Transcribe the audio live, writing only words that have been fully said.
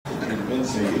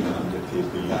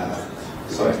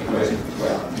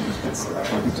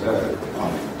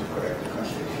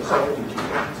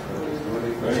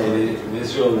This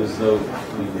shows as though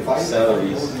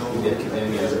salaries in the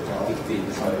academia are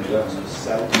dictated by the government.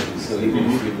 So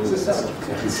even if you move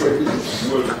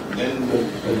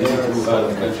out of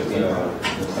the country, the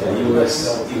US,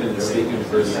 even the state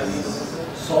universities,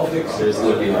 there's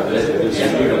literally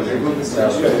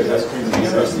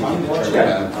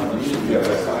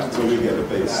so we get a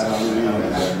base salary and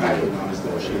then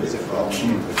negotiate it for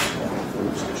option.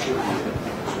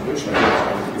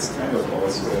 It's kind of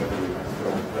also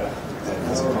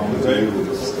as a common value with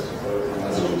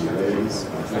days.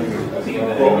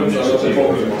 Problems are the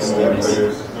problems.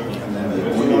 And then the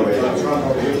only way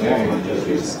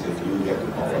is if you get the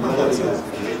problem.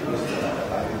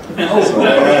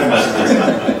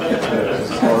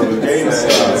 Or the gain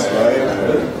starts, right?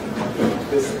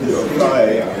 You apply.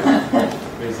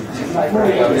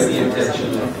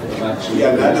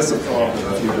 Yeah, that is a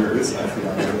problem. If there is, I think,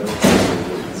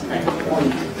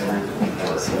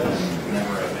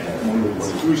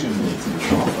 institution needs to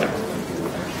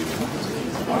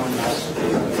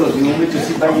So, do you want me to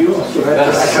sit by you?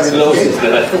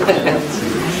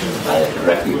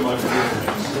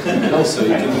 Also,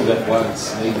 you can do that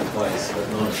once, maybe twice, but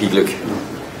not. Viel Glück.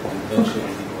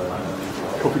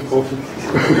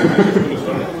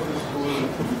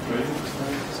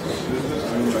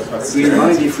 Do you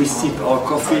mind if we sip our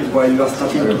coffee while you are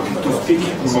starting to speak?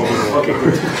 Okay,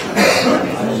 good.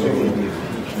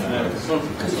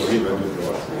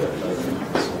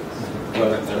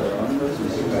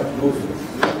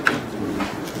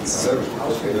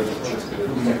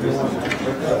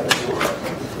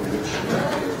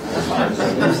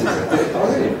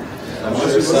 I'm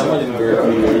sure someone in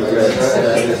Berkeley regrets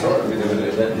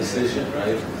that decision,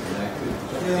 right?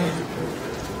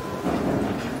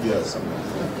 Yes.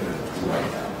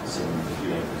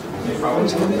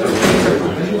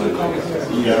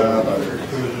 Yeah, but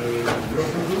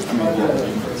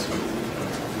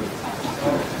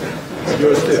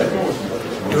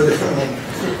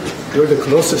you're the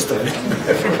closest to me.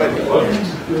 Everybody wants.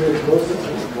 You're the closest.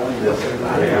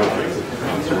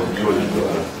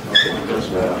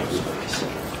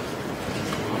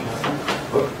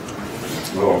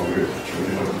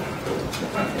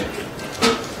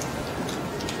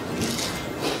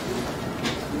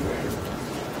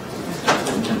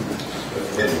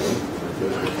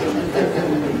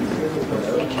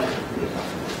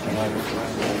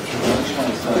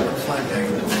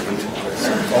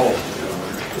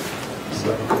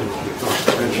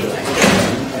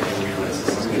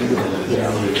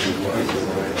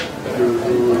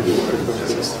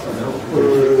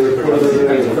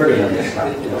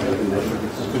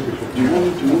 Do you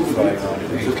want to move like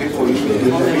it's okay for you?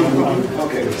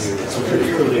 Okay.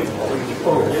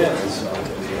 Oh, yes.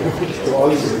 So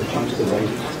always come to the right.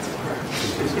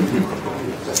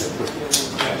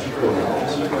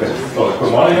 So,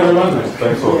 good morning everyone.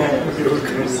 Thanks for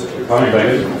coming back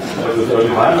in. It's early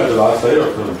time at the last day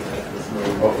of the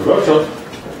workshop.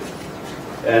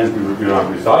 And we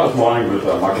start this morning with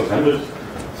Marcus Hendrich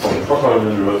from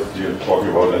Stockholm University and talking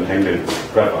about entangling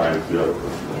scrap ions here.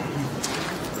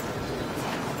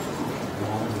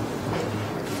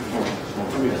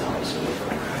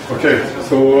 Okay,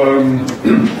 so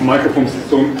microphone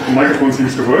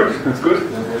seems to work. That's good.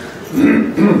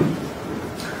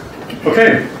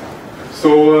 Okay,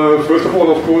 so first of all,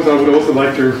 of course, I would also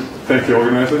like to thank the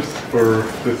organizers for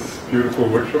this beautiful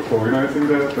workshop, for organizing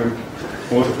that, and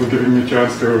also for giving me a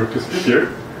chance to speak here.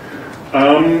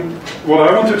 What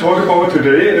I want to talk about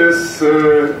today is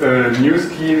a new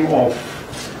scheme of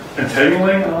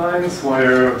entangling ions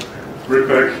via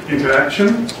Rydberg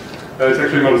interaction. It's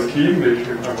actually not a scheme, I want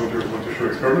to show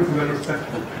experiments in that respect.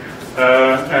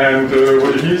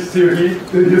 What you see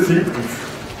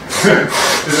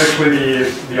is actually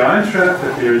the ion trap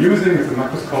that we are using. It's a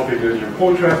macroscopic linear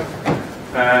pole trap,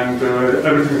 and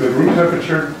everything is at room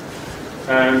temperature.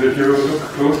 And if you look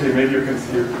closely, maybe you can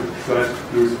see a slight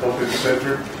blue spot in the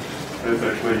center. That's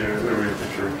actually a real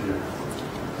picture here.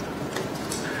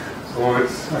 So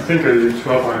it's, I think, a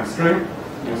 12-ion string.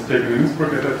 It was taken in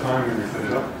Innsbruck at that time when we set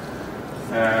it up.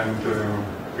 And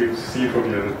we see it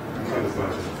from the other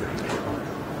side.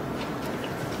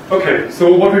 Okay,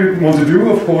 so what we want to do,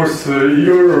 of course,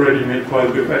 Igor already made quite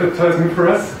a bit of advertisement for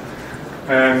us.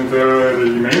 And the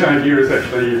main idea is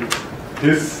actually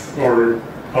this, or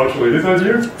partially this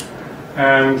idea.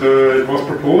 And it was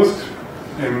proposed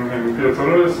in Peter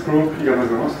Zoller's group, Igor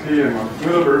Mazanovsky and Markus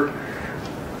Müller,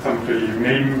 some of the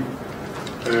main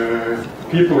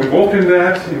people involved in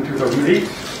that in 2008.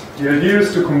 The idea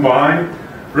is to combine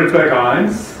Rydberg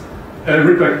ions,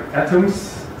 Rydberg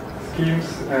atoms schemes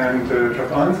and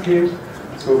trapped ion schemes.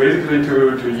 So basically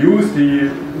to use the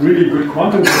really good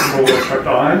quantum control of trapped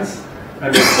ions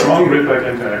and a strong Rydberg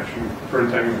interaction for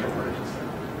entanglement operations.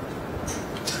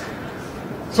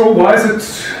 So why is it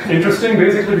interesting?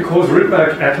 Basically because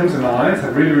Rydberg atoms and ions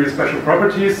have really, really special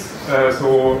properties.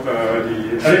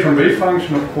 The electron wave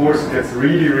function, of course, gets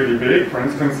really, really big. For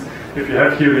instance, if you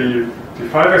have here the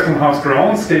 5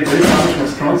 ground state wave function of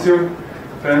strontium,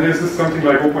 then this is something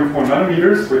like 0.4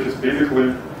 nanometers, which is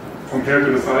basically, compared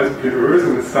to the size of the Earth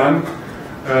and the Sun,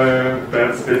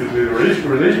 that's basically the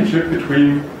relationship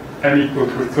between n equal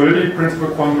to 30 principal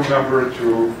quantum number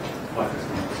to 5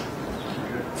 exponents.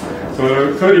 So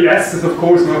 30s is of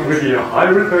course not really a high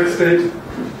Rydberg state.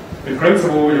 In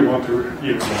principle, you want to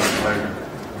even more higher.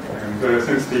 And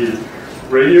since the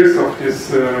radius of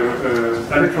this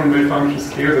electron wave function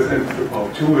scales as n to the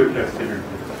power 2, it gets bigger.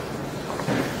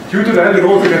 Due to that, it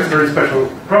also gets very special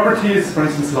properties. For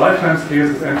instance, lifetime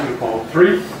scales as n to the power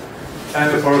 3,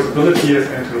 and the polarizability as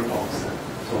n to the power 7.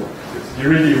 So it's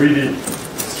really, really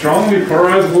strongly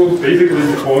polarizable, basically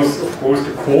because, of course,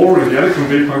 the core and the electron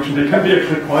wave function, they can be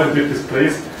actually quite a bit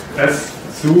displaced as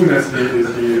soon as the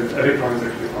electron is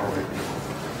actually far away.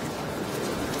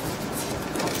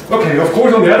 Okay, of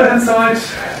course, on the other hand side,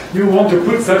 you want to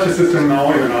put such a system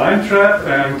now in an ion trap,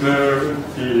 and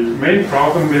the main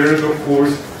problem there is, of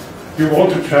course, you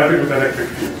want to trap it with electric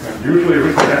fields. And usually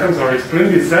Rydberg atoms are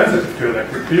extremely sensitive to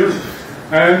electric fields,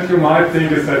 and you might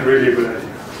think, is that really a good idea?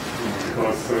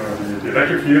 Because the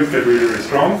electric fields get really, really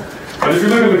strong. But if you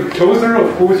look a little closer,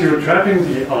 of course, you're trapping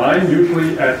the ion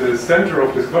usually at the center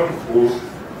of this quadrupole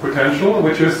potential,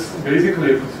 which is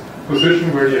basically a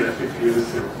position where the electric field is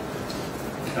zero.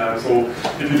 So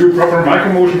if you do proper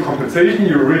micromotion compensation,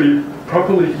 you're really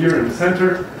properly here in the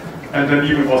center, and then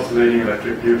even oscillating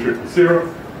electric field should be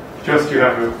zero, just you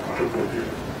have a quadrupole field.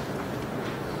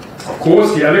 Of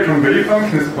course, the electron wave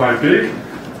function is quite big,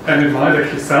 and it might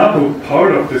actually sample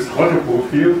part of this quadrupole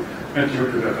field, and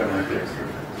due to that, there might be extra.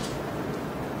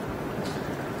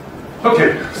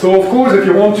 Okay, so of course, if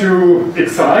you want to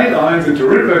excite ions into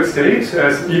Rydberg state,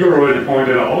 as Igor already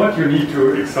pointed out, you need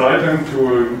to excite them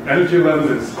to an energy level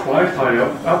that is quite high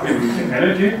up in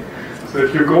energy. So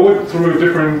if you go through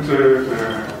different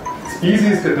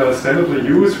species that are standardly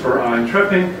used for ion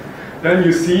trapping, then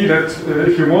you see that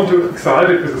if you want to excite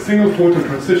it with a single photon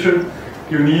transition,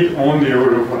 you need on the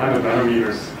order of 100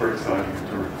 nanometers for exciting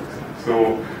into Rydberg state.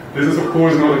 So this is of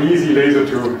course not an easy laser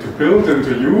to build and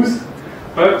to use.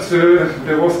 But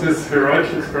there was this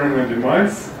heroic experiment in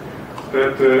Mainz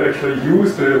that actually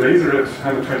used a laser at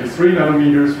 123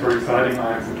 nanometers for exciting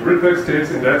ions into Rydberg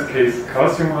states, in that case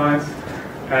calcium ions,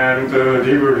 and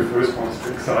they were the first ones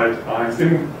to excite ions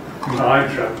in an ion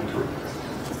trap into Rydberg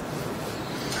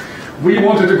states. We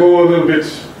wanted to go a little bit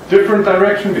different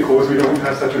direction because we don't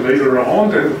have such a laser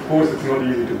around, and of course it's not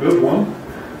easy to build one.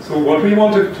 So what we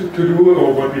wanted to do,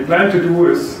 or what we plan to do,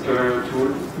 is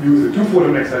to use a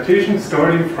two-photon excitation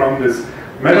starting from this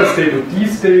metastable D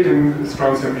state in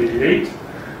strontium 88,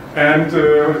 and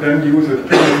then use a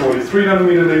 343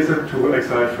 nanometer laser to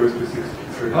excite first to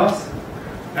 63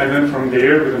 and then from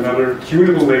there with another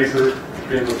tunable laser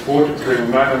 304 to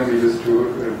 309 nanometers to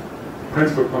a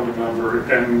principal quantum number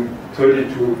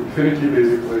n30 to infinity,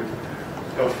 basically,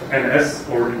 of ns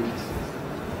or nd states,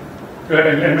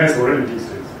 ns or nd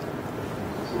states.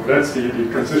 So that's the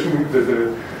transition,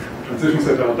 the transitions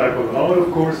that are dipole allowed,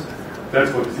 of course.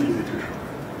 That's what is easy to try.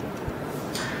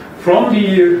 From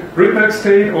the Rydberg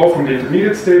state or from the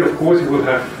intermediate state, of course, you will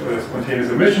have spontaneous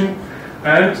emission.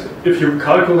 And if you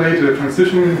calculate the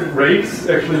transition rates,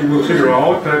 actually you will figure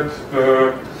out that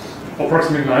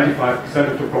approximately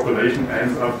 95% of the population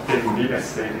ends up in the S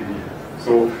state in the end.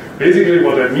 So basically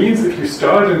what that means, if you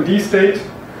start in D state,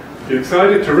 you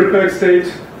excite it to Rydberg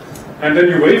state, and then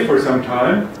you wait for some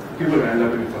time, you will end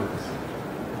up in the focus.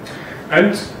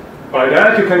 And by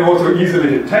that, you can also easily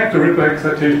detect the Rydberg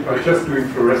excitation by just doing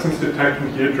fluorescence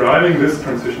detection here, driving this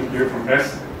transition here from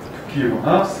S to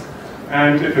Q1/2.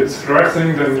 And if it's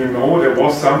fluorescing, then you know there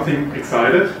was something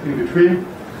excited in between.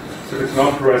 If it's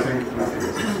not fluorescing, nothing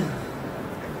is.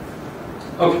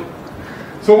 Okay.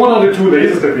 So what are the two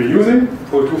lasers that we're using?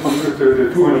 For the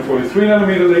 243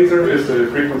 nanometer laser is the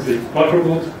frequency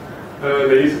quadrupled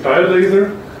diode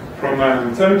laser from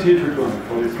 970 to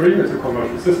 243. It's a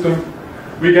commercial system.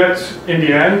 We get, in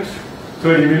the end,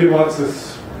 30 milliwatts.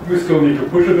 We still need to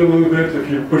push it a little bit. If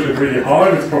you push it really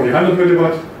hard, it's probably 100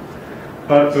 milliwatt.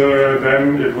 But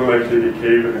then it will actually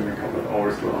decay within a couple of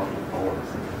hours to half an hour.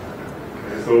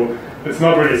 Okay, so it's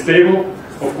not really stable.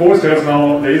 Of course, there's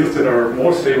now lasers that are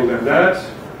more stable than that.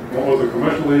 also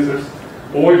commercial lasers,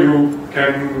 or you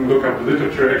can look up the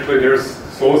literature. Actually, there's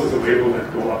sources available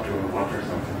that go up to 1 or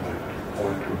something like that,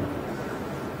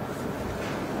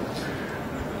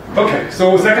 0.2. Okay,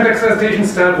 so second excitation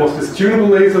step was this tunable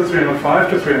laser, 305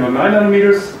 to 309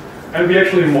 nanometers, and we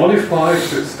actually modified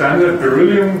the standard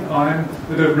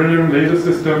beryllium laser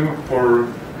system for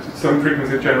some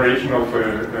frequency generation of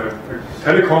a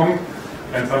telecom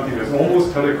and something that's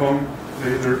almost telecom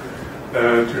laser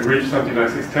to reach something like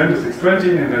 610 to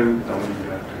 620 and then doubling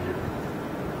that to here.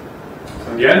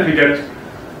 So in the end we get,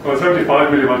 well, 75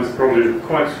 milliwatt is probably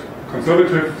quite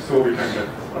conservative, so we can get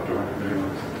up to 100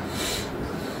 milliwatt.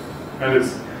 And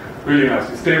it's really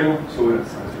nicely stable, so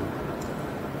that's nice.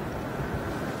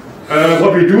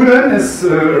 What we do then is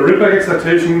Rydberg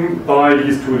excitation by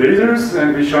these two lasers,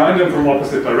 and we shine them from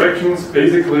opposite directions.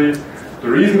 Basically, the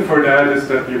reason for that is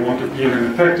that we want to be in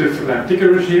an effective lamp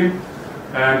ticker regime.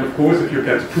 And of course, if you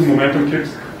get two momentum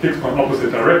kicks from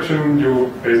opposite direction,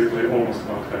 you basically almost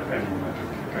not have any momentum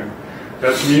kick. And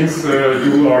that means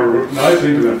you are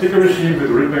nicely in the lamp ticker regime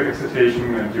with Rydberg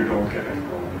excitation, and you don't get any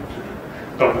problem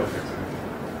with double effects.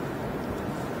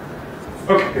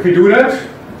 Okay, if we do that,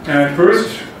 and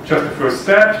first, just the first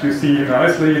step, you see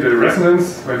nicely the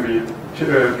resonance when we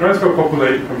transfer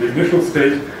populate from the initial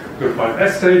state to the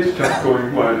 5S state, just going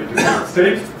via the different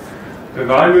state. The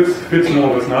line width fits more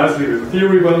or less nicely with the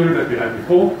theory value that we had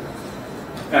before,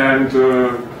 and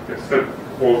yes, that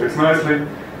all fits nicely.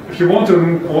 If you want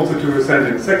to also to send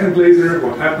in a second laser,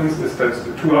 what happens is that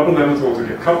the two upper levels also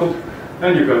get coupled,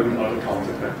 and you get an out-of-count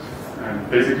effect. And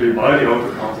basically, by the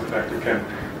out-of-count effect, you can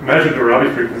measure the Rabi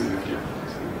frequency of the.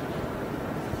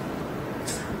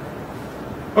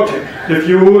 Okay, if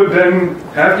you then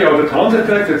have the out-of-count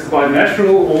effect, it's quite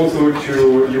natural also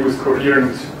to use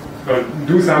coherent,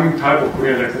 do some type of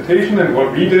coherent excitation, and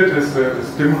what we did is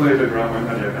stimulated Raman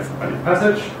adiabatic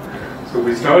passage. So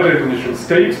we started at initial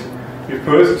state, we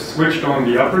first switched on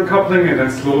the upper coupling and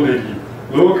then slowly the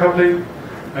lower coupling,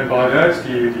 and by that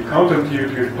the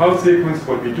counterintuitive pulse sequence,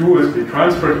 what we do is we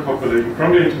transfer the population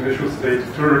from the initial state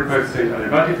to the Rydberg state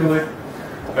adiabatically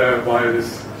via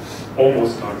this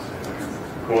almost dark state.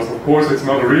 Because of course it's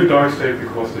not a real dark state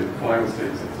because the final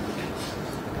state is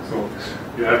so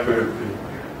you have the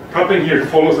coupling here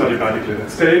follows adiabatically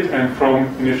that state, and from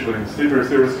initially zero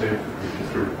state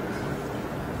through.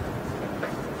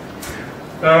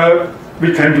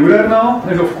 We can do that now,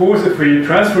 and of course if we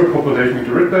transfer population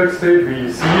into Rydberg state,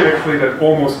 we see actually that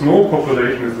almost no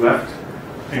population is left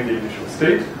in the initial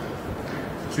state,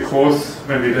 because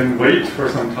when we then wait for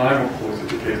some time, of course it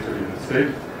decays to the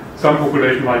state. Some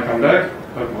population might come back,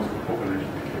 but most of the population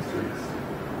decays to the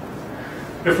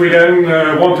state. If we then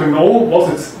want to know was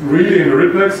it really in the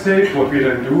Rydberg state, what we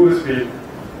then do is we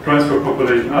transfer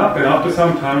population up, and after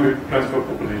some time we transfer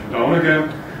population down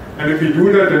again. And if we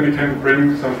do that, then we can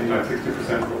bring something like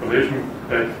 60% population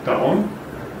back down,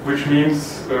 which means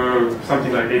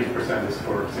something like 80% is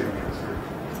for signal transfer.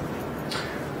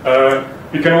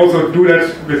 We can also do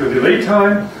that with a delay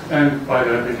time, and by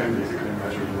that we can basically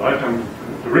measure the lifetime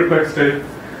of the Rydberg state.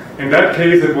 In that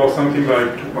case, it was something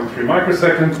like 2.3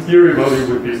 microseconds. Theory value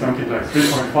would be something like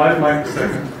 3.5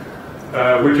 microseconds,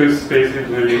 which is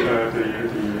basically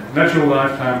the natural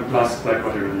lifetime plus black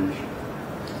body radiation,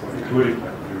 so including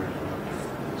black body radiation.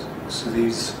 So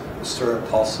these stirrup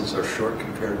pulses are short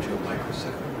compared to a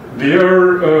microsecond? They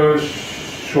are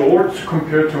short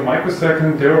compared to a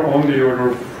microsecond. They're on the order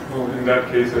of, well, in that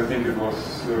case, I think it was,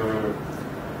 a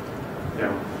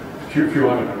few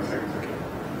hundred nanoseconds. Okay.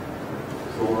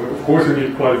 So of course you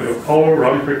need quite a bit of power,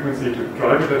 Rabi frequency to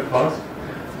drive it that fast.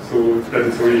 So that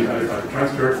is really an adiabatic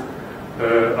transfer.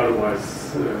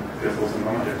 Otherwise, there's also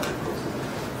non-adiabatic process.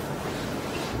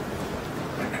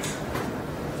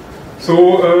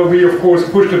 So we of course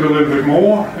pushed it a little bit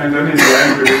more, and then in the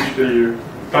end we reached the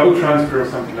double transfer of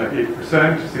something like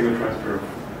 80%, single transfer of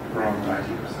around 90%.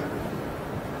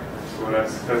 So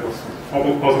that was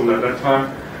possible at that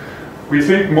time. We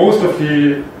think most of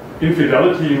the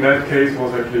infidelity in that case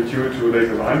was actually due to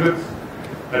laser line width.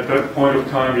 At that point of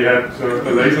time we had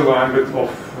a laser line width of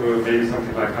maybe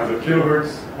something like 100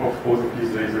 kilohertz of both of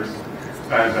these lasers,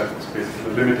 and that was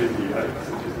basically limiting the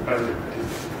adiabaticity.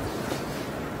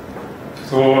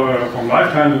 So from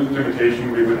lifetime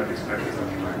limitation, we would have expected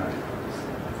something like 90%.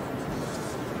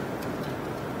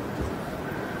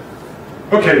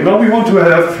 Okay, now we want to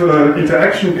have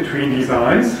interaction between these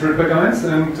ions, Rydberg ions,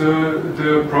 and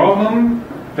the problem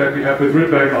that we have with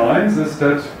Rydberg ions is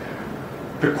that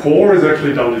the core is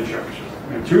actually doubly charged.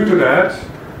 And due to that,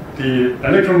 the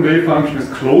electron wave function is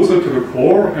closer to the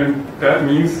core, and that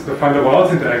means the van der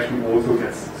Waals interaction also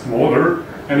gets smaller,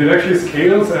 And it actually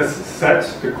scales as set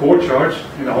the core charge,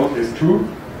 in our case 2,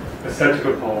 as set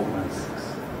to the power of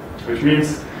 -6. Which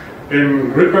means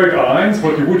in Rydberg ions,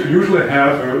 what you would usually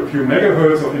have a few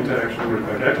megahertz of interaction with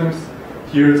Rydberg atoms.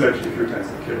 Here it's actually a few tens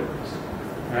of kilohertz.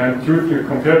 And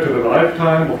compared to the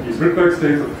lifetime of these Rydberg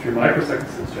states of a few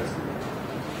microseconds, it's just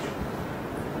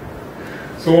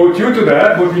so due to that,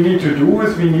 what we need to do is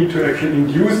we need to actually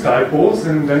induce dipoles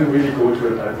and then really go to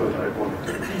a dipole-dipole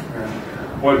interaction. And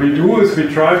what we do is we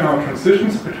drive now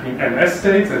transitions between NS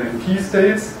states and NT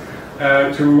states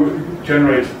to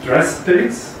generate dressed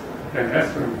states, NS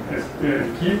and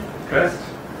NT, dressed.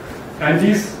 And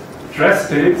these dressed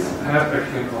states have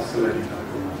actually an oscillating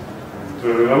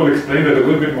dipole. And I will explain that a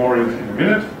little bit more in a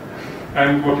minute.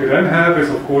 And what you then have is,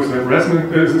 of course, a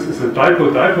resonant is a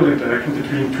dipole-dipole interaction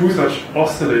between two such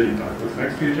oscillating dipoles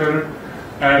next to each other,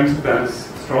 and that is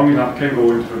strong enough, can go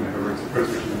into the megahertz of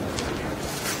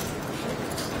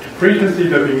frequency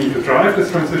that we need to drive this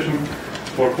transition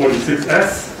for 46S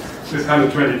is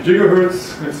 120 gigahertz.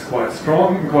 It's quite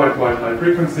strong, quite high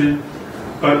frequency,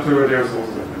 but there's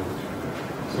also a limit.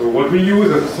 So what we use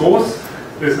as a source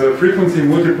is a frequency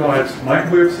multiplied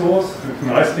microwave source. And the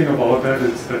nice thing about that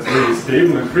is that's really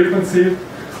stable in frequency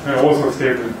and also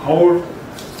stable in power.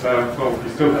 Well, we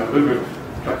still have a little bit of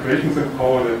fluctuations in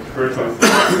power that hurts us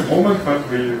at the moment, but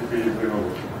we know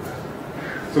what.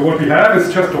 So what we have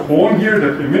is just a horn here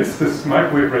that emits this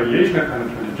microwave radiation at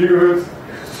 120 gigahertz,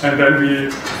 and then we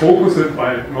focus it by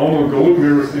normal gold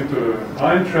mirrors into the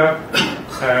ion trap,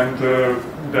 and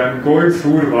then going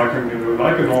through the vacuum,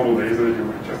 like a normal laser, you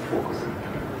would just focus it.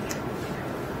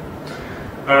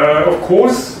 Of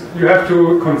course, you have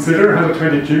to consider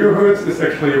 120 gigahertz is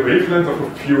actually a wavelength of a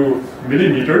few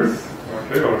millimeters,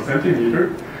 okay, or a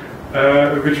centimeter,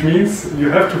 which means you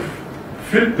have to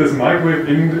fit this microwave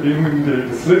in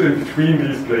the slit in between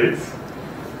these plates.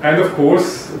 And of course,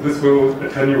 this will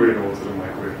attenuate also the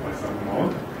microwave by some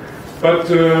amount. But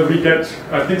we get,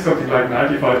 I think, something like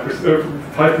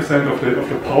 5% of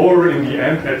the power in the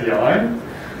end at the ion.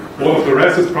 All of the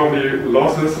rest is probably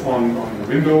losses on the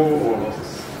window or losses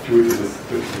due to this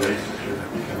rate that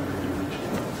we can really reach.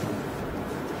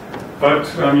 But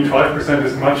I mean, 5%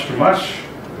 is much too much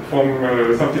from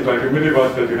something like a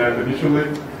milliwatt that you had initially.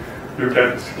 You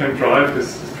can drive this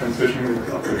transition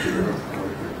up to gigahertz.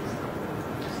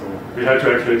 So we had to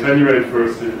actually attenuate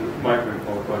first the microwave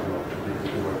power quite a lot to be able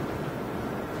to work.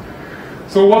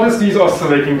 So what is these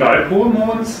oscillating dipole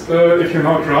moments? If you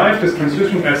now drive this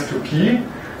transition S to P,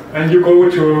 and you go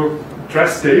to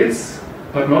dress states,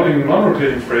 but not in a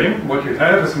non-rotating frame, what you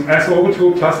have is an S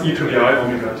orbital plus e to the I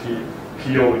omega t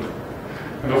p orbital.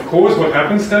 And of course, what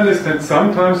happens then is that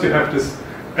sometimes you have this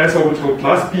S orbital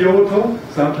plus p orbital,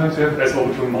 sometimes you have S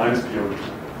orbital minus p orbital.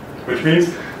 Which means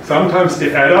sometimes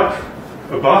they add up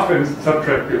above and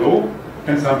subtract below,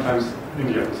 and sometimes in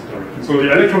the opposite direction. So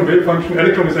the electron wave function,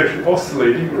 electron is actually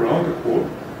oscillating around the core,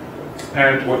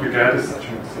 and what you get is such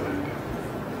an oscillating.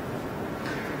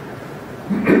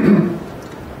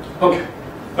 Okay.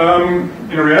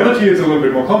 In reality, it's a little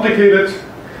bit more complicated.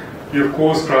 You, of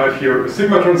course, drive here a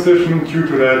sigma transition. Due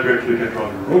to that, you actually get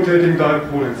rather a rotating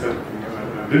dipole instead of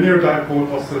a linear dipole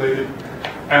oscillating.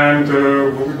 And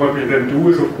what we then do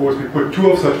is, of course, we put two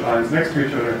of such ions next to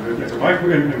each other in the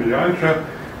microwave, in the ion trap,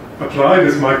 apply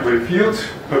this microwave field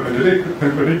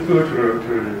perpendicular to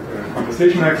the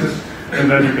compensation axis, and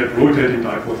then you get rotating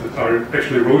dipoles that are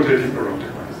actually rotating around the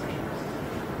compensation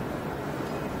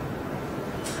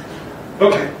axis.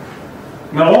 Okay.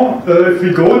 Now, if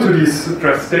we go to these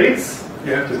stress states,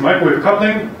 you have this microwave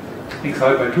coupling,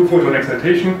 excited by two photon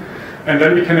excitation, and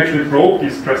then we can actually probe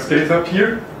these stress states up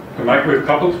here, the microwave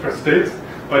coupled stress states,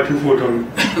 by two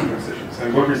photon transitions.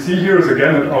 And what we see here is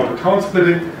again an auto-count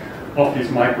splitting of these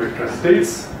microwave stress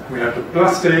states. We have the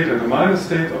plus state and the minus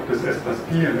state of this S plus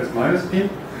P and S minus P.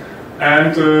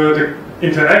 And the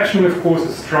interaction, of course,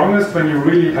 is strongest when you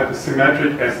really have a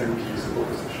symmetric S and P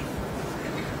superposition.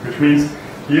 Which means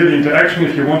here the interaction,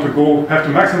 if you want to go have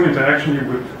the maximum interaction, you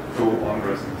would go on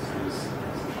resonance to this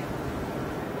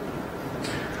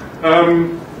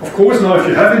position. Of course, now if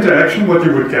you have interaction, what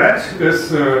you would get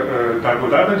is a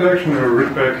dipole-dipole interaction or a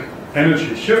Rydberg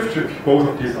energy shift if both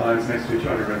of these ions next to each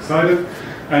other are excited,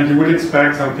 and you would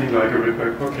expect something like a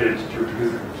Rydberg blockade due to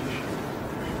this energy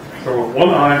shift. So one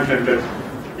ion can get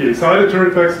excited to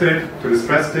Rydberg state, to the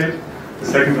stress state. The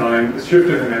second ion is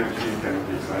shifted in energy and cannot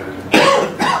be excited.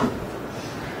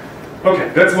 Okay,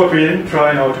 that's what we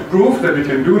try now to prove, that we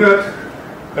can do that.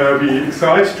 We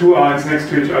excite two ions next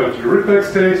to each other to the Rydberg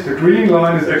state. The green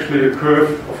line is actually a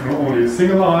curve of only a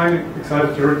single ion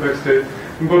excited to the Rydberg state.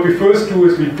 And what we first do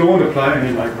is we don't apply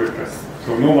any microwave stress.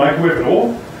 So no microwave at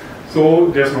all. So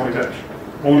there's no interaction.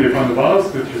 Only a van der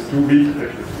Waals, which is too weak,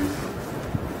 actually too weak.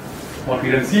 What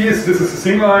we then see is this is a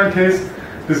single ion case,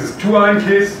 this is two ion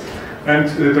case, and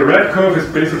the red curve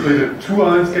is basically that two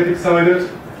ions get excited,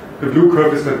 the blue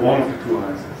curve is that one of the two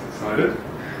ions is excited.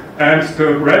 And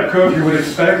the red curve you would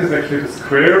expect is actually the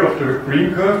square of the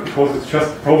green curve, because it's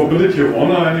just probability of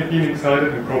one ion being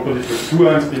excited and probability of two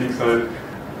ions being excited,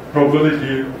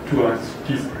 probability of two ions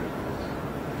t squared.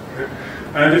 Okay.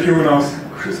 And if you now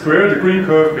square the green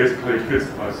curve, basically it fits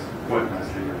quite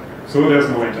nicely here. So there's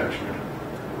no interaction.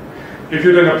 If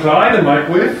you then apply the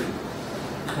microwave,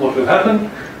 what will happen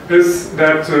is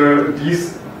that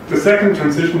the second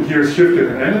transition here is shifted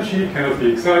in energy, cannot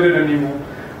be excited anymore,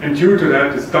 and due to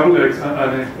that, this double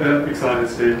excited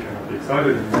state cannot be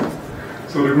excited anymore.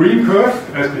 So the green curve,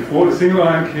 as before, the single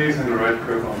ion case, and the red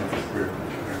curve are not square.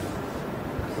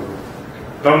 So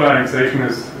double ionization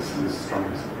is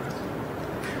strongly suppressed.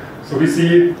 So we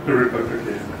see the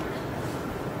replication.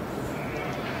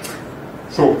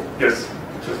 So yes,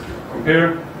 just to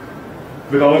compare,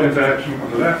 without interaction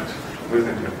on the left, with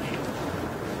interaction.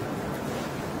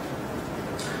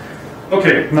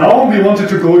 Okay, now we wanted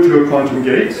to go to a quantum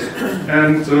gate,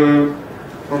 and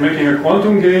for making a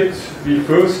quantum gate, we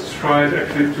first tried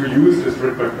actually to use this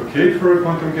Rydberg blockade for a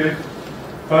quantum gate,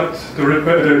 but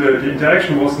the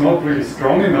interaction was not really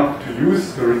strong enough to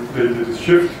use the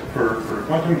shift for a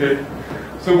quantum gate.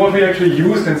 So what we actually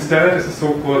used instead is a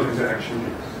so-called interaction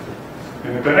gate.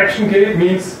 An interaction gate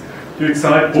means you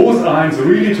excite both ions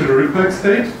really to the Rydberg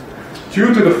state.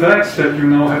 Due to the fact that you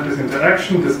now have this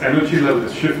interaction, this energy level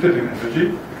is shifted in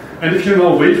energy, and if you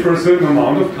now wait for a certain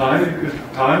amount of time,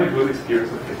 it will experience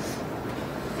a phase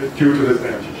due to this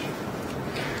energy shift.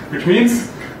 Which means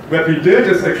what we did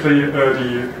is actually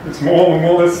it's more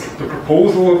or less the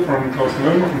proposal from Klaus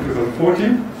Neumann from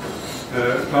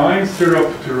 2014, applying syrup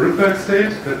to Rydberg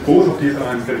state, that both of these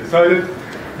ions get excited,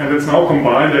 and it's now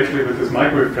combined actually with this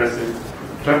microwave pressing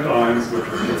trapped ions, which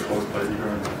was proposed by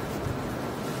Igor.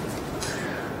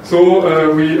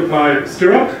 So we apply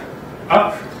stirrup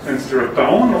up and stirrup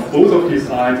down of both of these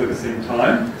ions at the same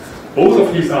time. Both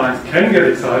of these ions can get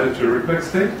excited to a Rydberg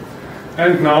state.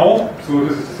 And now, so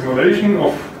this is a simulation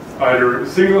of either a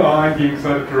single ion being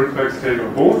excited to a Rydberg state or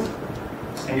both.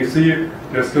 And you see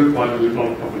there's still quite a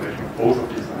lot of population of both of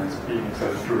these ions being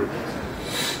excited to a Rydberg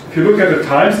state. If you look at the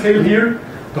time scale here,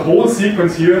 the whole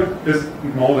sequence here is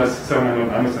more or less 700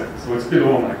 nanoseconds, so it's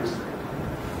below a microsecond.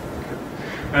 Okay.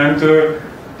 And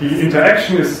the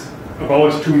interaction is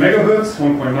about 2 megahertz,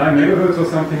 1.9 megahertz or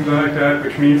something like that,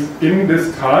 which means in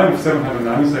this time of 700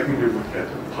 nanoseconds you would get a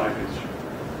pi phase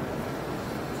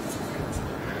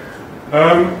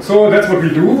shift. So that's what we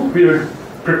do. We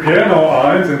prepare our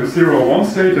ions in the 0 or 1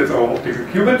 state, that's our optical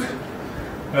qubit.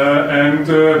 And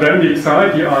then we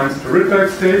excite the ions to Rydberg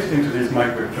state into these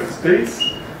microwave trapped states.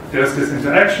 There's this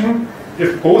interaction.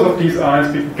 If both of these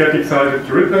ions get excited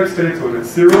to Rydberg state, so that's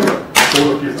 0,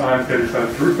 both of these ions get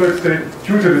excited to Rydberg state,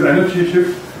 due to this energy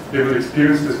shift, they will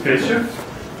experience this phase shift.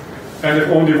 And if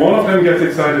only one of them gets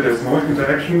excited, there's no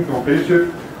interaction, no phase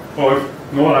shift, or if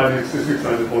no ion is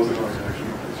excited, also no interaction,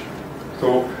 no phase shift.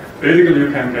 So basically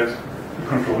you can get a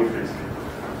controlled phase shift.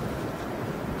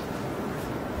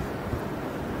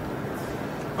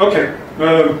 Okay,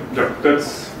 yeah,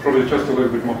 that's probably just a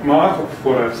little bit more math of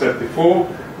what I've said before.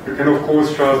 You can of course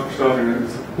start in a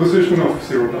position of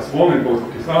 0 plus 1 in both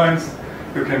of these ions.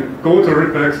 You can go to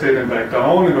Rydberg state and back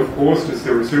down, and of course the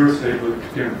 0, 0 state will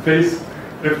appear in phase.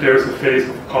 If there's a phase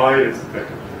of pi, it's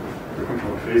effectively the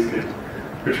controlled phase gate.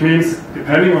 Which means,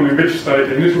 depending on in which state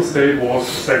the initial state was,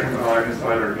 the second ion is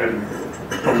either getting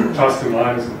from plus to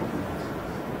minus.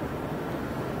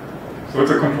 So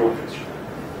it's a controlled phase shift.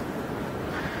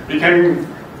 We can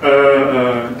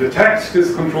detect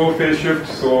this controlled phase shift.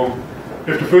 So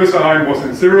if the first ion was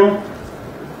in 0,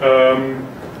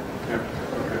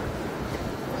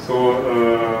 so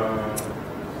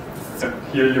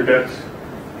here you get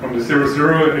from the 0,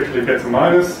 0, it actually gets a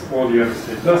minus, all the others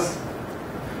stay plus.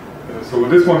 So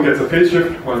this one gets a phase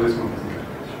shift, while this one doesn't get a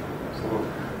phase shift. So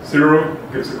 0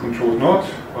 gives a controlled knot,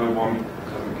 while 1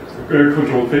 doesn't get a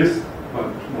controlled phase, while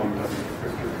 1 doesn't get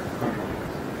a controlled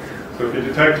phase. So if you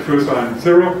detect the first ion in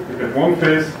 0, you get 1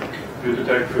 phase. If you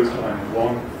detect the first ion in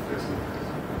 1, there's no phase.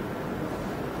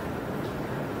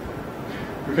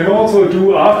 You can also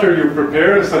do, after you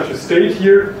prepare such a state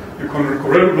here, you can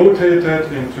rotate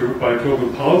that into, by global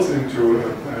pulse, into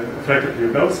effectively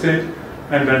a belt state,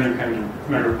 and then you can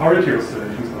measure parity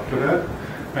oscillations after that.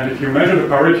 And if you measure the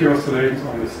parity oscillations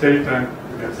on the state, then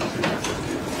you get something like that.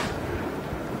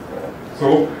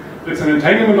 So it's an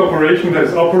entanglement operation that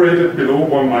is operated below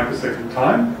 1 microsecond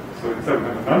time, so in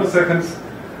 700 nanoseconds.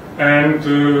 And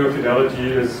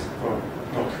fidelity is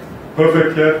not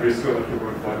perfect yet. We still have to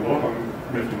work quite a lot on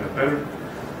making that better.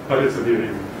 But it's a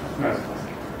really nice task.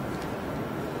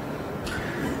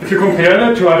 If you compare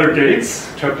that to other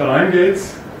gates, chapter ion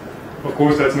gates, of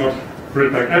course that's not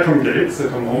Rydberg atom gates at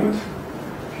the moment.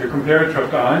 If you compare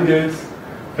chapter ion gates,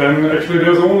 then actually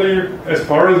there's only, as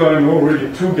far as I know,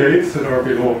 really 2 gates that are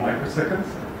below microseconds.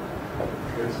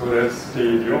 Okay, so that's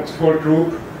the Oxford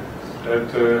group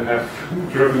that have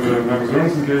driven the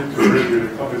Magnus-Sørensen gate to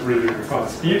really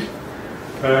fast speed.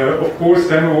 Of course,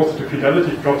 then also the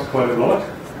fidelity drops quite a lot.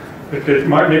 It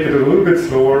might make it a little bit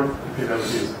slower, the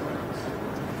fidelity is quite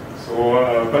nice. So,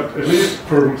 but at least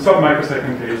for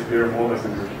sub-microsecond gates, we are more or less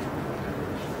in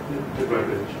good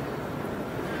range.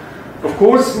 Of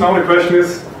course, now the question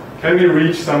is, can we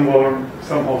reach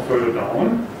somehow further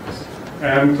down,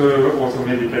 and also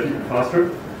maybe get even faster?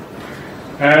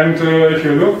 And if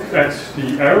you look at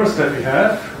the errors that we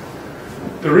have,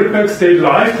 the Rydberg state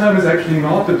lifetime is actually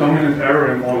not the dominant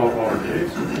error in all of our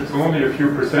gates. It's only a few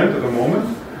 % at the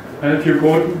moment. And if you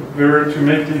were to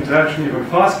make the interaction even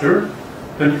faster,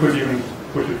 then you could even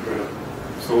push it further.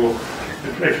 So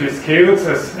it actually scales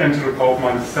as n to the power of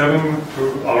 -7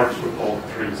 to r to the power of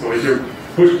 3. So if you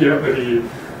push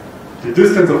the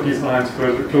distance of these ions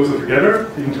further closer together,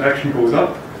 the interaction goes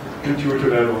up, and due to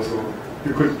that also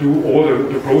you could do all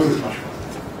the process much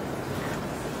faster.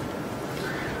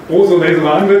 Also laser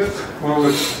line width, well,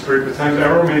 it's 3%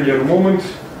 error maybe at the moment,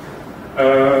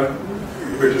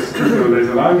 which is due to the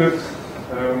laser line width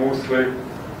mostly.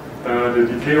 The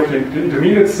decay of the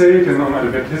intermediate state and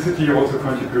non-adiabaticity also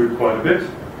contribute quite a bit.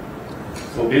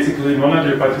 So basically,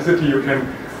 non-adiabaticity you can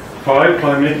fight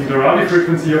by making the Rabi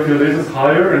frequency of your lasers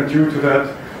higher, and due to that,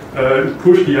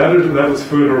 push the other levels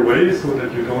further away so that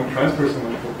you don't transfer so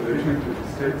much population into the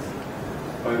states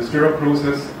by the stirrup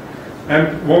process. And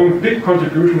one big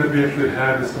contribution that we actually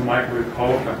have is the microwave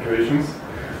power fluctuations.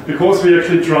 Because we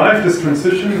actually drive this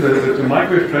transition, the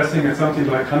microwave dressing at something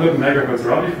like 100 megahertz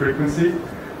Rabi frequency,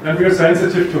 and we are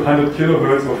sensitive to 100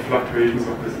 kilohertz of fluctuations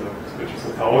of this level, which is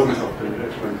thousands of the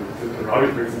Rabi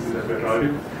frequency that we're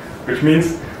driving, which means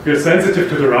we are sensitive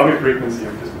to the Rabi frequency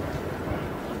of this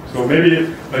microwave. So maybe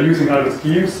by using other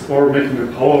schemes or making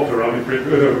the power of the Rabi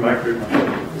frequency, the microwave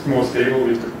is more stable,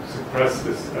 we could suppress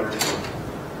this error.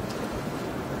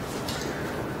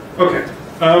 Okay.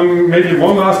 Maybe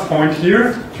one last point here,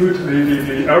 due to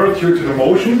the error due to the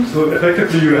motion. So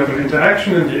effectively you have an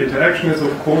interaction, and the interaction is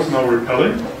of course now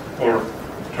repelling, or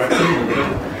attracting, or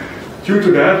whatever. Due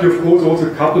to that, you of course also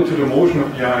couple to the motion of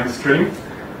the ion string,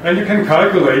 and you can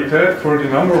calculate that for the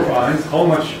number of ions, how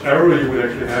much error you would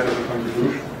actually have as a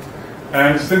contribution.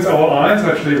 And since our ions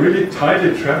are actually really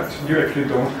tightly trapped, you actually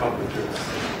don't couple to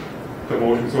the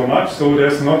motion so much, so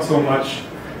there's not so much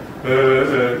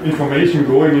information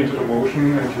going into the motion,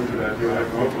 and due to that you have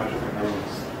not much of an error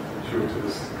due to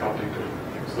this coupling to the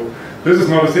motion. So this is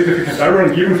not a significant error,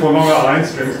 and even for longer ion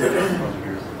strings that doesn't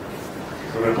contribute.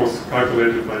 So that was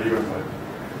calculated by even by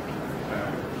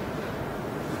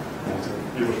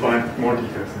you will find more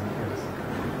details in this.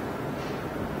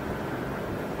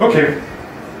 Okay,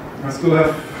 I still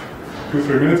have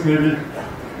 2-3 minutes maybe.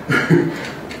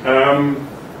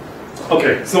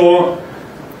 Okay, so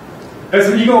as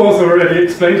Igor also already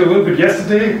explained a little bit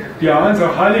yesterday, the ions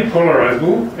are highly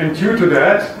polarizable, and due to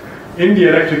that, in the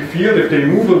electric field, if they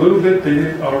move a little bit, they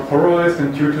are polarized,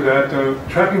 and due to that, the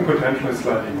trapping potential is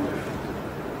slightly more different.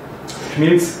 Which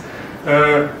means,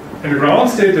 in the ground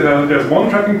state, there's one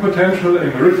trapping potential, in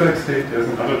the Rydberg state, there's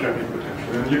another trapping potential.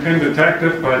 And you can detect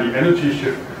it by the energy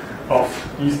shift of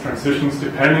these transitions,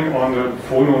 depending on the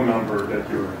phonon number that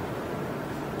you're in.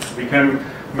 We can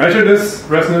measure this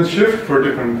resonance shift for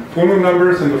different phonon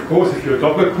numbers, and of course, if you're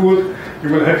Doppler cooled, you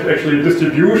will have actually a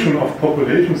distribution of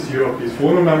populations here of these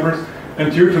phonon numbers,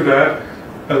 and due to that,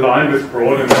 a line with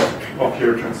broadening of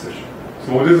your transition.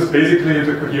 So this is basically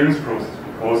the coherence process,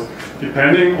 because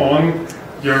depending on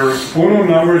your phonon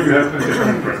number, you have a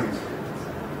different resonance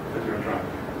that you're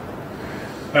driving.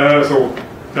 So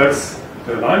that's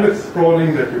the line width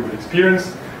broadening that you will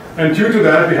experience. And due to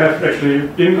that, we have actually,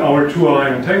 in our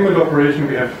 2-ion entanglement operation,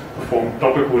 we have performed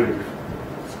Doppler cooling,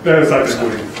 cyclic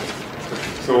cooling.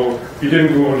 So we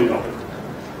didn't do only Doppler cooling.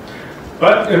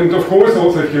 But, and of course,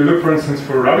 also if you look, for instance,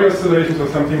 for Rabi oscillations or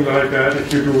something like that,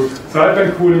 if you do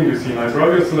sideband cooling, you see nice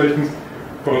Rabi oscillations.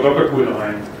 For a Doppler cooled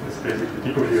ion, it's basically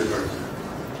decoherent very soon.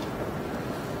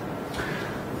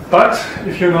 But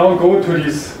if you now go to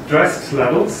these dressed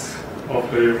levels of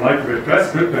the microwave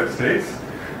dressed Rydberg states,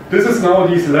 this is now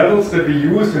these levels that we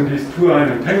use in these 2-ion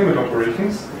entanglement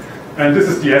operations, and this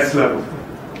is the S level.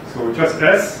 So just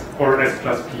S or S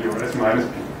plus P or S minus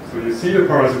P. So you see the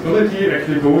parasibility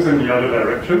actually goes in the other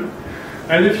direction.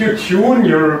 And if you tune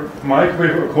your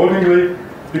microwave accordingly,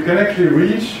 you can actually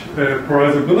reach the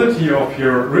parasibility of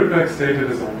your Rydberg state that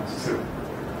is almost zero.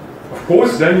 Of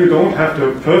course, then you don't have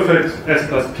the perfect S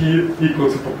plus P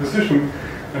equals superposition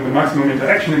and the maximum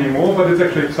interaction anymore, but it's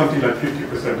actually something like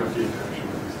 50% of the interaction.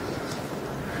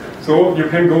 So you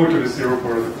can go to the zero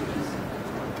parasibilities.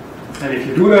 And if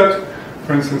you do that,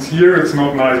 for instance here, it's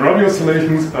not nice Rabi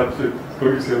oscillations, but it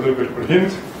gives you a little bit of a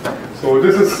hint. So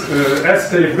this is S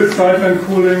state with sideband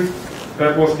cooling.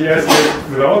 That was the S state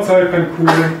without sideband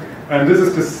cooling. And this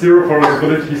is the zero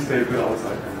parasibility state without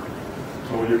sideband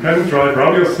cooling. So you can drive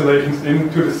Rabi oscillations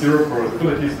into the zero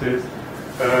parasibility states,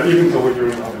 even though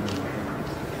you're not in the mushroom.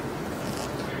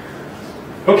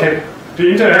 Okay,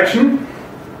 the interaction.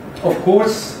 Of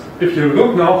course, if you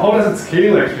look now, how does it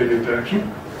scale actually, the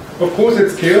interaction? Of course,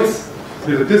 it scales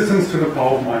with a distance to the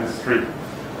power of -3,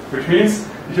 which means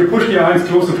if you push the ions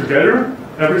closer together,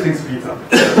 everything speeds up.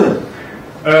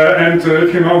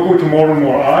 If you now go to more and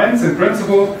more ions, in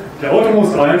principle, the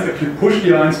outermost ions actually push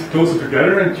the ions closer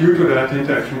together, and due to that, the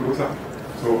interaction goes up.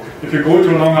 So if you go to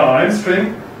a longer ion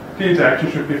string, the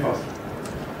interaction should be faster.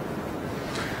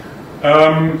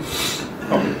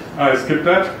 I skipped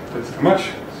that, that's too much.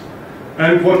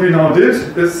 And what we now did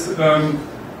is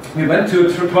we went to a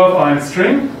 12 ion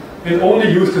string and only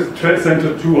used the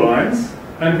center 2 ions,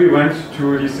 and we went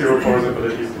to the zero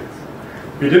parasibility states.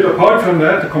 We did, apart from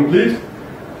that, the complete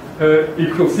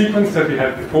equal sequence that we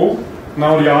had before.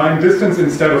 Now the ion distance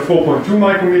instead of 4.2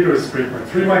 micrometer is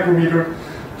 3.3 micrometer.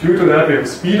 Due to that, we have a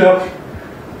speed up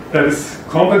that is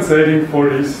compensating for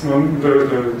these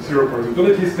the zero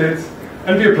parasibility states,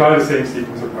 and we apply the same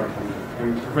sequence apart from that.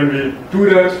 And when we do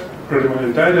that, pretty much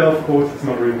in data, of course, it's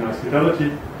not really nice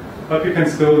fidelity, but we can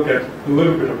still get a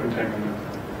little bit of entanglement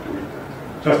doing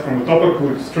that. Just from a topical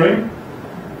string,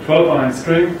 12 ion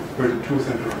string with 2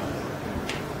 central ions.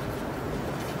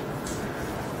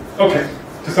 Okay,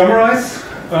 to summarize,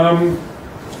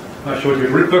 I showed you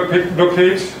Rydberg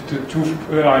blockade, the 2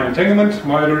 ion entanglement,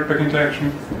 mild Rydberg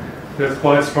interaction. There's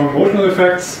quite strong motional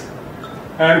effects,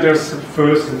 and there's the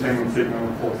first entanglement signal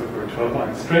also for a 12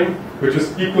 ion string, which is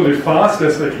equally fast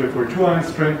as actually for a 2 ion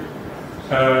string,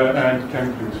 and can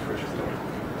be used for just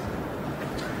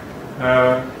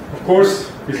of course,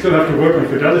 we still have to work on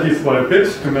fidelities quite a bit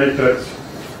to make that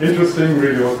interesting,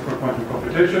 really, also for quantum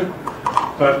computation.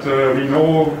 But we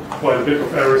know quite a bit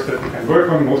of errors that we can work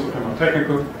on. Most of them are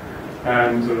technical,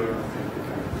 and I think we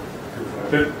can do quite a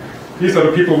bit. These are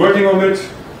the people working on it.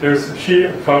 There's she,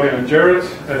 Fabian, and Jared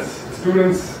as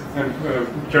students, and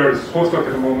Jared is postdoc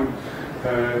at the moment,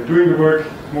 doing the work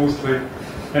mostly,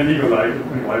 and even live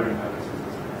in library analysis.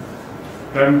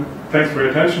 Then, thanks for your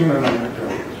attention, and I'm going to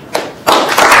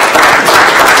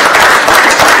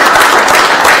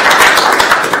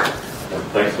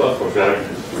Thanks a lot for sharing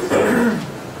this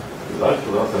results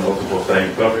with us, and also for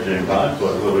staying perfectly in time. So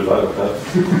as a result of that,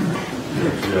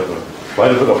 we have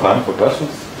quite a bit of time for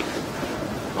questions.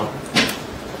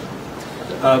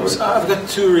 So I've got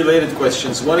 2 related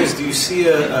questions. One is, do you see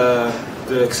the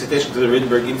excitation to the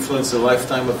Rydberg influence the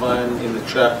lifetime of ion in the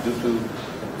trap due to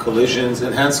collisions,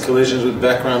 enhanced collisions with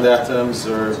background atoms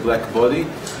or black body?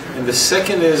 And the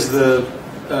second is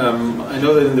I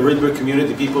know that in the Rydberg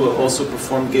community, people have also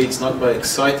performed gates not by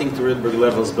exciting to Rydberg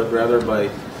levels, but rather by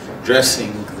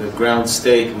dressing the ground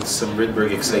state with some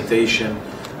Rydberg excitation,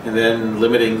 and then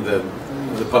limiting the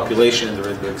population in the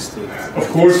Rydberg state. Of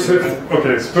course,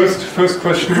 okay, first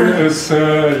question is,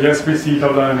 yes, we see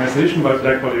double ionization by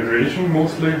black body radiation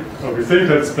mostly. We think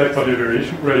that's black body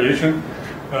radiation.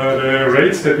 The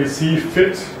rates that we see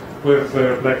fit with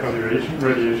black body radiation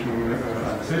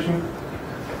ionization.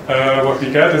 What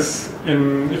we get is,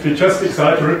 if we just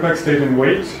excite the Rydberg state in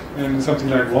weight, in something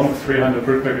like 1 of 300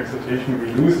 Rydberg excitation,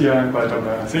 we lose the ion by double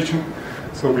ionization.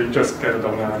 So we just get a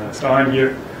double ionized ion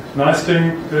here. Nice thing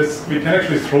is we can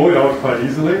actually throw it out quite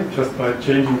easily just by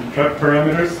changing the trap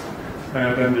parameters.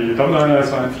 And then the double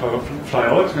ionized ion fly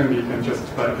out, and we can just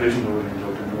by ablation loading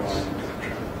load a new ion into the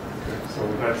trap. Okay, so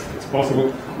that's possible.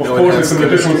 Of course, it's an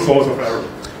additional source of error.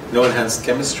 No enhanced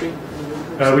chemistry?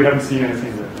 We haven't seen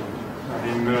anything yet. I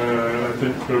mean, I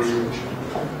think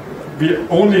we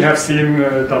only have seen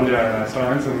doubly ionized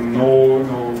ions and no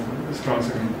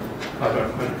strontium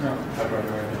hyperiotic.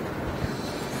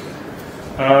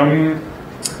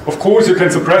 Of course, you can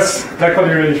suppress black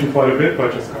body radiation quite a bit by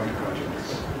just going to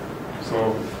projects.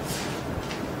 So,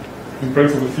 in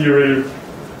principle theory,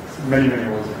 many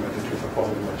orders of magnitudes are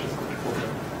possible by just going to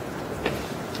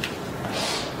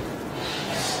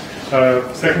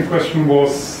projects. Second question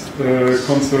was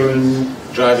concerning.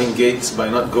 Driving gates by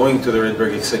not going to the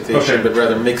Rydberg excitation, Okay. but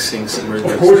rather mixing some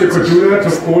Rydberg Of course, you states. could do that.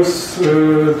 Of course,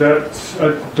 that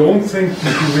I don't think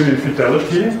you can win in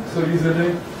fidelity so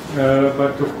easily,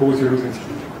 but of course you're losing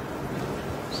speed.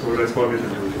 So that's why we can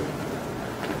do it.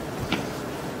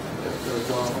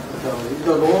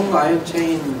 The long ion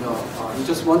chain, I'm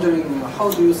just wondering, how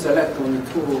do you select only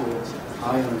two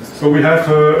ions? So we have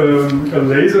a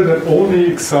laser that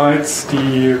only excites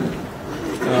the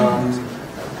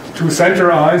two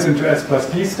center ions into S plus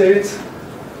D states,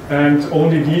 and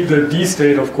only the D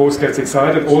state, of course, gets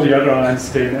excited. All the other ions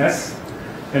stay in S,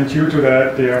 and due to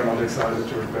that, they are not excited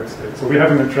to Rydberg state. So we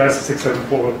have an address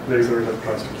 674 laser that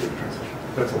tries to keep transition.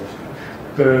 That's all.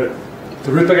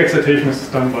 The Rydberg excitation is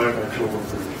done by flow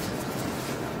observation.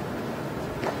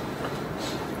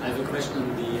 I have a question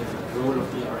on the role of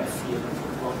the RF field.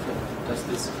 Does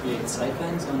this create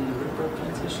sidebands on the Rydberg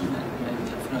transition and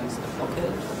maybe influence the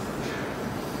blockade?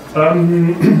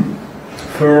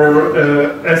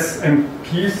 For S and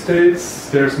P states,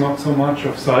 there's not so much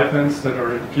of sidebands that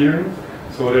are appearing.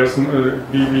 So there's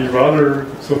we rather,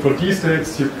 so for D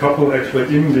states, you couple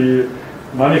actually in the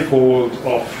manifold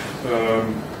of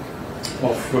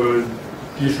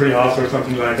D3 halves or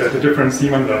something like that, the different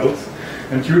Zeeman levels.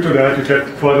 And due to that, you get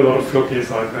quite a lot of Floquet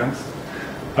sidebands.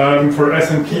 For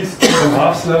S and P and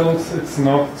halves levels, it's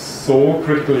not so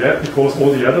critical yet because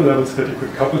all the other levels that you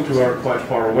could couple to are quite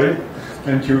far away,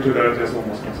 and due to that, there's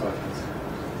almost no sidebands.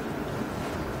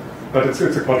 But it's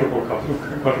a quadruple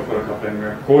coupling.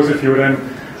 Of course, if you then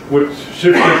would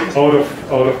shift it out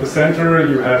of the center,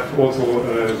 you have also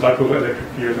a dipole electric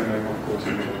field, and then of course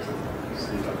you will also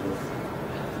see dipole.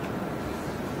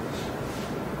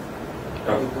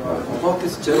 About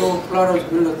this zero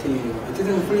polarizability, I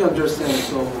didn't fully understand.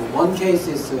 So one case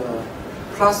is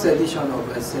plus addition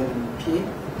of S and P,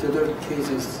 the other case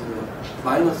is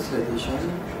minus addition.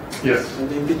 Yes.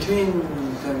 And in between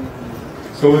them.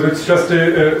 So it's just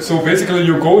so basically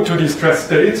you go to these stress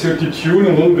states, you detune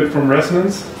a little bit from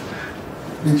resonance,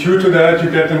 and due to that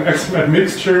you get a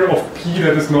mixture of P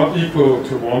that is not equal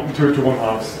to one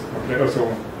halves. Okay,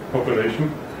 so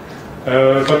population.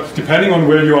 But depending on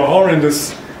where you are in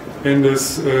this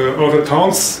other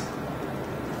towns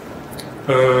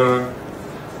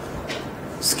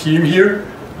scheme here,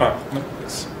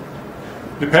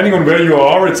 depending on where you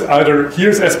are, it's either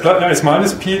here's S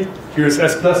minus P, here's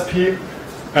S plus P,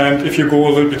 and if you go a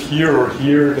little bit here or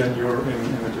here, then you're in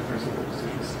a different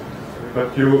superpositions.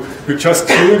 But you just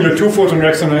tune your two-photon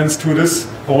resonance to this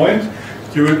point.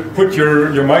 You put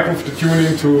your microphone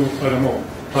tuning to, I don't know,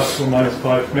 plus or minus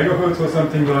 5 megahertz or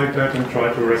something like that, and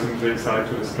try to resonantly excite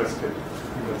to the stress state.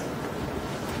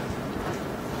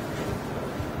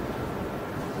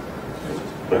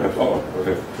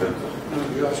 Okay. No,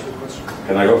 you ask a question.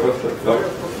 Can I go first? No?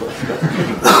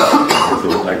 So,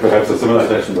 like perhaps a similar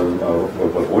question to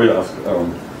what Roy asked,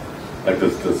 like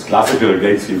this classical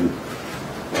gate scheme,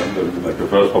 like the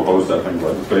first proposed, I think,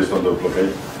 right, is based on the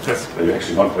blockade. Yes. That you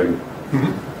actually not bring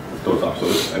those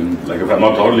absolutes. And like if I'm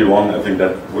not totally wrong, I think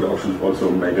that would actually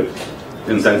also make it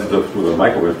insensitive to the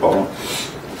microwave power.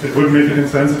 It would make it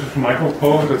insensitive to microwave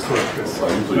power, that's correct, yes. So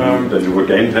then you would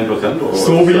gain 10%, or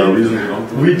so is there a reason you don't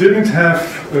do it? we didn't have,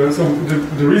 so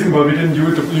the reason why we didn't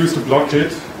use the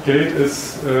blockade gate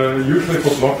is usually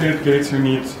for blockade gates you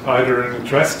need either an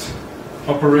addressed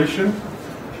operation,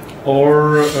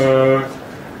 or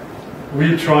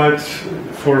we tried,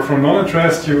 for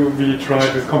non-addressed, we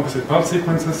tried with composite pulse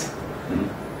sequences,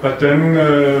 but then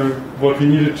what we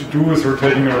needed to do is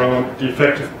rotating around the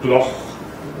effective block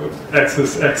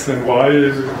axis X and Y,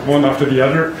 one after the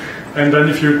other, and then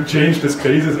if you change the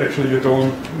spaces, actually you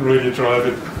don't really drive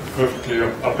it perfectly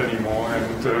up anymore,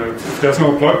 and if there's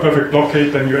no perfect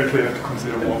blockade, then you actually have to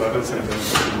consider more levels. And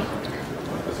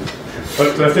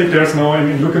but I think there's now,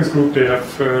 in Lucan's group, they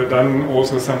have done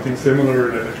also something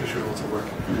similar that actually should also work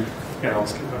in our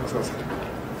scheme,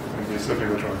 and we certainly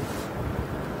will try.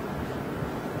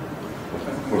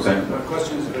 My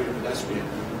question is very pedestrian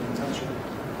intention.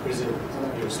 Is it one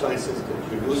of your slides says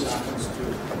that you lose atoms to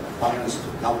ions to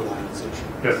double ionization?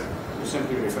 Yes. You're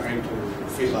simply referring to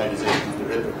field ionization on the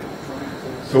Rydberg.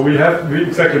 So we are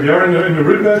in the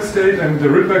Rydberg state, and the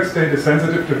Rydberg state is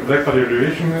sensitive to black body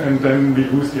radiation, and then we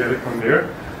lose the electron there.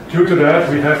 Due to that,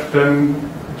 we have then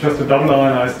just a double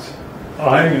ionized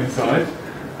ion inside,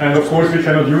 and of course we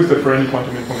cannot use it for any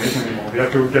quantum information anymore. We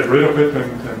have to get rid of it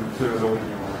and load a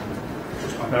new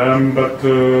one. But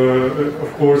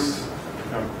of course,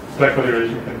 black body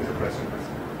radiation can be suppressed.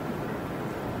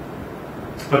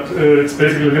 But it's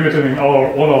basically limiting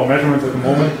all our measurements at the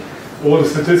moment. all the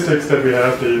statistics that we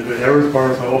have, the error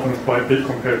bars are often quite big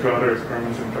compared to other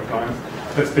experiments in times.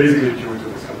 That's basically due to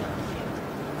this phenomenon.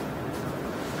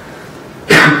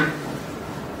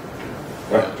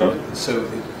 So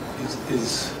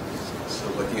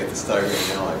looking at this diagram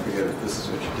now, I forget if this is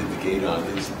what you did the gate on.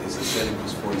 Is this n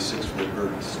equals 46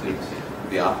 Rydberg state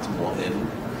the optimal n?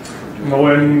 No,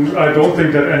 and I don't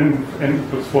think that n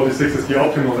equals 46 is the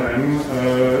optimal n.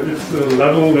 It's a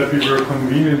level that we were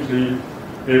conveniently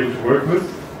able to work with.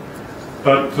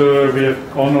 But we have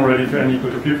gone already to n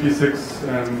equal to 56,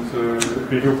 and if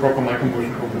we do proper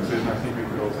micromotion compensation, I think we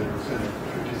could also use n equal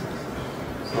to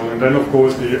 56. So, and then of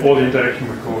course all the interaction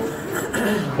would go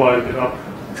quite a bit up,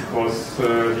 because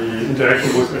the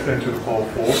interaction was Fn to the power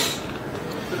 4,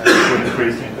 and it would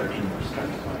increase the interaction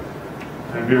time.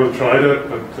 And we will try that,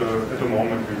 but at the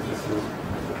moment we just use it.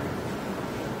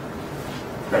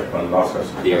 Okay, one last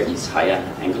question. There are these higher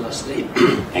angular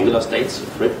states,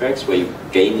 Rydbergs, where you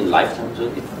gain in lifetime. So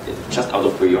just out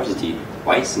of curiosity,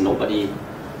 why is nobody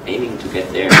aiming to get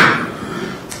there?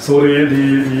 So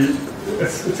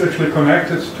it's actually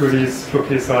connected to these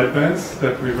Floquet sidebands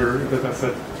that I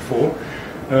said before.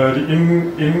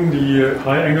 In the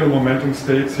high angular momentum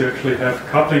states, you actually have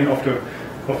coupling of the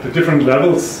different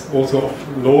levels, also of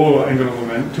lower angular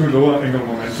momentum, to lower angular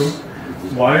momentum,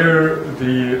 via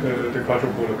the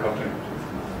quadrupolar coupling,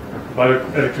 by the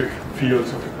electric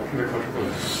fields of the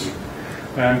quadrupolar field.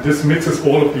 And this mixes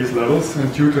all of these levels,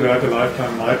 and due to that, the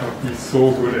lifetime might not be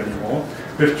so good anymore.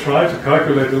 We've tried to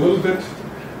calculate a little bit.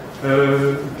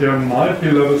 There might be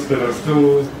levels that are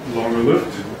still longer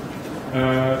lived,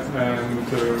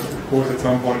 and of course, at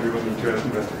some point, we will need to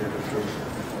investigate it too.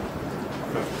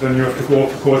 But then you have to go,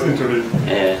 of course, into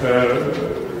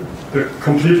the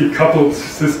completely coupled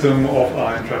system of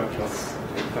ion trap plus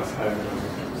high energy.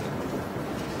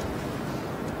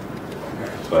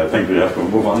 So I think we have to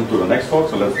move on to the next talk,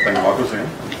 so let's thank Marcus again.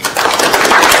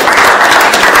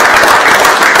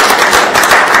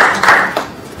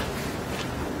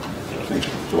 I think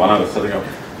Joanna is setting up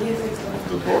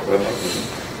the board right now.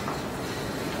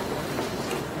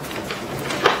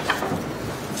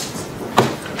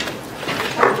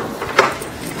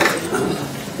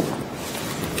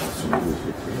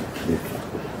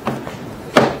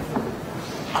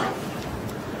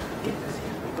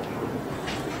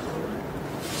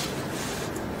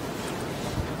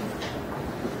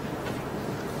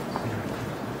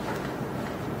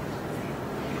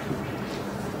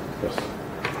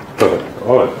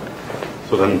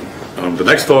 The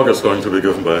next talk is going to be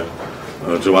given by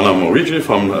Joanna Morigi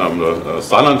from the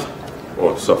Saarland,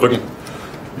 or Saarbrücken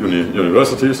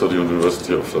University, so the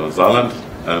University of Saarland,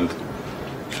 and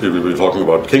she will be talking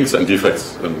about kinks and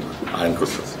defects in ion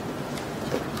crystals.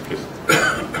 Please.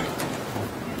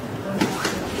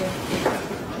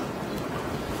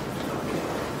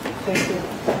 Thank you.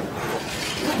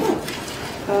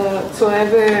 So I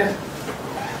have a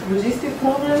logistic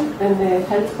problem and a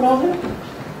health problem.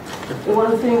 The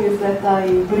one thing is that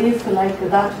I breathe like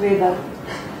Darth Vader.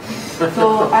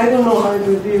 So I don't know how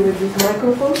to deal with this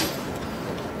microphone.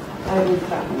 I will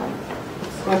try.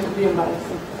 It's going to be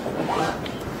embarrassing.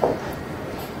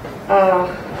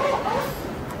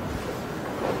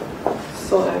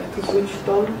 So I have to switch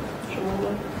tone.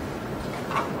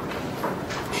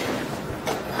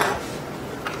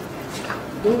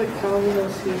 Do the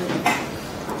cameras here.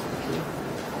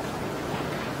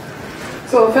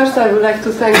 So first I would like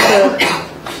to thank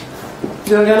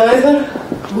the organizer,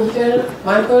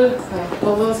 Michael,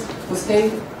 Thomas,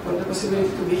 Hussein, for the possibility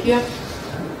to be here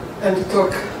and to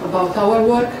talk about our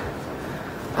work.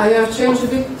 I have changed a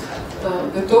bit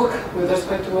the talk with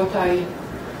respect to what I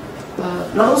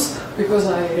announced, because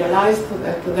I realized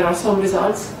that there are some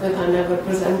results that I never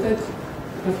presented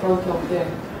in front of the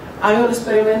ion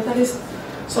experimentalists.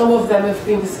 Some of them have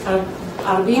been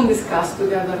are being discussed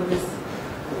together with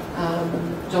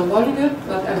John Bollinger,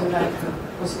 but I would like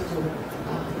also to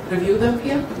review them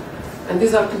here. And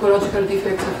these are topological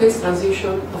defects of phase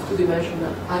transition of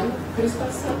two-dimensional ion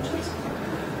crystal structures.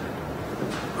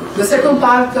 The second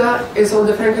part is on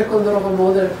the Frenkel-Kondorova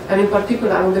model, and in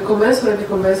particular on the commensurate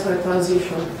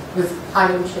transition with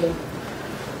ion chain.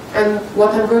 And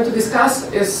what I'm going to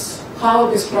discuss is how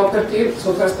this property,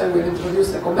 so first I will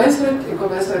introduce the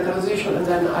incommensurate transition, and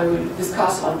then I will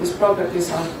discuss how these properties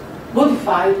are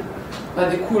modified by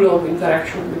the Coulomb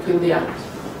interaction between the atoms.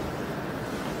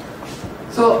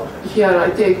 So here I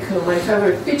take my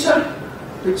favorite picture,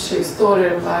 which is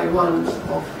stolen by one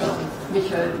of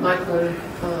Michael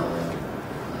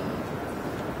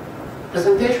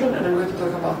presentation, and I'm going to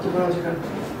talk about topological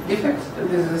defects. And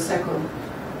this is the second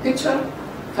picture,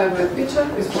 favorite picture,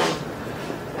 this one.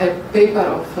 a paper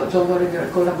of John Bollinger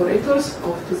and collaborators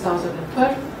of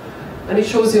 2012, and it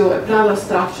shows you a planar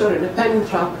structure in a penning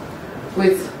trap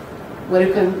with where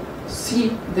you can see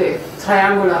the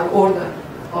triangular order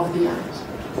of the ions.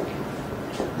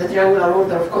 The triangular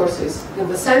order, of course, is in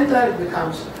the center. It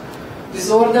becomes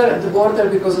disorder at the border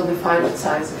because of the finite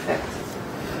size effect.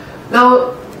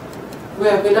 Now, we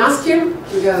have been asking,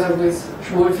 together with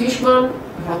Shmuel Fishman,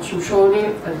 Rat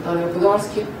Shimshoni, and Daniel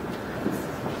Podolsky,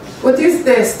 what is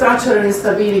the structural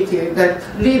instability that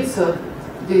leads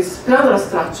this planar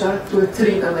structure to a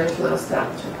three-dimensional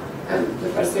structure? And the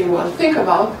first thing one think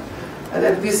about is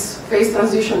that this phase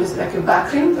transition is like a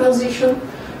background transition,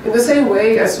 in the same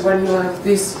way as when you have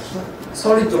this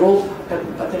solid rope,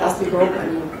 but elastic rope,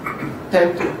 and you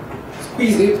tend to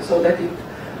squeeze it so that it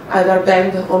either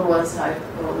bend on one side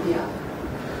or on the other.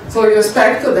 So you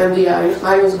expect then the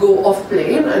ions go off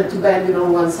plane, and to bend it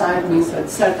on one side means that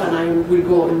certain ion will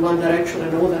go in one direction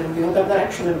and other in the other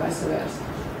direction, and vice versa.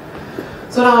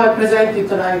 So now I present it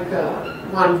like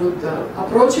one would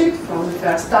approach it from the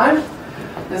first time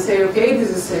and say, okay, this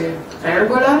is a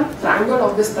triangle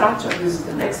of the structure, this is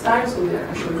the next time, so we are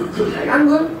actually two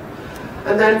triangle.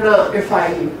 And then if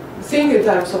I think in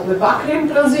terms of the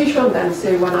background transition, then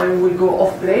say one ion will go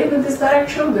off plane in this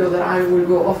direction, the other ion will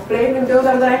go off plane in the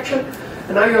other direction,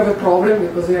 and now you have a problem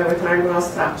because you have a triangular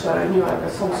structure and you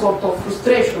have some sort of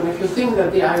frustration if you think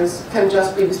that the ions can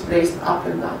just be displaced up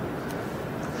and down.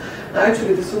 Now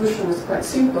actually the solution is quite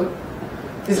simple.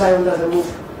 This ion doesn't move,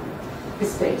 it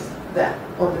stays there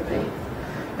on the plane.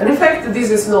 And in fact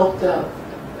this is not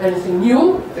anything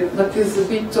new, but is a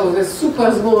bit of a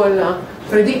super small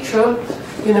prediction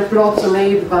in a plot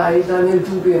made by Daniel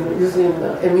Dubin using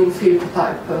a mean field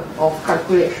type of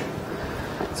calculation.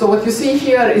 So what you see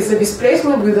here is the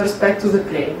displacement with respect to the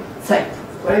plane, Z.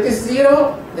 When it is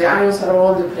 0, the ions are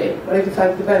on the plane. When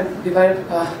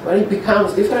it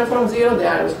becomes different from 0, the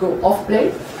ions go off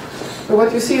plane. So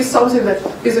what you see is something that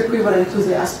is equivalent to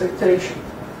the aspect ratio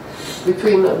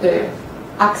between the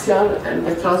axial and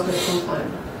the transverse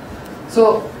confinement.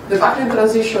 So the background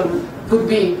transition would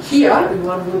be here, if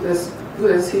one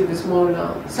would see the small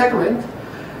segment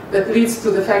that leads to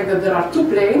the fact that there are two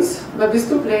planes, but these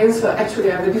two planes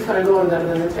actually have a different order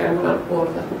than the triangular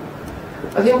order.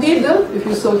 But indeed, if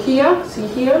you see here,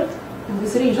 in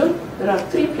this region, there are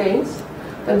three planes,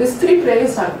 and these three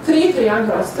planes are three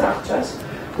triangular structures,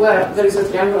 where there is a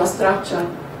triangular structure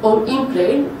in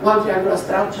plane, one triangular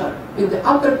structure in the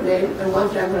upper plane, and one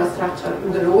triangular structure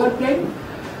in the lower plane.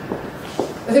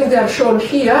 I think they are shown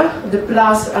here. The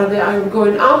plus are the ion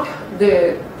going up,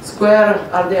 the square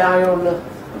are the ion,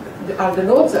 are the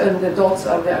nodes, and the dots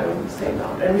are the ion staying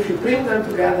down. And if you bring them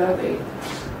together, they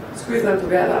squeeze them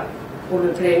together on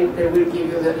the plane, they will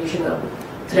give you the original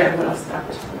triangular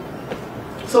structure.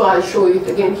 So I'll show it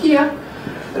again here.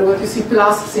 And what you see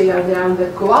plus, say, are the ions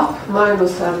that go up,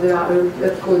 minus are the ions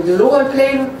that go in the lower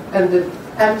plane, and the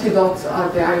empty dots are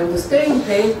the ions that stay in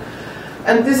plane.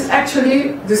 And this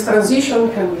transition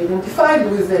can be identified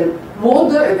with the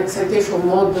mode, an excitation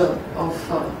mode of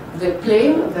the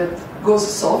plane that goes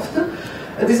soft.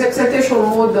 And this excitation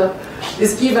mode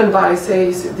is given by, say,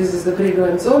 this is the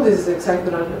Brillouin zone, this is the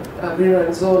excited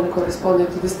Brillouin zone corresponding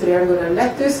to this triangular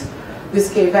lattice. This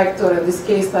K vector and this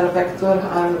K star vector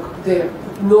are the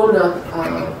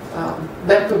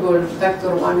non-mappable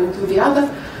vector one into the other.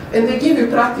 And they give you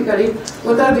practically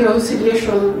what are the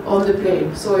oscillations on the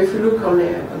plane. So if you look on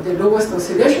the lowest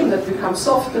oscillation that becomes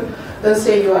soft, then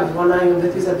say you have one ion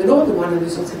that is at the node, one that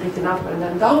is oscillating up and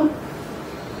then down,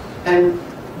 and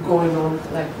going on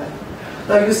like that.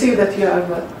 Now you see that you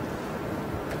have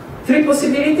three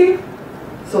possibilities.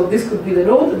 So this could be the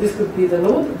node, this could be the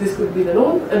node, this could be the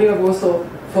node, and you have also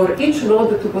for each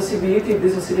node two possibilities.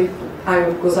 This oscillating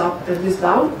ion goes up and this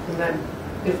down, and then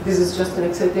if this is just an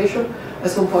excitation,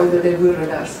 at some point they will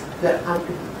reverse their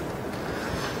amplitude.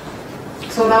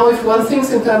 So now if one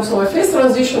thinks in terms of a phase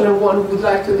transition and one would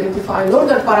like to identify an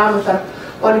order parameter,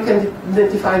 one can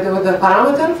identify the order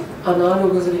parameter,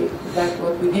 analogously like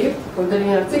what we did for the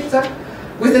linear zigzag,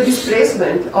 with the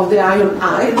displacement of the ion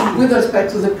I with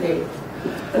respect to the plane.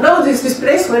 And now this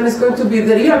displacement is going to be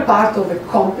the real part of a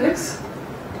complex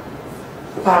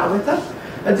parameter.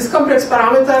 And this complex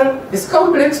parameter is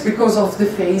complex because of the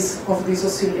phase of this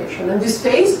oscillation. And this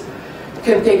phase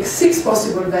can take 6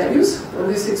 possible values, and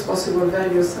these 6 possible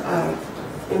values are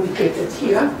indicated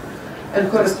here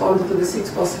and correspond to the 6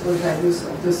 possible values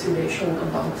of the oscillation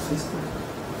about this one.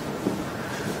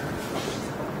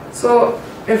 So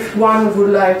if one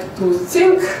would like to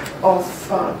think of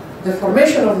the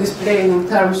formation of this plane in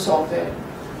terms of a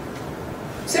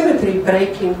symmetry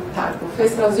breaking type of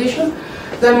phase transition,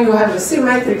 Then you have a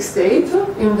symmetric state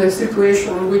in the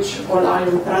situation in which all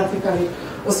ions practically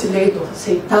oscillate or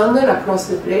say tunnel across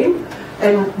the plane.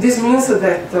 And this means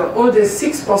that all the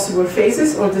 6 possible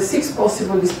phases, all the 6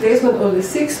 possible displacements, all the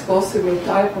 6 possible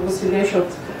type of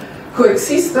oscillations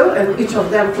coexist, and each of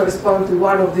them correspond to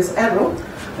one of these arrows.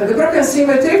 And the broken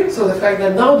symmetry, so the fact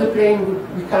that now the plane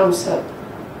becomes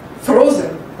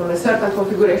frozen on a certain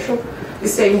configuration,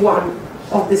 is saying one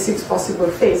of the 6 possible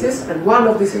phases, and one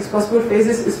of the 6 possible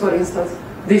phases is, for instance,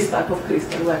 this type of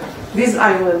crystal, where this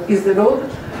ion is the node,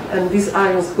 and these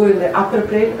ions go in the upper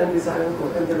plane, and these ions go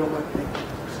in the lower plane.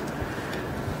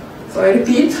 So I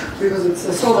repeat, because it's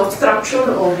a some abstraction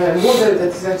of a model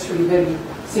that is actually very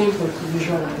simple to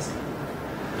visualize.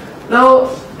 Now,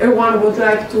 everyone would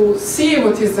like to see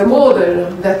what is the model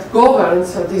that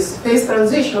governs this phase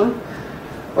transition.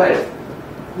 Well,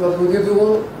 what would you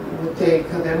do? You would take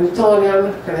the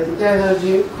Newtonian, kinetic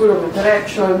energy, Coulomb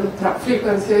interaction, trap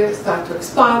frequency, start to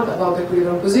expand about the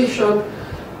equilibrium position,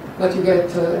 but you get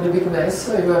in a big mess.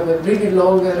 You have a really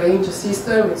long range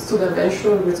system, it's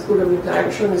 2-dimensional with Coulomb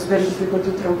interaction. It's very difficult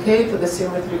to truncate. The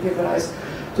symmetry gives rise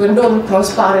to a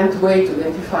non-transparent way to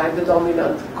identify the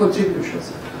dominant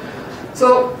contributions.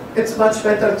 So it's much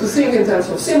better to think in terms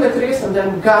of symmetries, and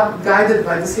then guided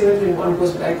by the symmetry, one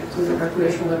goes back to the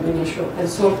calculation of initial and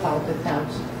sort out the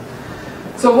terms.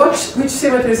 So which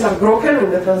symmetries are broken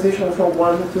in the transition from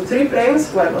 1 to 3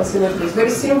 planes? Well, one symmetry is very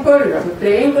simple. You have a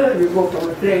plane, you go from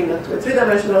a plane to a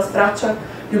 3-dimensional structure,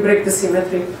 you break the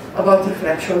symmetry about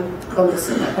reflection on the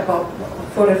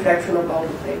for reflection about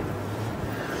the plane.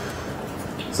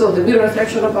 So the mirror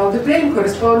reflection about the plane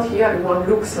corresponds here, if one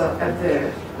looks at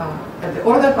the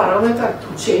order parameter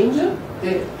to change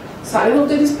the sign of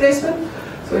the displacement,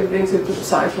 so it brings it to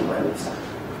psi to minus psi.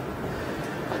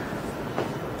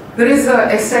 There is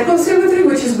a second symmetry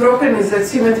which is broken, is that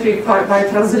symmetry by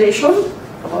translation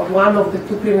of one of the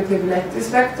 2 primitive lattice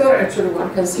vector. Actually,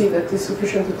 one can see that it's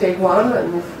sufficient to take one,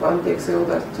 and if one takes the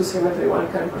other 2 symmetry,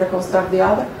 one can reconstruct the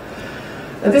other.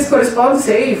 And this corresponds,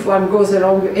 say, if one goes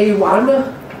along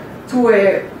A1 to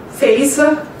a phase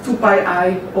 2 pi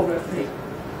I over 3,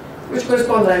 which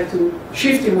corresponds like to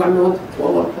shifting one node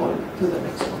from one point to the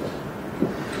next one.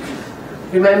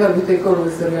 Remember, we take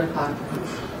always the real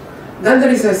particles. Then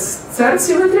there is a third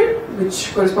symmetry,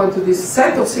 which corresponds to this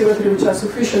set of symmetry which are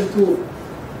sufficient to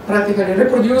practically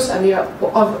reproduce any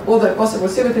other possible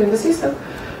symmetry in the system.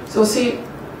 So see,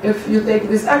 if you take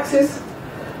this axis,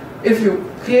 if you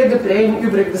create the plane,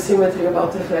 you break the symmetry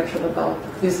about reflection about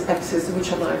this axis,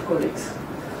 which are my colleagues.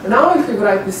 Now, if we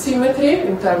write the symmetry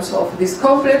in terms of this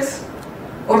complex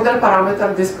order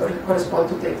parameter, this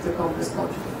corresponds to take the complex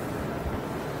conjugate.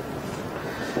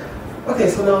 Okay,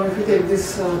 so now if we take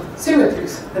these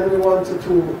symmetries and we want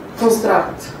to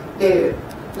construct a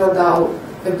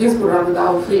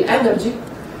Ginsburg-Landau free energy,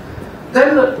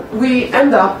 then we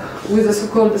end up with a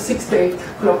so-called 6-state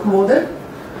clock model.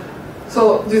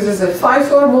 So this is a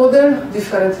 5-4 model,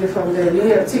 differently from the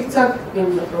linear zigzag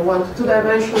from 1 to 2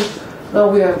 dimensions. Now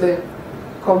we have the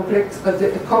complex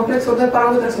order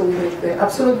parameters, so we take the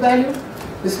absolute value.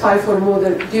 This 5-4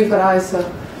 model gives rise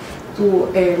to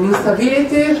an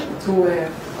instability, to a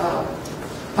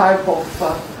type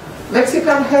of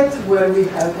Mexican hat, where we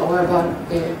have, however,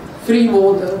 a free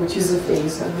mode, which is a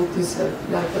phase, and it is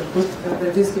like a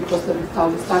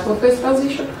Brzezinski-Kosterlitz type of phase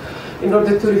transition. In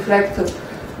order to reflect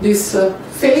this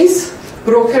phase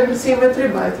broken symmetry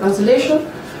by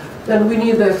translation, then we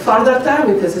need a further term.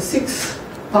 It has a 6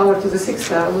 power to the 6th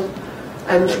term,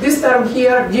 and this term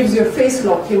here gives you a phase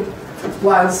locking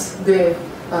once the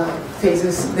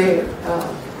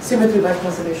symmetry by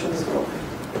translation is broken.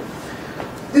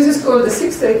 This is called the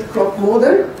 6-state clock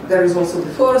model. There is also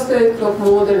the 4-state clock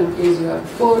model in case you have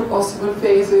 4 possible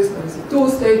phases. There is a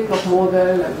 2-state clock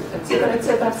model, etc.,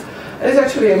 etc. It's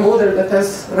actually a model that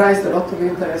has raised a lot of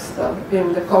interest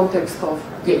in the context of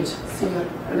gauge theory,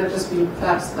 and it has been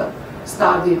first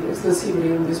studied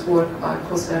extensively in this work by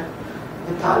Jose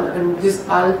et al. And this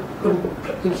al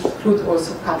include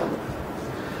also Catalan.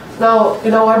 Now,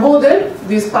 in our model,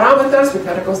 these parameters, we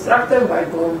can reconstruct them by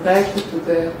going back to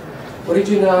the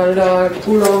original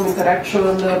Coulomb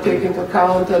interaction, take into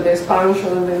account the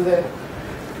expansion and the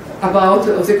about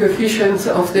of the coefficients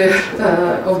of the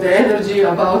energy,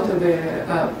 about the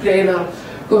planar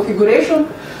configuration.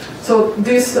 So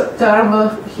this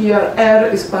term here, R,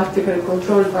 is particularly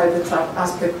controlled by the trap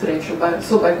aspect ratio.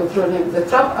 So by controlling the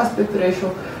trap aspect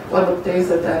ratio, one obtains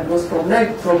that R goes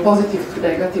from positive to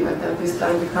negative, and then this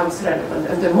term becomes relevant.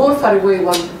 And the more far away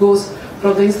one goes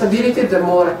from the instability, the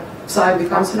more psi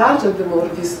becomes larger, the more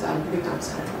this term becomes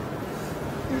relevant.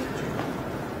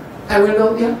 I will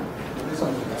note, yeah? It is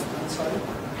on the left-hand side.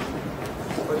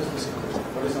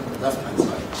 left-hand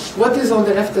side. What is on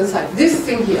the left-hand side? This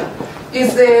thing here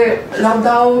is the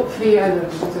Landau free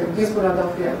energy, the Gizmo Landau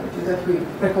free energy that we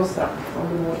reconstruct from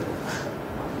the model.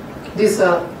 This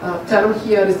term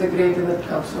here is the gradient that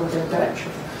comes from the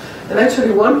interaction. And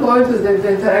actually one point is that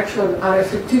the interactions are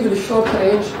effectively short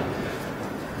range,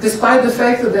 despite the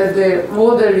fact that the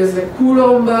model is a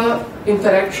Coulomb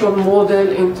interaction model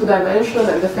in 2 dimensions,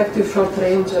 and effective short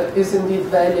range is indeed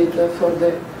valid for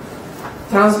the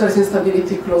transverse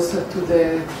instability closer to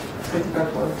the critical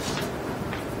point.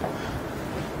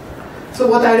 So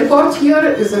what I report here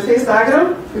is a phase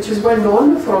diagram, which is well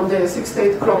known from the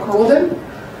 6-state clock model.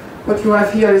 What you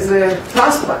have here is a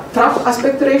trap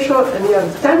aspect ratio, and here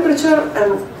the temperature,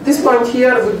 and this point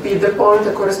here would be the point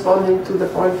corresponding to the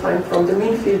point find from the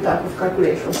mean field type of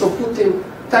calculation. So putting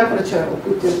temperature or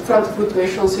putting quantum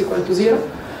fluctuations equal to 0,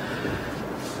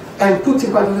 and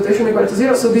putting quantum fluctuation equal to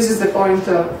 0. So this is the point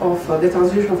of the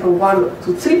transition from 1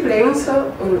 to 3 planes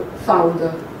found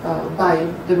by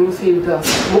the mean field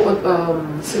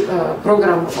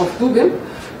program of Dubin.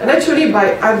 And actually,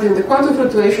 by adding the quantum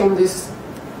fluctuation, this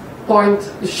point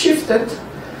is shifted,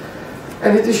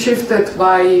 and it is shifted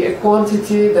by a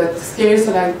quantity that scales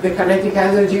like the kinetic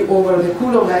energy over the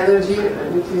Coulomb energy,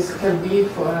 and it can be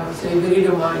for say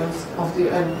beryllium ions of the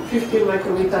 15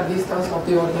 micrometer distance of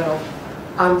the order of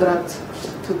 100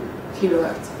 to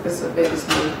kilohertz. It's a very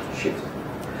small shift.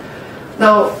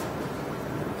 Now,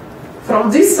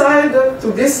 from this side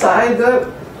to this side,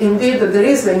 indeed there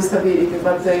is the instability,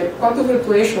 but the quantum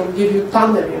fluctuation gives you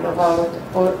tunneling about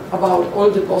all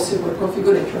the possible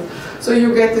configurations. So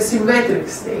you get a symmetric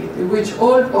state in which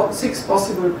all 6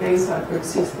 possible planes are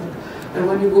coexisting. And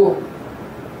when you go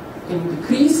and you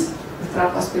decrease the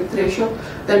trap aspect ratio,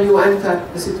 then you enter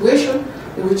a situation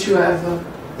in which you have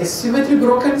a symmetry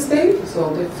broken state,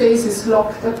 so the phase is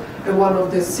locked and one of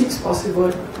the 6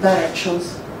 possible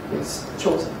directions is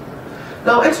chosen.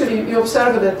 Now actually you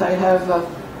observe that I have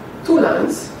 2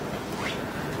 lines,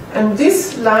 and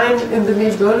this line in the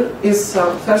middle is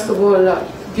first of all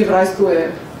give rise to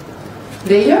a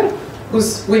layer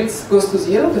whose width goes to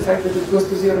 0. The fact that it goes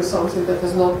to 0 is something that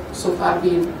has not so far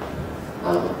been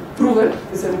proven,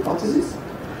 is an hypothesis.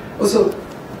 Also,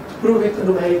 to prove it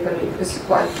numerically is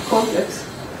quite complex.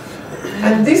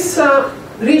 And this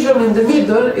region in the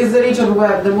middle is the region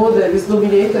where the model is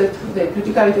dominated, the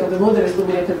criticality of the model is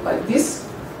dominated by this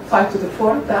 5 to the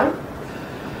 4 term,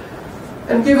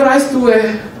 and give rise to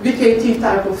a BKT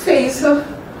type of phase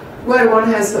where one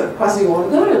has a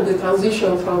quasi-order, and the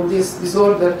transition from this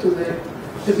disorder to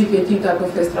the BKT type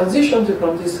of phase transition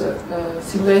from this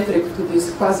symmetric to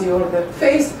this quasi-order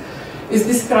phase is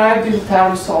described in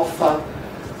terms of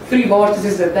 3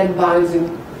 vortices that then binds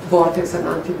in vortex and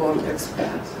anti-vortex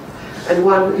pairs. And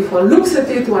if one looks at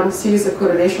it, one sees a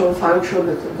correlation function.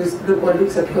 One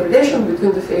looks at correlation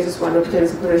between the phases, one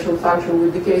obtains a correlation function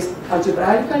with decays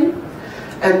algebraically.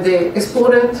 And the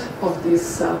exponent of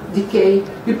this decay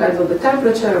depends on the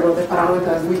temperature or the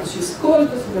parameter which is called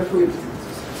superfluid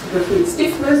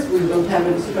stiffness. We don't have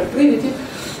any superfluidity,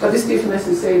 but the stiffness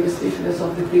is, say, the stiffness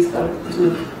of the crystal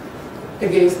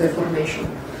against the formation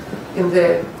in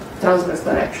the transverse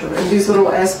direction. And this rho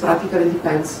S practically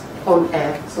depends on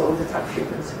air, so on the trap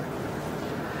frequency.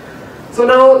 So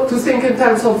now to think in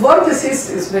terms of vortices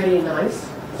is very nice,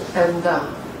 and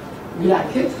we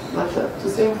like it, but to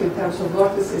think in terms of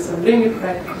vortices and bring it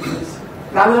back to this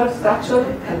planar structure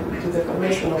and to the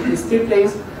formation of these 3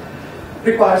 planes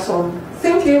requires some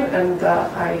thinking, and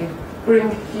I bring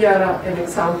here an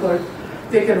example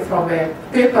taken from a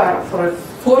paper for a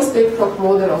 4-state clock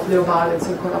model of Leo Valens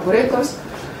and collaborators.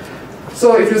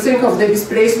 So if you think of the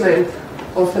displacement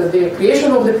of the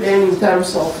creation of the plane in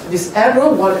terms of this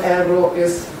arrow, one arrow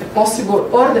is a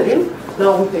possible ordering.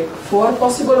 Now we take 4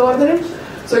 possible ordering.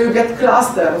 So you get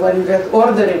cluster where you get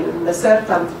ordering in a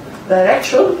certain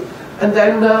direction, and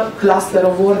then a cluster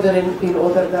of ordering in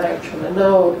other direction. And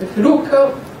now if you look,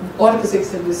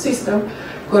 vortices in the system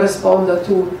correspond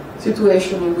to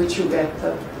situation in which you get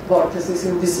vortices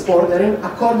in this ordering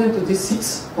according to these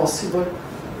 6 possible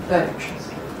directions.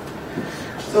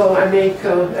 So I make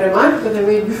a remark that I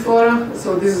made before.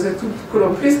 So this is a 2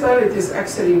 Coulomb crystal. It is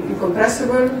actually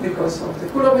incompressible because of the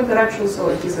Coulomb interaction. So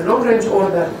it is a long-range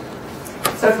order,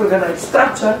 self-organized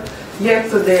structure. Yet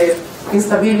the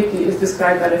instability is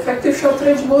described by an effective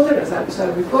short-range model, as I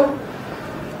said before.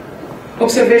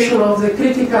 Observation of the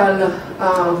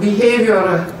critical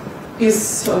behavior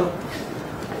is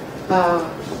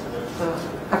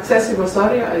accessible.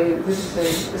 Sorry, this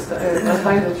is a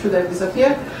slide that should have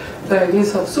disappeared. By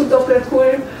means of subdoppler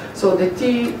Coulomb. So the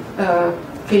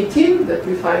KT that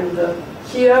we find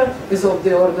here is of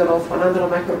the order of 100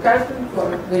 microkelvin for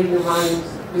beryllium ions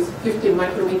with 15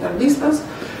 micrometer distance.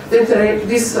 Then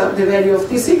the value of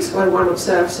T6, where one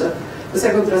observes the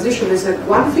second transition is at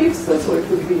 1/5, so it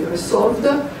will be resolved.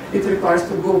 It requires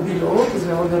to go below to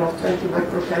the order of 20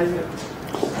 microkelvin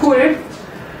cooler.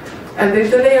 And the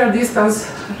interlayer distance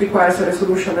requires a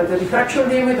resolution at the diffraction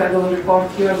limit. I don't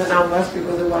report here the numbers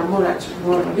because there were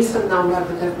more recent numbers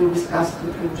that have been discussed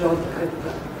between John and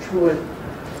Schmuel,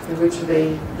 in which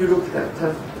you looked at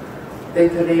the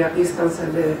interlayer distance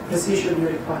and the precision you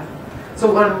require.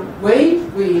 So one way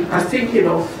we are thinking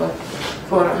of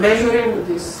for measuring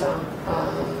this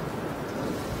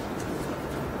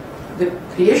the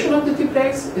creation of the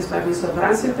T-plates is by means of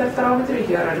Ransome interferometry.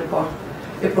 Here I report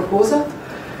a proposal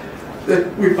that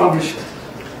we published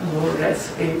more or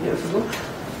less 8 years ago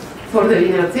for the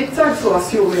linear zigzag. So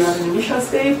assume we are in initial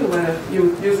state where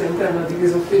you use the internal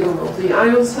degrees of freedom of the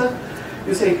ions.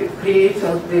 You say create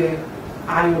the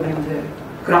ion in the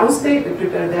ground state, you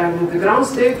prepare the ion in the ground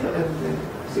state, and the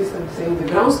system is saying the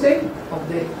ground state of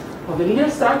the linear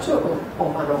structure or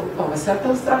of a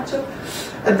certain structure.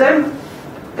 And then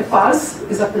a pulse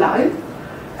is applied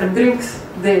and brings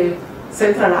the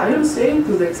central ion, say,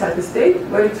 to the excited state,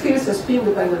 where it feels a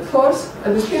spin-dependent force,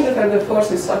 and the spin-dependent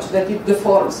force is such that it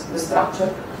deforms the structure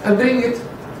and brings it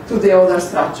to the other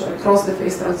structure across the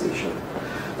phase transition.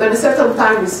 Then a certain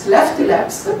time is left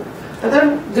elapsed, and then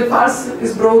the pulse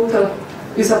is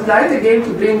is applied again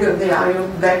to bring the ion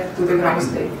back to the ground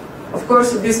state. Of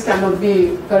course, this cannot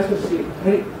be perfectly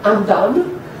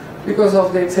undone because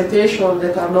of the excitation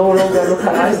that are no longer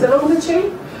localized along the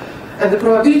chain. And the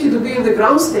probability to be in the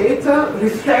ground state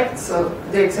reflects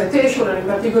the excitation, and in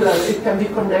particular, it can be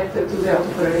connected to the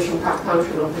autocorrelation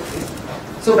function of the field.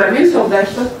 So by means of that,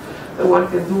 one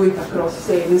can do it across,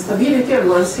 say, instability, and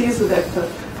one sees that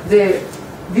the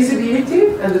visibility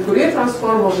and the Fourier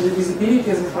transform of the visibility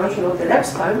as a function of the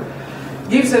elapsed time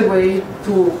gives a way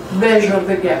to measure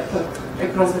the gap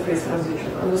across the phase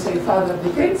transition. And say further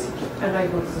details, and I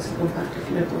go to the second part of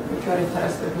the network. If you are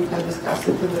interested, we can discuss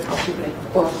it in the coffee break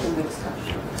or in the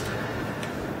discussion.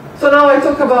 So now I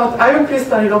talk about ion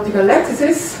crystal in optical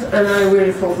lattices, and I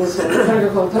will focus on the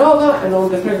Frege-Kontorova and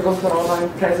on the Frege-Kontorova in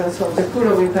presence of the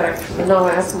Coulomb interaction. And now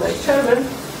I ask my chairman,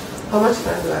 how much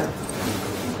time do I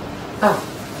have?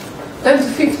 10 to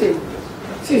 15.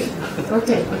 15,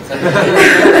 okay.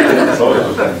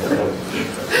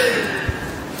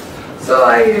 So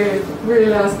I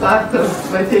will start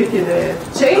by taking a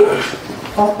chain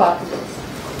of particles.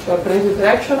 Short range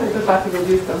interaction with the particle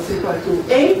distance equal to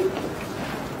A.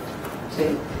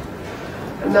 Okay.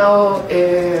 And now a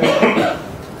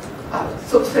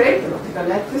substrate, an optical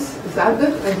lattice, is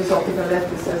added, and this optical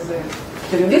lattice has a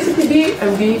periodicity B,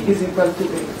 and B is equal to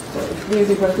A. So if B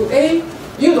is equal to A,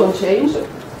 you don't change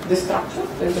the structure,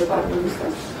 the particle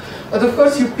distance. But of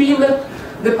course you pin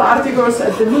the particles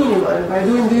at the minimum, and by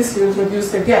doing this you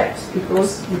introduce a gap,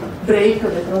 because you break the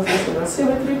translational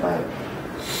symmetry by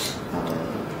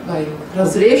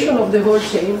translation of the whole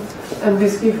chain, and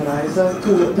this gives rise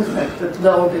to the fact that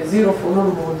now the zero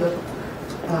phonon mode,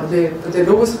 the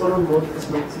lowest phonon mode is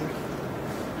not zero.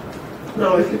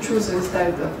 Now if you choose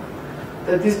instead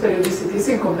that this periodicity is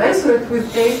incommensurate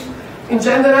with A, in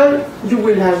general you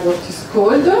will have what is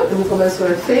called an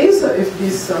incommensurate phase if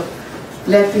this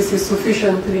lattice is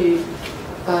sufficiently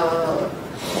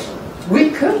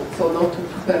weak, so not to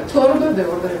perturb the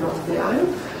ordering of the ion.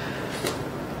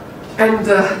 And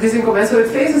this incommensurate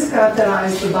phase is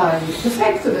characterized by the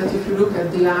fact that if you look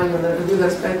at the ion with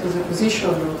respect to the position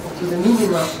or to the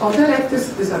minima of the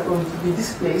lattice, these are going to be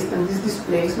displaced, and this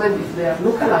displacement, if they are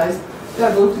localized, they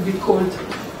are going to be called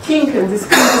kink, and this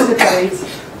kink separates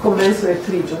commensurate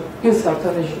region in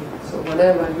certain regime. So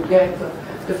whenever you get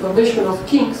the formation of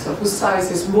kinks whose size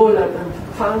is smaller than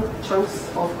chunks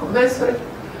of commensurate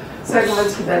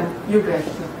segments, then you get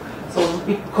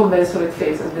commensurate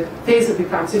phase, and the phase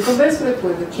becomes incommensurate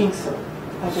when the kinks are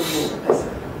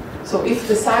moving. So if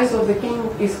the size of the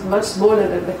kink is much smaller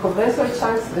than the commensurate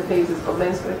chunks, the phase is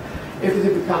commensurate. If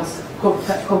it becomes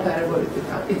comparable,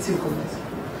 it's incommensurate.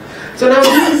 So now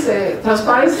this is a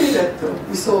transparency that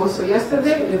we saw also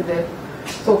yesterday in the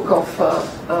talk of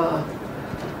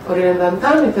Aurélien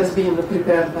Dantin. It has been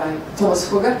prepared by Thomas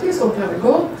Fogarty some time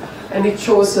ago, and it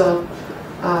shows some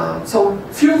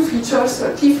few features,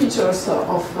 key features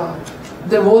of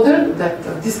the model that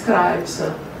describes,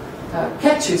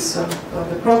 catches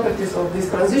the properties of this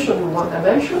transition in one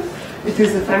dimension. It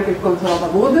is the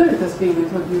Frege-Kontorova model. It has been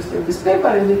introduced in this paper,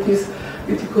 and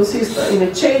it consists in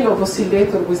a chain of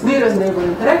oscillator with nearest neighbor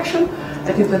interaction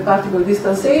at interparticle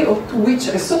distance A, to which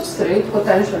a substrate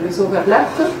potential is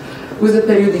overlapped with the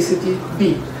periodicity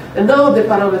B. And now the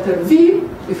parameter V,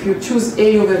 if you choose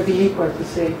A over B equal to,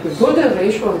 say, to a golden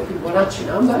ratio, a Fibonacci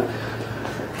number,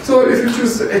 so if you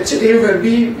choose A over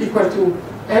B equal to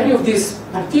any of these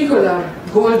particular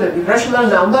golden irrational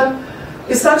number,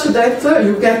 is such that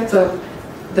you get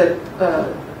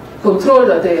control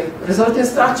the resulting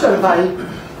structure by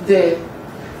the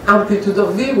amplitude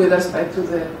of V with respect to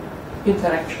the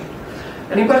interaction.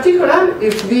 And in particular,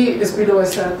 if V is below a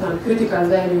certain critical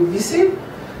value Vc,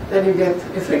 then you get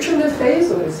a frictional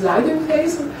phase or a sliding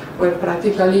phase, where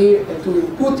practically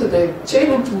to put the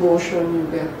chain into motion, you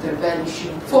get a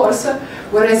vanishing force,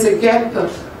 whereas a gap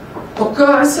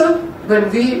occurs when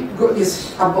V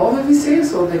is above Vc,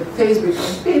 so the phase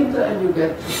becomes pinned, and you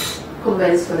get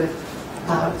commensurate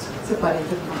parts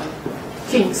separated by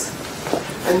kinks.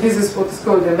 And this is what is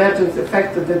called the emergence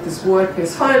effect, that this work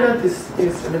is finite. This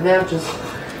is an emergence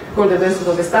called the method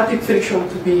of static friction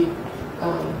to be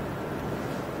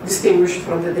distinguished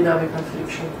from the dynamical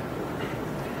friction.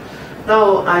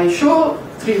 Now I show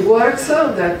three works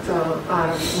that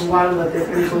are one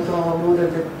the Photon model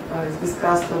that is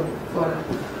discussed for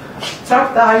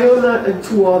trapped ion, and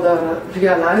two other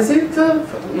realize it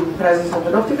in presence of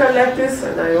an optical lattice.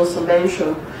 And I also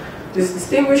mentioned these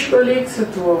distinguished colleagues.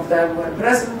 Two of them were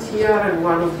present here, and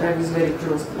one of them is very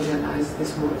close to realize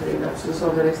this model in absence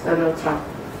of an external trap.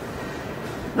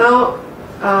 Now,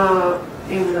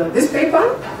 in this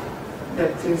paper,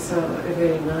 that is a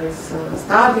very nice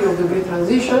study of the Bree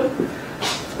transition,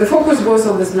 the focus was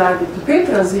on the sliding to P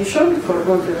transition for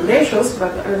golden ratios,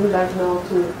 but I would like now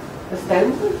to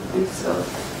extend this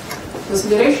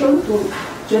consideration to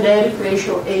generic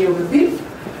ratio A over B.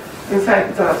 In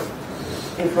fact,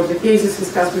 and for the cases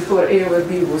discussed before, A over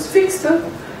B was fixed,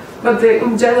 but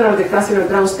in general the classical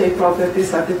ground state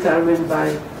properties are determined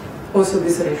by also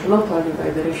this ratio, not only by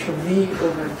the ratio V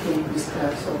over K B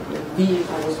squared, so V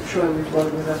I was showing before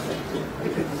with respect to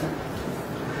the.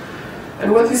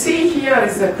 And what you see here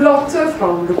is a plot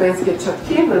from Lubensky and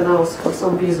Chutkin, and now for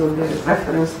some reason the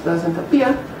reference doesn't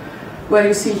appear, where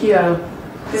you see here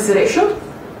this ratio,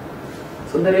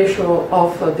 so the ratio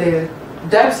of the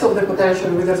depth of the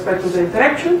potential with respect to the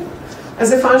interaction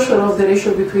as a function of the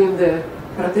ratio between the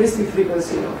characteristic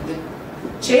frequency of the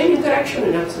chain interaction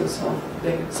in absence of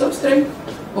the substrate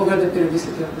over the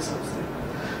periodicity of the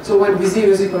substrate. So when V0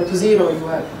 is equal to 0, you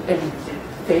have any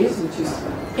phase which is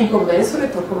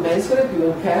incommensurate or commensurate, you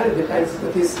don't care, it depends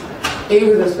what is A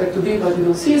with respect to B, but you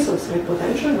don't see substrate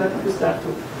potential. But if you start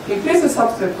to increase the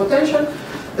substrate potential,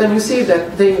 then you see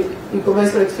that the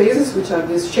incommensurate phases, which are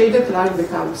this shaded line,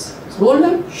 becomes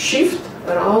smaller, shift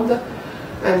around,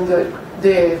 and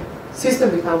the system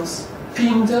becomes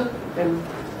pinned and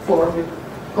forming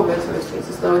commensurate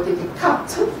phases. Now I take a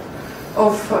cut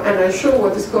of, and I show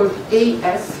what is called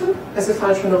AF as a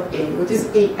function of A. What is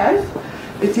AF?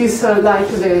 It is like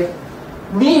the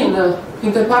mean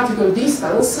interparticle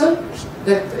distance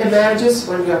that emerges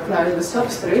when you apply the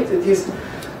substrate. It is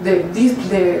the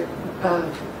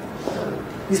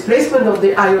displacement of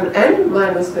the ion n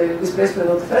minus the displacement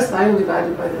of the first ion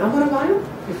divided by the number of ions,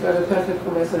 if you have a perfect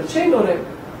commensurate chain, or a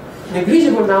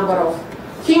negligible number of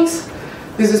kinks.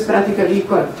 This is practically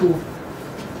equal to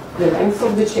the length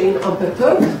of the chain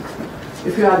unperturbed.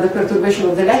 If you add the perturbation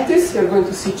of the lattice, you're going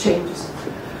to see changes.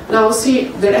 Now see,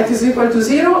 the lattice is equal to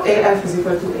 0, AF is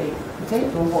equal to A. Okay,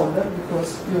 don't wonder,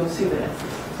 because you don't see the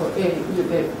lattice. So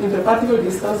the interparticle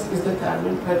distance is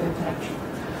determined by the interaction.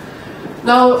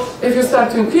 Now, if you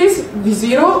start to increase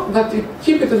V0, but you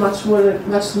keep it much smaller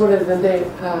than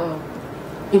the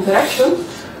interaction,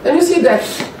 then you see that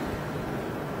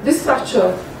this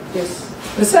structure is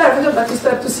preserved, but you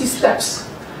start to see steps.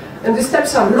 And the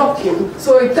steps are locking.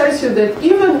 So it tells you that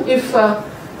even if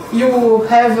you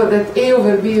have that A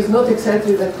over B is not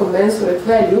exactly that commensurate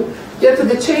value, yet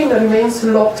the chain remains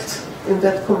locked in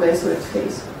that commensurate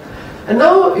phase. And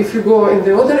now, if you go in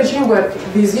the other regime where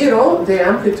V0, the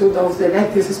amplitude of the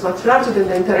lattice is much larger than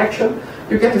the interaction,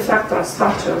 you get a fractal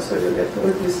structure, so you get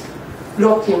all this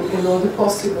locking in all the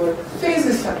possible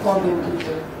phases according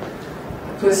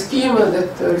to a schema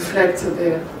that reflects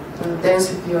the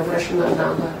density of rational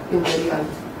number in the real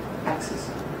axis.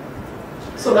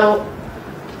 So now,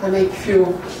 I make a few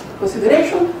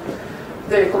considerations.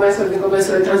 The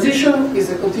commensurate transition is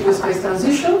a continuous phase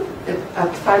transition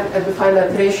at the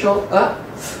finite ratio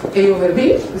A over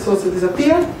B. This also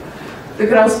disappeared. The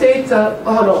ground state,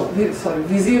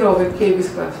 V0 over KB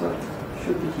squared,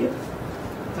 should be here.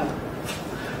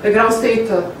 The ground state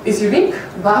is unique,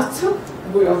 but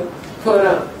for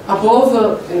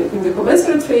above in the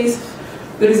commensurate phase,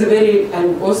 there is a very,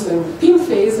 and also in pin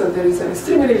phase, there is an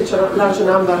extremely large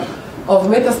number of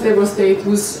metastable state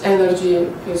whose energy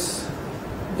is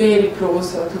very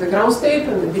close to the ground state,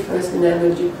 and the difference in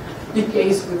energy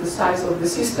decays with the size of the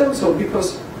system, so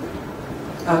because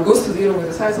goes to zero with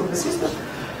the size of the system.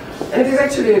 And it is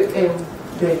actually a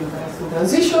very interesting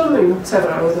transition in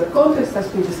several other contexts, has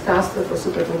been discussed for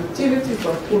superconductivity,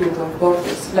 for Hamilton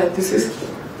vortex lattices.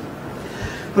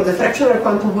 For the fractional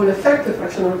quantum Hall effect, the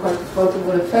fractional quantum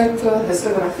Hall effect has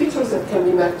several features that can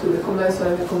be mapped to the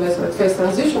commensurate and the commensurate phase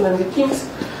transition, and the kinks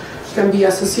can be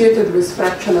associated with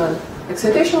fractional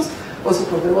excitations, also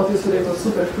for the multi-insulator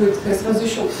superfluid phase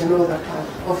transition and other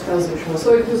type of transition.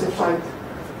 So it is a quite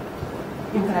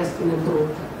interesting and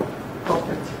broad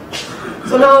property.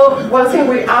 So now, one thing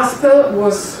we asked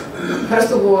was,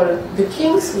 first of all, the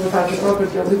kinks, what are the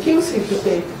property of the kinks if you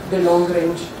take the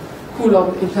long-range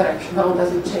Coulomb interaction, how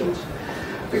does it change?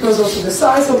 Because also the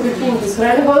size of the kink is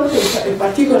relevant, in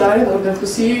particular in order to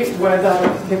see whether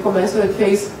the commensurate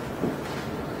phase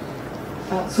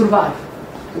survive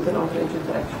with the long-range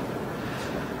interaction.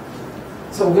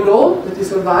 So we know that it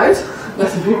survives,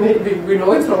 but we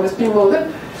know it from a spin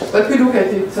model, but we look at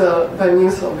it by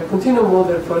means of a continuum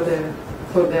model for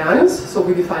the ions. So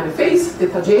we define a phase,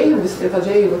 theta j, and this theta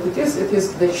j, what it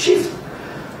is the shift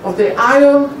of the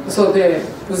ion, so the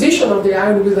position of the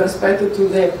ion with respect to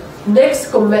the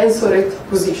next commensurate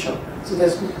position. So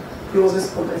that's the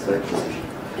closest commensurate position,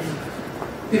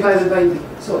 divided by d.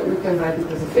 So you can write it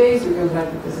as a phase, you can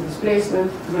write it as a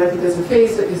displacement. To write it as a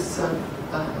phase is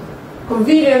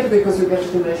convenient because you get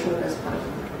the dimension as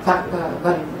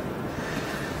variable.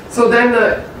 So then,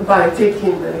 by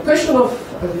taking the equation of,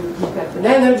 you get an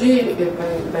energy,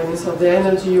 by means of the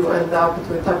energy you end up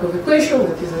to a type of equation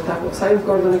that is a type of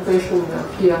sine-cordon equation.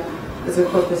 Here is a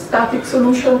called a static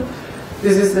solution.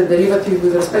 This is the derivative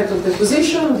with respect to the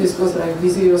position. This goes like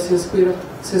V0 sin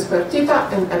square theta,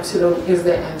 and epsilon is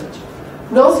the energy.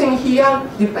 Nothing here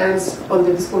depends on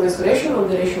the discommensuration, on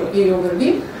the ratio A over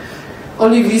B.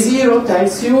 Only V0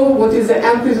 tells you what is the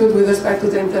amplitude with respect to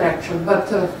the interaction. But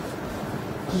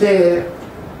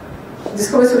this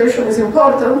commiseration is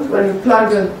important when you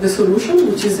plug the solution,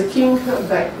 which is the kink,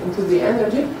 back into the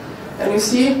energy, and you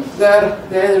see there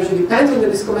the energy depends on the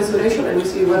discommensuration, and you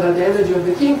see whether the energy of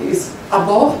the kink is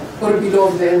above or below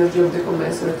the energy of the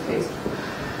commensurate phase.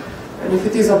 And if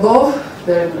it is above,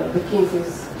 then the kink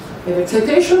is in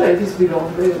excitation, and if it is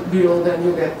below, then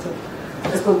you get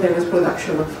a spontaneous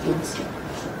production of kinks.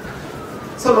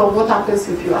 So now what happens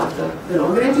if you add the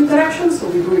long-range interaction? So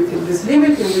we do it in this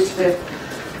limit in which the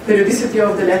periodicity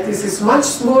of the lattice is much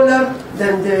smaller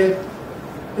than the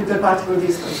interparticle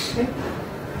distance. Okay?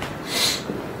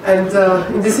 And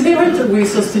in this limit, we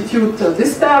substitute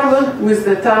this term with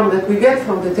the term that we get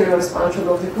from the Taylor expansion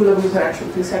of the Coulomb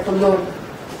interaction to second order.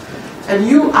 And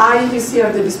Ui is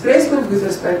here the displacement with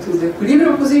respect to the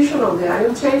equilibrium position of the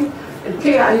ion chain, and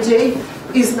Kij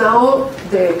is now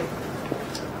the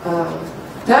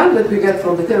term that we get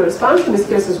from the Taylor expansion. In this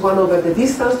case is 1 over the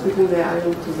distance between the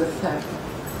ion to the third.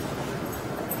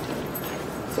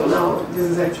 So now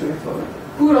this is actually for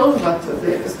Coulomb, but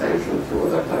the extension to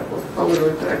other type of power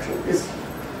interaction is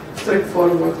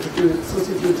straightforward if you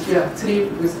substitute here 3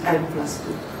 with n plus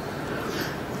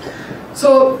 2.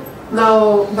 So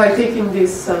now by taking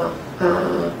this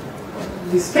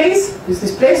this phase, this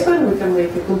displacement, we can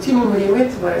make a continuum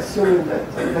limit by assuming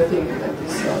that by taking that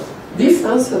this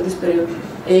distance, this period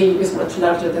A is much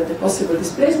larger than the possible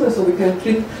displacement, so we can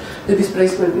treat the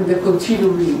displacement in the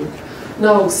continuum limit.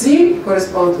 Now Z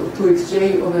corresponds to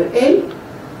 2xj over A,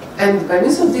 and by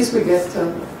means of this we get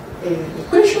an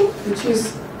equation, which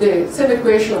is the same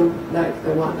equation like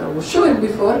the one I was showing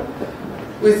before,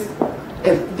 with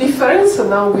a difference. So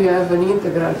now we have an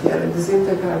integral here, and this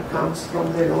integral comes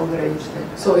from the long range thing.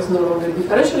 So it's no longer a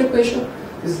differential equation.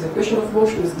 This is the equation of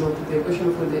motion, it's not the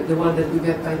equation for the one that we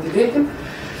get by integrating.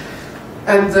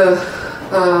 And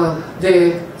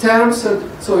the terms,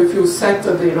 so if you set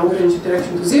the long-range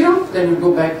interaction to 0, then you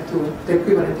go back to the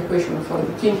equivalent equation for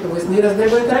the kink with nearest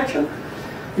neighbor interaction.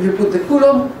 If you put the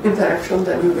Coulomb interaction,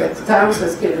 then you get terms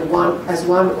that scale 1 as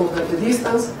 1 over the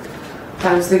distance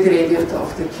times the gradient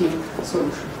of the kink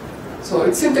solution. So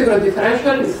its integral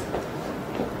differential is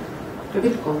a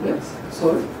bit complex,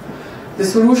 sorry. The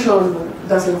solution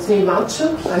doesn't say much.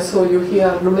 I show you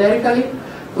here numerically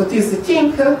what is the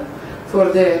kink for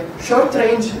the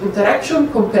short-range interaction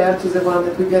compared to the one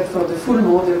that we get for the full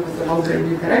model with the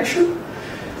long-range interaction.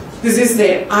 This is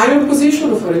the ion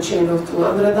position for a chain of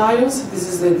 200 ions. This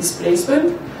is the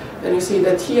displacement. And you see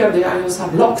that here the ions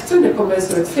are locked in the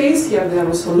commensurate phase. Here they are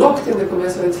also locked in the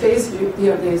commensurate phase.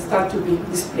 Here they start to be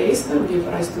displaced and give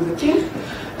rise to the kink.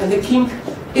 And the kink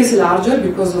is larger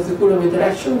because of the Coulomb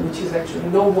interaction, which is actually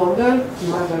no wonder.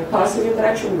 You have a repulsive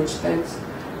interaction which tends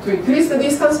to increase the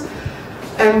distance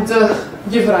and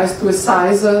give rise to a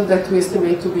size that we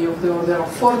estimate to be of the order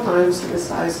of 4 times the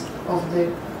size of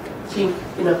the kink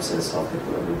in absence of the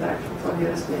Coulomb interaction for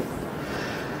nearest neighbor.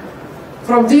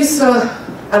 From this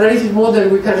analytic model,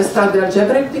 we can start the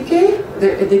algebraic decay,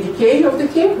 the decay of the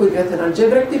kink. We get an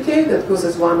algebraic decay that goes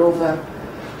as 1 over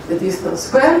the distance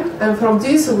squared, and from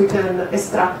this we can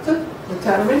extract,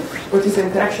 determine what is the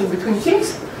interaction between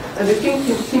kinks, and the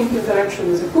kink interaction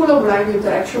is a Coulomb-like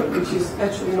interaction, which is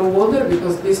actually no wonder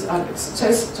because these are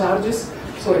excess charges.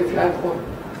 So if you have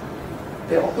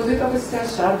the opposite of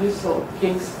excess charges, so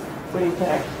kinks will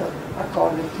interact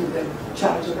according to the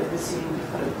charge that they see in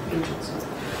different regions.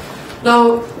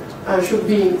 Now, I should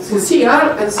be sincere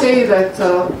and say that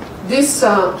this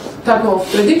type of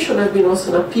prediction has been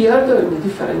also appeared in a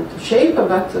different shape,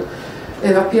 but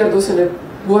it appeared also in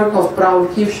a work of Brown,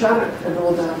 Kivshar, and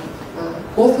other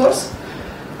authors,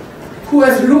 who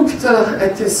have looked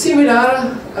at a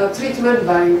similar treatment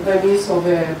by means of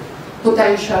a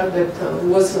potential that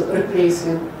was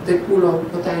replacing the Coulomb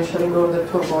potential in order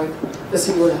to avoid the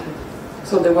singularity.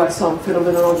 So there were some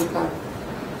phenomenological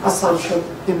assumptions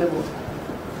in the model.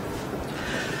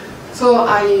 So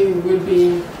I will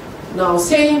be now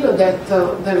saying that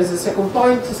there is a second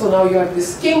point. So now you have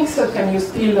these kinks. Can you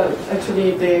still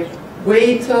actually the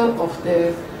weight of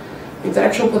the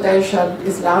interaction potential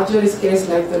is larger in case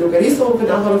like the logarithm of the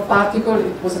number of particles.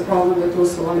 It was a problem that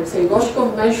also Alexei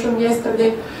Goshkov mentioned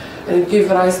yesterday, and it gives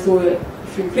rise to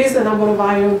if you increase the number of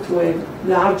ions, to a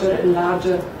larger and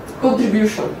larger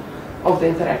contribution of the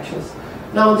interactions.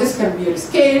 Now this can be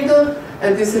rescaled,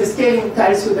 and this rescaling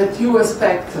tells you that you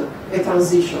expect a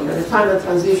transition, a final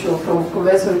transition from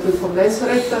commensurate to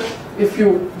commensurate if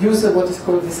you use what is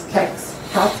called this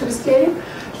cut rescaling.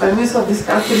 By means of this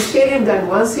cut rescaling, then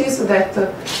one sees that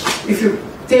if you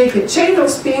take a chain of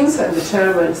spins, and the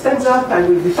chairman stands up and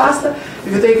will be faster,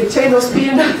 if you take a chain of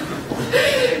spins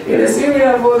in a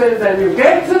similar model, then you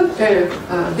get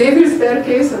a Deville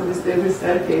staircase, and this Deville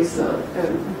staircase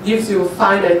gives you a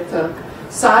finite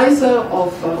size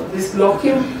of this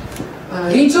locking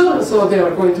region. So they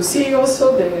are going to see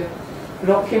also the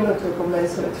locking to a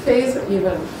commensurate phase,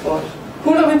 even for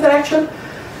Coulomb interaction.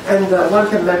 And one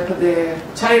can map the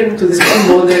chain to this one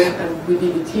model, and we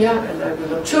did it here, and I will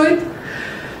not show it.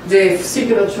 The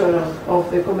signature of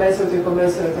the commensurate and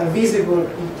commensurate are visible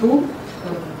in 2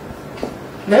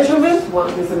 measurements.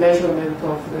 One is a measurement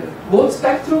of the mode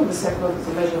spectrum, the second is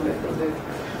a measurement of the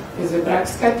Bragg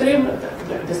scattering,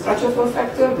 the structure form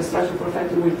factor. The structure form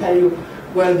factor will tell you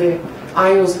where the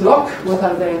ions lock, what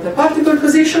are their interparticle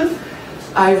position.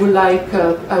 I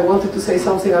wanted to say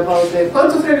something about the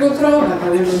quantum field control, but I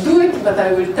will not do it, but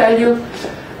I will tell you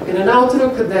in an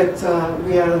outlook that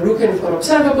we are looking for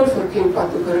observable for kink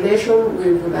quantum correlation.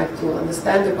 We would like to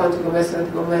understand the quantum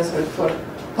commensurate for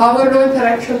power law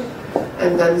interaction,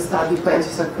 and then study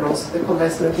quantities across the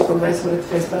commensurate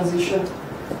phase transition,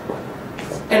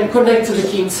 and connect the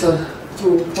kinks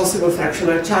to possible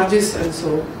fractional charges, and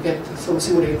so get some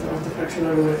simulator of the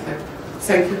fractional law effect.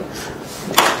 Thank you.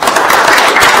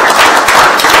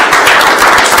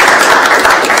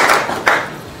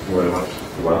 Very much.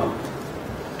 Wow.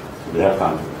 We have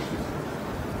time.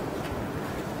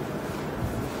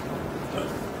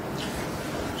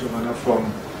 Giovanna,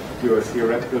 from your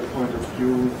theoretical point of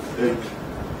view,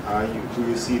 do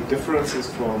you see differences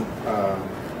from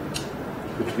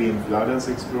between Vladan's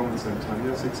experiments and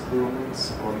Tanya's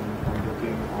experiments on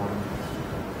looking on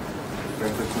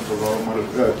Frankfurt control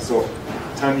model? So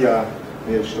Tanya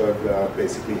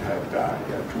basically had 2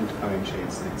 ion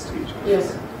chains next to each other.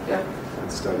 Yes. Yeah.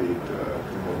 And studied the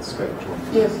mode spectrum.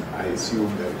 Yes. I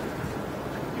assume that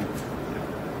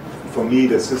for me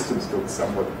the systems look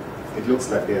somewhat. It looks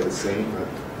like they're the same, but.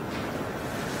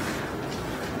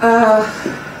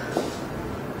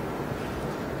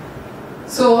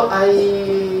 So I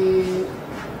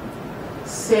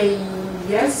say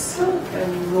yes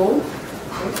and no.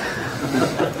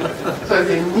 So I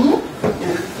say no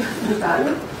in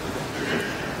Italian.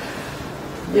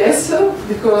 Yes,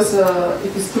 because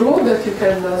it is true that you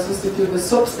can substitute the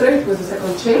substrate with the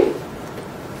second chain.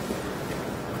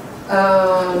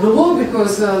 No,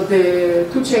 because the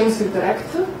 2 chains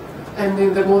interact, and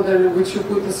in the model in which you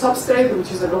put the substrate,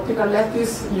 which is an optical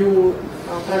lattice, you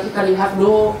practically have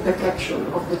no deflection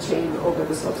of the chain over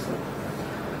the substrate.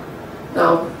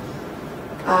 Now,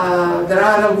 there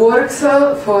are works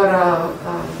for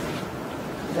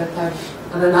that I've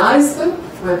analyzed,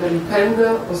 whether you can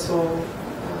also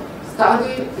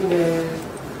study in a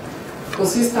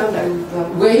consistent and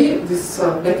weigh this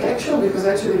back action, because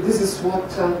actually this is what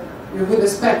you would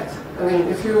expect. I mean,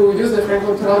 if you use the Frank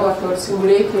controller for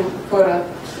simulating,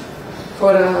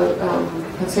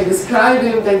 let's say,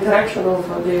 describing the interaction of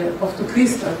two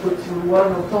crystals, putting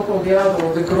one on top of the other,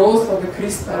 or the growth of the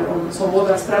crystal on some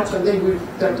other structure,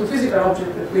 there are two physical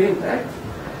objects that will interact.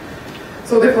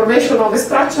 So the formation of the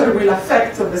structure will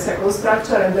affect the second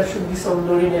structure, and there should be some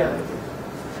nonlinearity.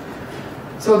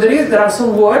 So there are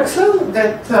some works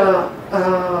that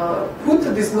put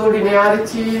this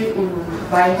nonlinearity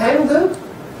by hand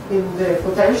in the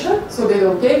potential. So they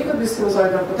don't take the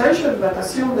sinusoidal potential, but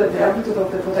assume that the amplitude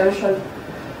of the potential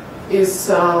is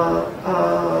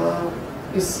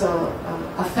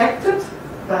affected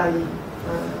by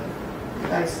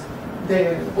the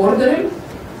ordering.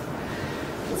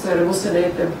 So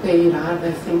Remosenet and Paylard,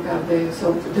 I think, are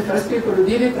the first people who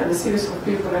did it, and a series of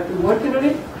people have been working on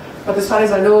it. But as far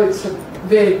as I know, it's a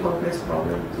very complex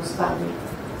problem to study.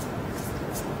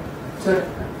 So,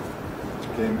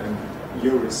 okay, and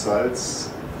your results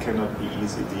cannot be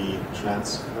easily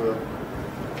transferred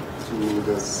to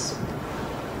this.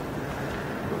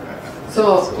 So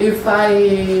if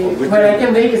where I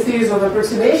can make a series of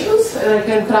approximations, and I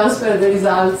can transfer the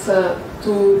results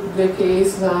to the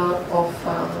case of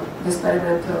the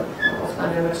experiment of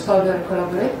Tanja Merstoder and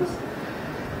collaborators.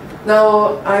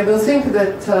 Now, I don't think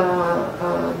that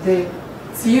the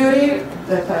theory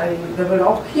that I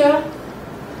develop here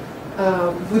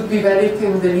would be valid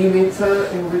in the limit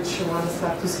in which one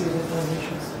starts to see the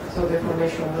transitions. So the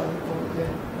formation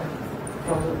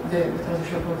from the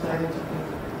transition from time to time.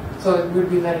 So it would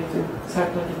be valid in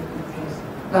certain limited cases.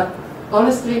 But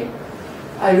honestly,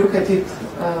 I look at it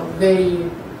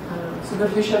very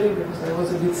superficially, because I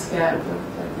was a bit scared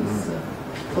that it's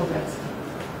complex.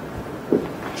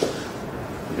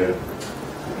 Yeah.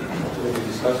 So when we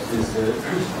discussed this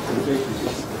simulation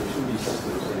system, 2D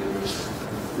systems,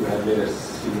 you have made a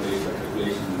simulation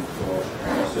calculation for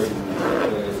a certain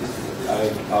system. I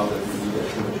found that you need a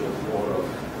temperature of the order of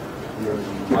 100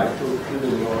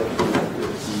 microcubic in order to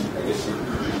see, I guess, it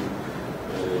could be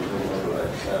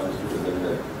normalized terms within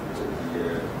the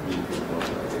mean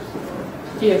model, I guess.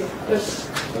 Yes, yes.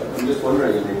 I'm just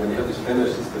wondering, I mean, when you have this planar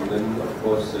system, then of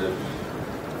course, at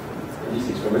least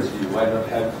experimentally, you might not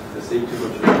have the same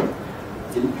temperature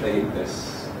in plane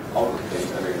as out of plane.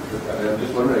 I mean, I'm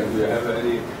just wondering, do you have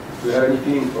any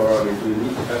feeling for? I mean, do you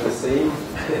need to have the same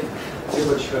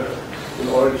temperature in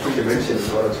order to dimension in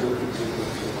order to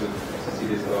see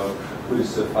this, or would it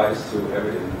suffice to have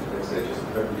it in, let's say, just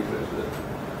perpendicular to the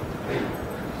plane?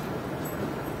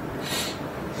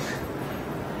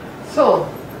 So,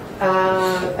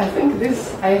 I think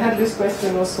I had this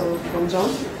question also from John.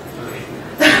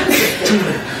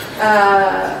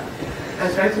 I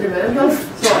try to remember.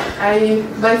 So,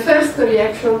 my first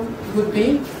reaction would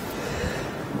be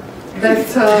that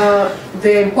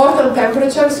the important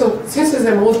temperature, so since this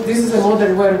is a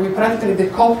model where we practically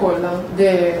decouple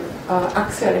the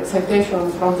axial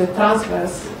excitation from the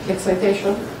transverse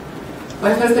excitation,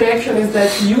 my first reaction is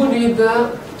that you need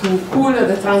to cool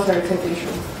the transverse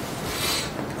excitation.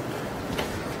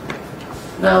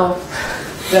 Now,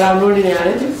 there are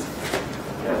nonlinearities.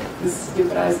 This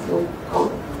gives rise to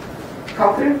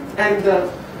coupling, and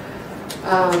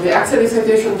the axial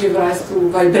excitation gives rise to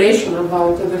vibration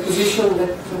about the position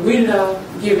that will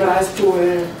give rise to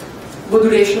a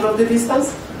modulation of the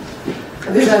distance.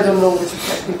 And this I don't know which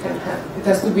effect we can have. It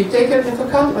has to be taken into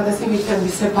account, but I think it can be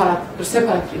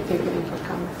separately taken into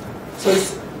account. So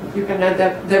you can add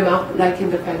them up like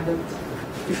independent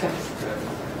effects,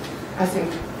 I think.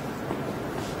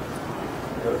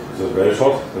 Is it very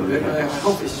short? I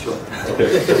hope it's short. Okay.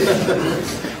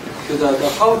 So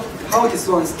how this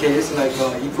one scales, like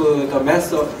if the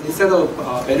mass instead of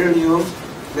beryllium,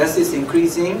 mass is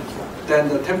increasing, then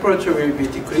the temperature will be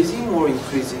decreasing or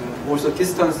increasing. Also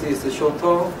distance is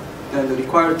shorter, then the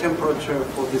required temperature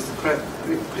for this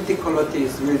criticality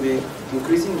will be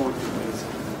increasing or decreasing.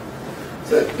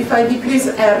 So if I decrease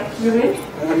R, you mean?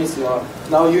 Let me see.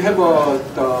 Now you have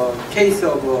the case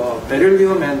of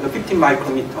beryllium and the 15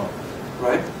 micrometer,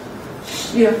 right?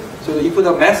 Yeah. So if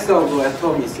the mass of the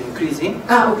atom is increasing,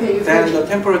 okay, then the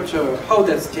temperature, how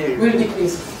that scale will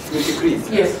decrease. Will decrease.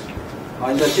 Yes.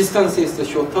 And the distance is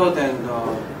shorter than.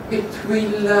 It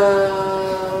will.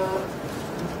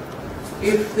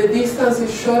 If the distance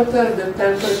is shorter, the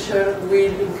temperature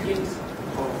will increase.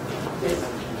 Yes.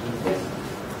 Yes.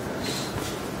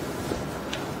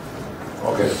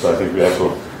 Okay, so I think we have to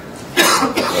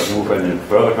move any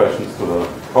further questions to the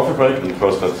coffee break. And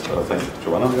first, let's thank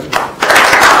Joanna again.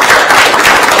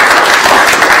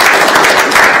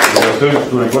 we're still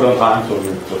doing good on time, so we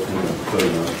just need 30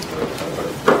 minutes.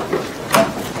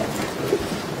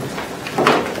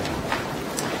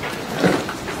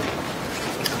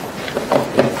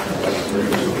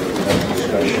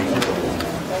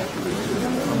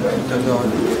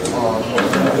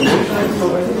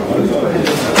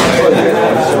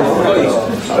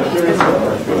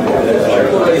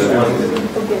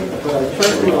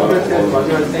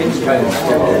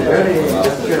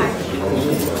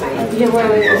 Yeah,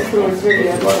 well, it's really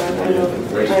abstract. I know.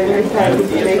 I really tried to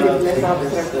make it less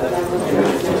abstract, but I was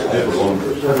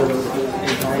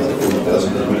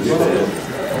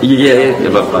Yeah,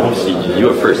 but you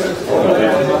were first.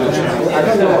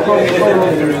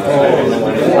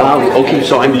 Okay,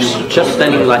 so I'm just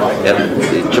standing like,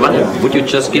 Giovanni, would you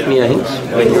just give me a hint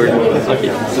when you're, okay,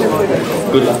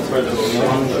 good luck.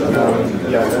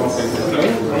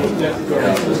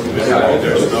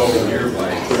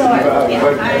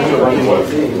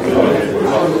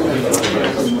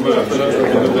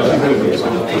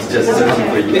 It's just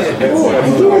for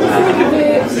you.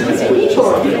 Which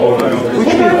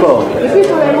people? The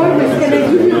people I work with, can I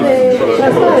give you the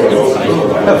transparency?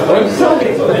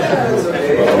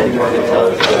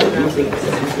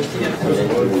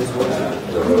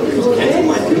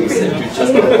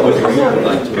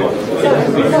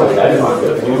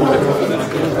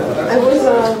 I was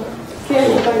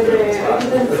scared by the, I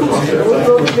didn't see, it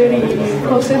was very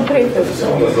concentrated. So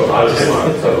I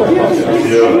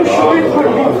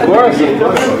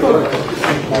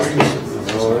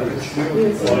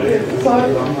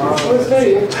was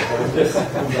very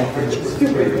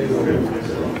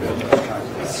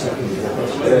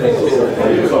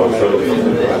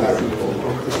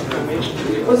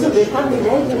Also, they can't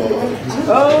imagine. I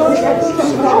don't think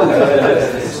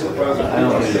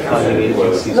the funding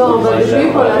agencies. No, but the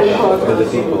people are important. But the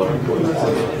people are important.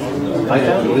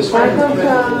 ITAMP? This one? ITAMP,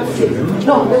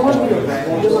 no, the one here.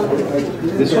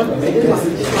 This one?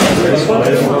 This one?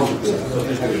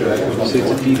 So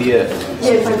it's a PDF.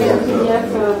 Yes, I mean, PDF,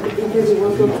 because it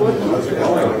was important.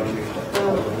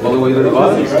 All the way to the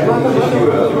bottom?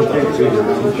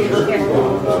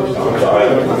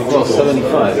 Well,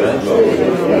 75, right?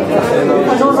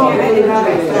 So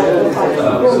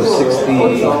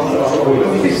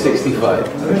 60,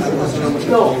 65.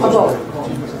 No, above.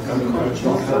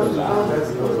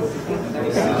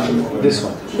 This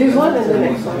one? This one and the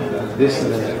next one. This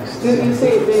and the next. You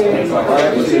say the this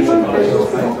one and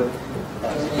this one?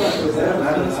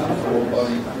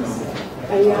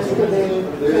 I asked the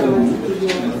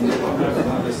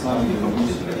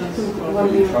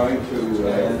trying to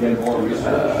get more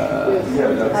research.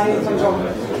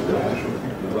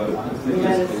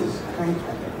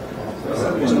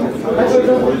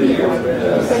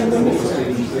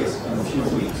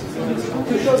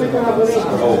 To show the collaboration.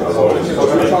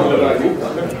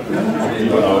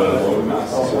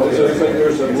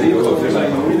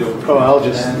 Oh, I'll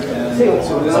just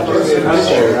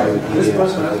share.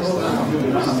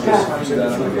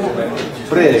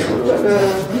 Prego. Really?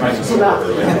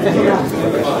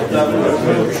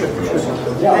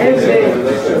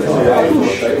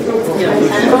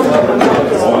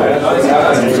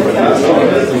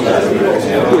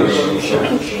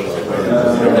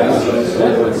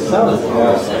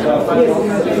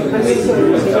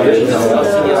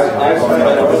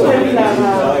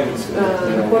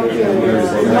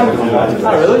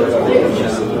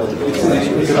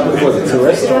 What, it's a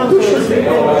restaurant?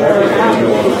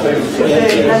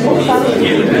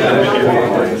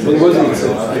 It wasn't.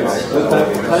 What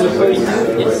kind of place?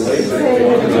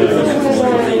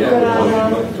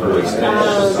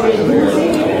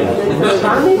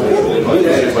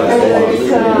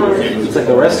 It's like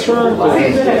a restaurant?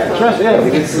 Yeah,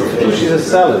 because sushi is a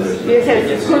salad. Yes,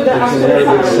 it's an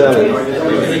Arabic salad.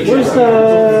 Where's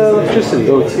the electricity?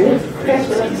 Oh, it's here?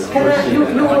 Can I,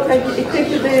 it takes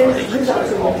you the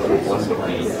results.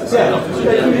 Yeah.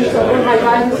 My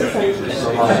values.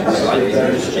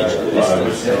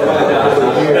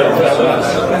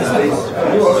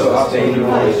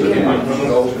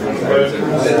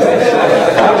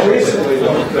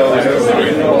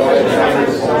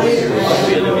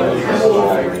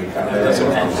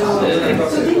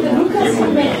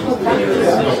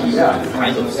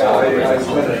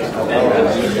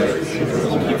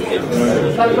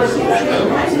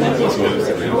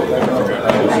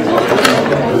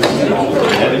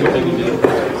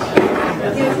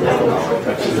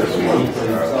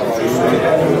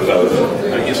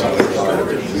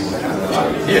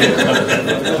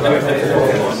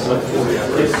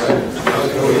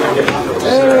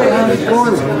 Hey, how's it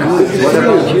going? What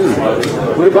about you?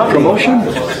 What about promotion?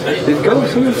 Did go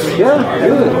through? Yeah,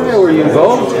 good. Were you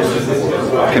involved?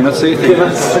 Cannot say anything.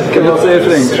 Cannot say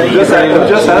anything. I'm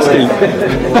just asking.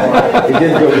 It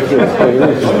didn't go through.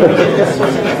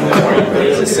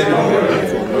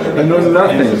 I know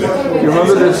nothing. You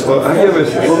remember this? Well, I have it.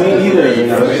 For me either.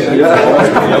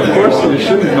 Yeah, of course you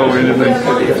shouldn't know anything.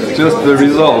 Just the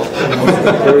result.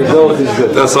 The result is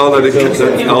good. That's all that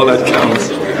counts.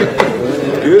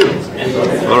 Good.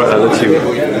 All right, I'll let you.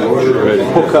 Ready.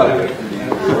 Hook up.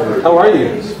 How are you?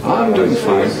 I'm doing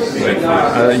fine.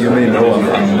 You may know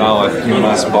I'm now at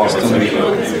UMass Boston.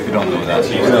 You don't know that.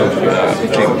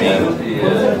 Became dean.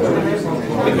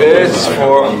 It's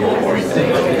for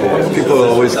people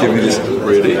always give me this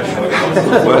really.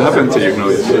 What happened to you? No,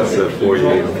 it's for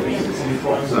you.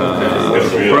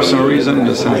 For personal reason, in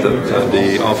the sense that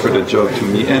they offered a job to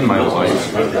me and my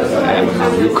wife, and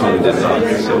UConn did not.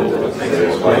 So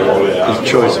his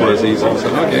choice was easy. So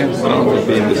okay, well, we'll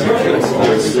be in this place.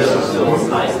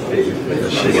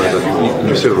 She was at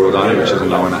University of Rhode Island, which is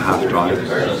an hour-and-a-half drive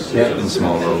in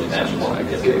small roads. And like,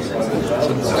 okay, so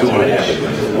too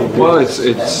much. Well, it's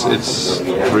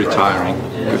retiring.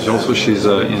 Because also she's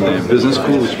in a business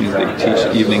school, which means they teach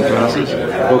evening classes.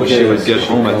 Okay. She would get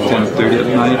home at 10:30 at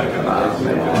night,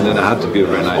 and then I had to be a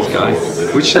very nice guy,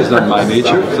 which is not my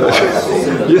nature. So,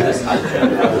 yes.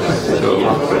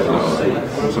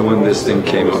 So when this thing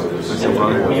came up, I said,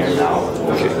 well,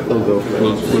 okay, we'll go for it.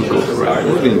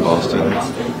 We'll be in Boston.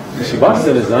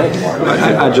 Boston is nice.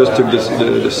 I just took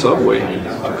the subway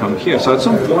to come here. So at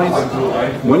some point,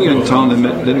 when you're in town,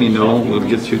 let me know. We'll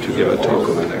get you to give a talk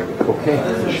over there. Okay,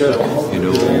 sure. You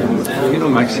know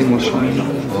Maxime Oshine?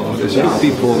 There's a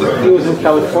few people that... He was in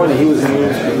California. He was in...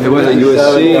 It was at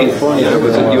USC. Yeah, it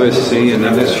was at USC, and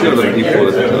then there's a few other people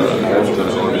that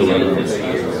are doing...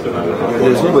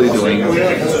 There's nobody doing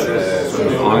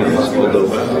irons, although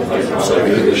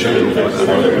they should do.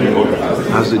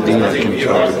 As the dean, I can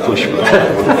try to push me.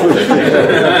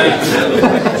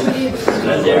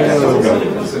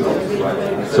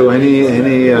 So any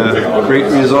great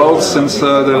results since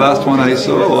the last one I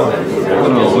saw? I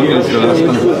don't know, when was the last time?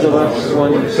 Which was the last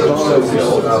one you saw?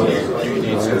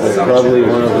 Probably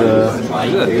one of the...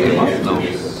 No.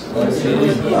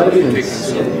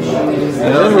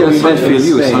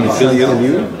 Sanfilio.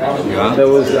 Yeah. That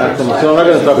was Acton. So I'm not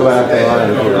going to talk about Acton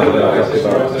Island. I'm going to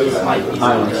talk about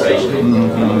islands.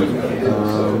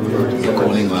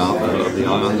 Calling out the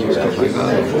islands and stuff like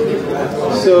that.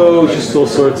 So just all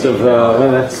sorts of,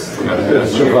 that's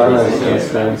Giovanna is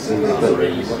fancy.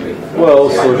 Well, all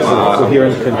sorts of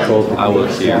coherent control. I will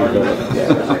see.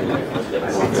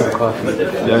 Coffee.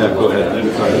 Yeah, go ahead.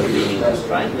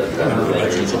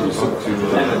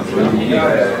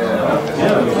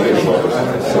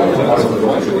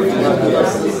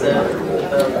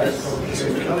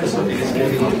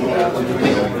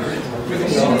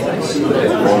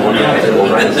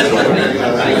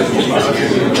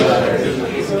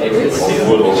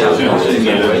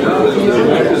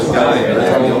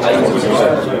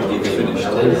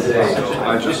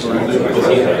 I just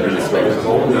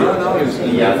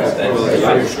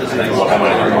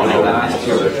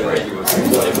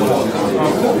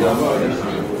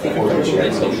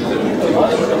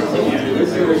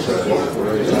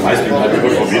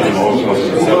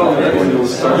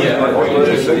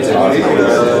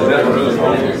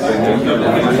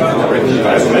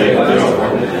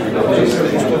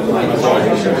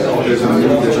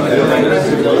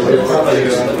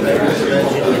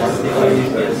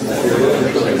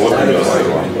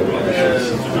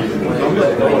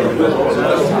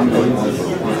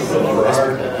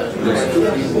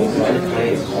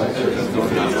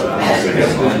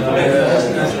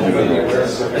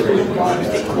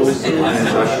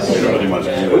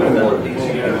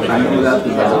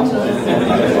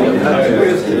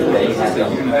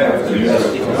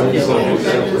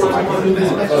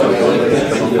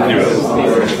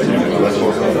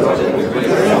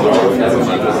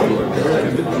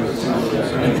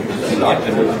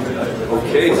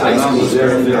Okay,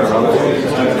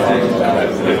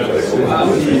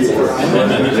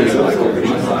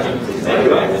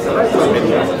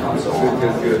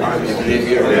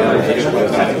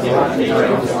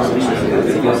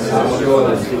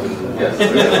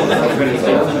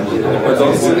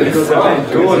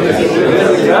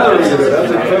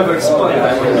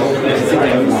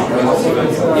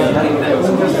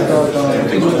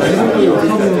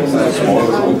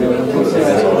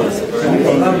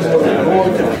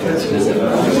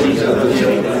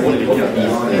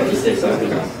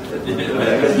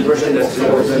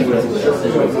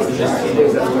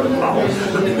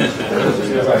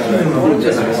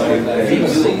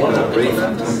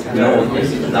 known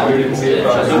is now just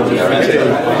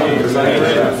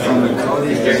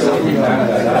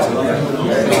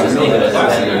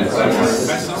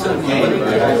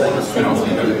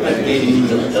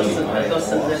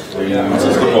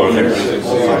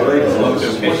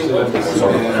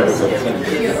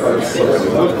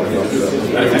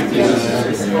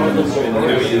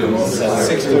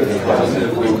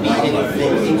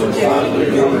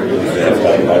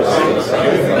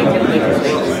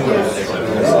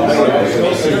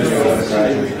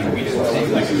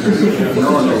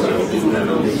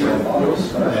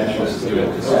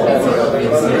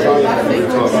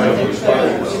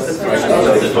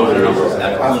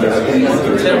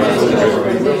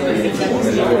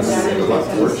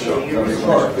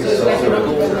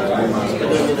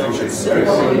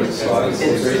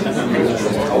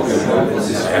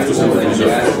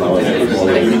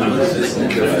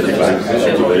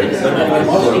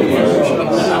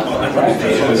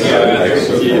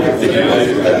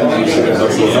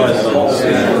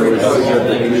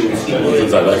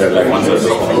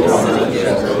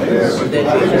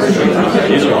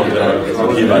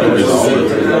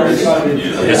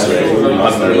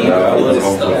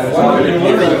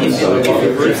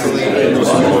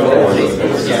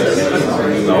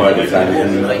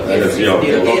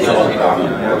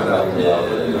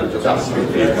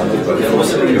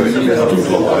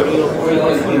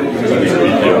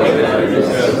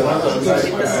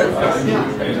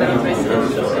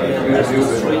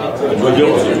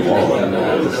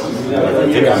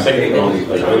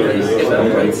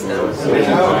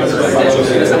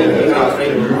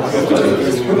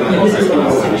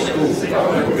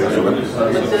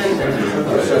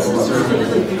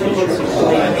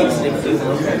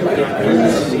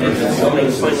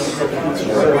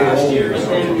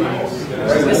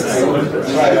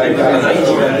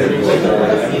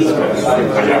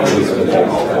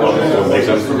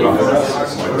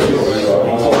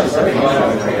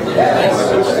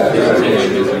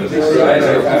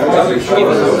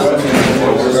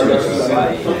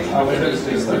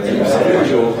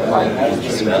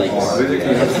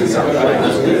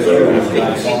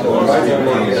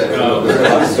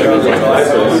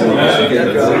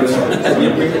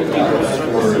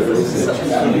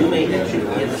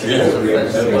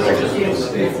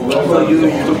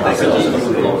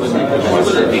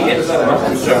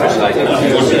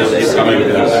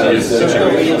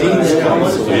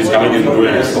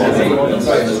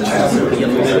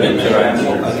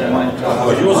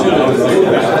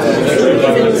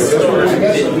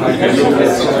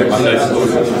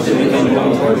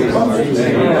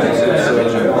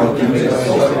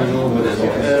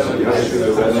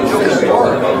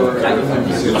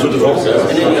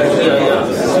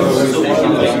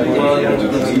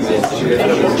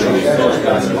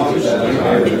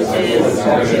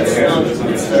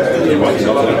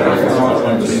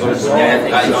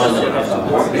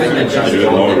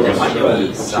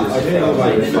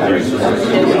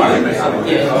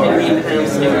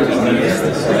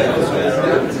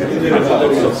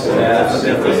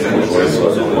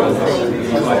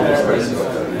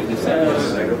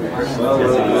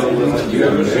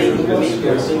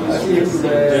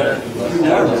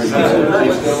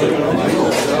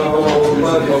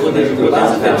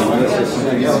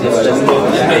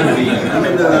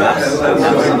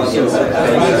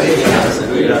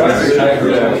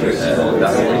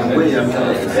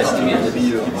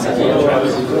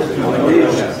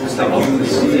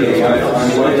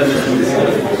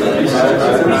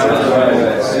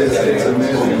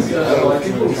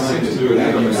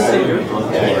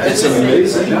It's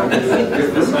amazing.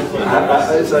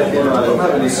 It's like, you know, I don't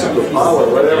have any superpower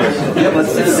or whatever. Yeah, but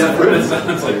it's different. I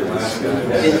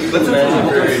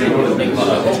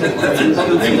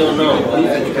don't know.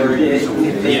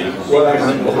 What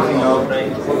I'm looking out.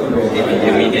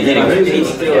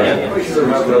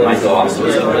 My dogs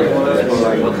was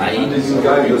This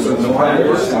guy doesn't know how it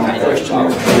works.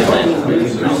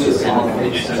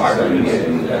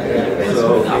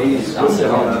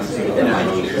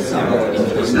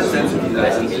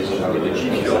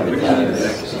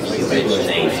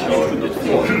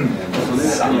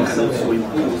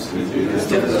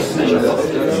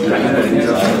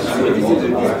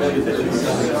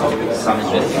 some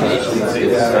investigations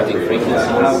with static frequencies.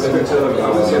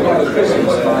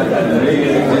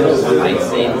 I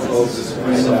think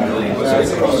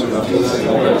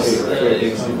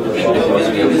because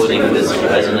we are putting this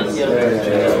resonance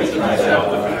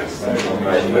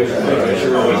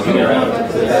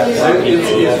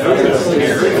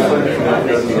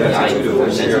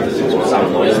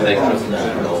some noise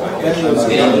spectrum.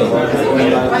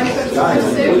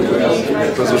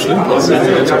 Das so schlimm ist, wenn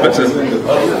wir jetzt bitte.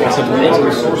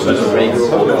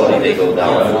 They go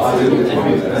down.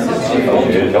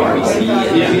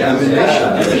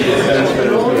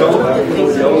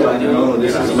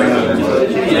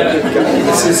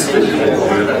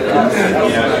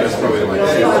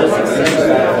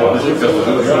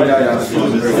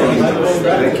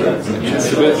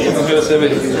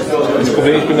 Das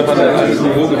Problem, ich bin auf einem altes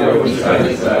Niveau geworden.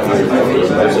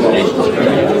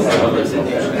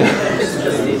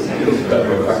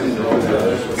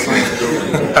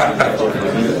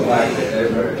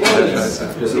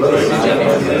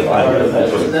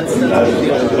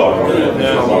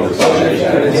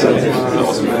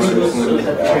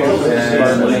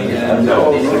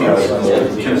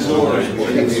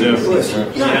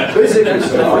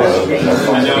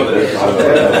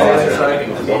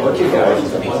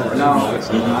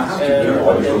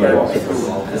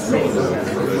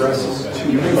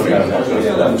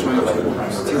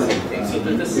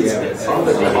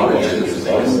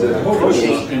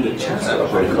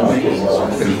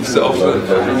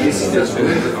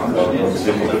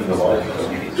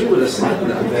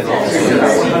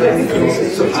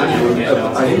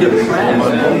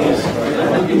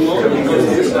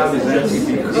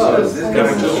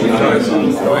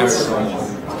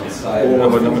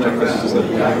 Aber damit kann ich das nicht.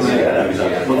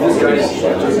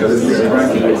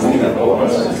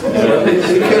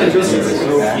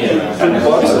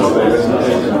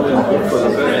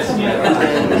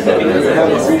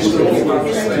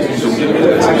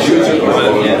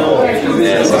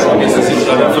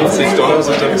 $50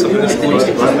 sind dann zumindest gut.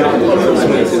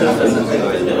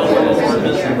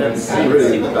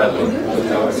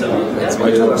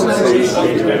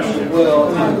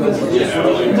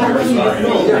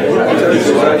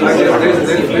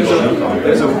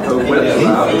 There's a wet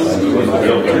lab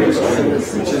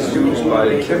which is used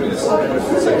by chemists.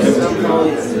 It's a chemistry.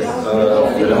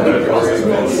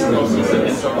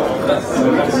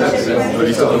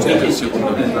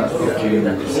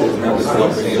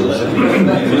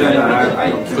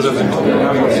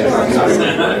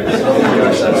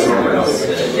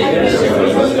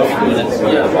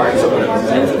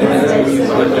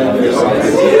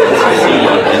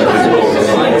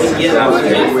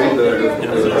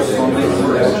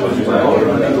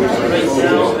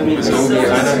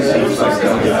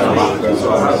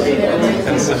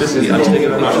 Kannst du wissen, die Anträge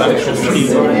dann wahrscheinlich schon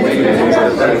geschrieben.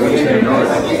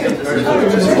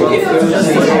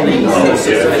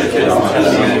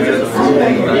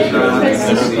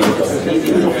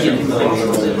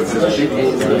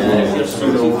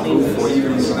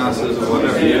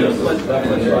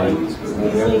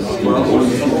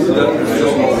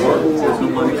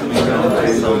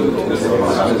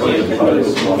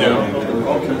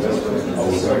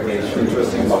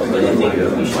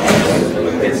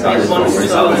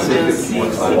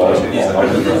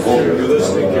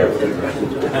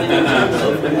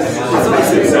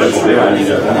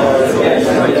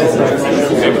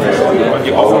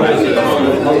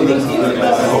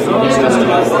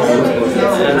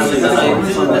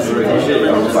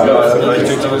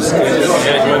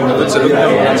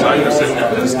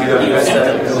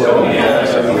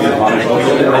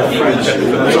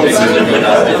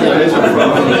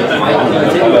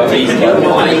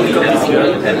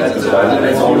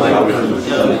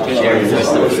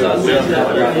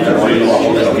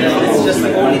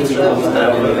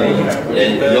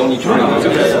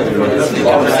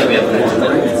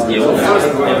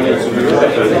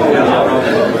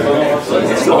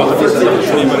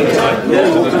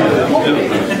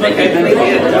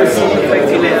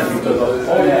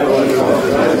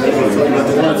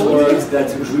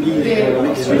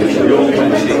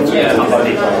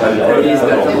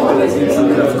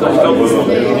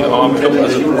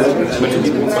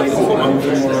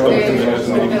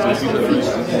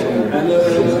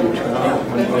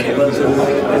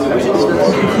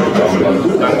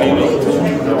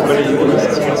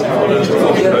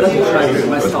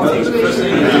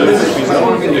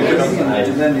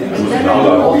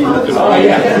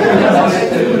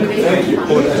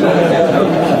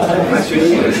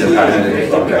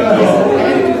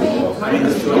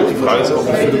 Die Frage ist auch,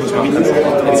 wie viele muss man wie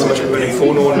kannst zum Beispiel bei den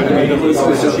Phononen mit dem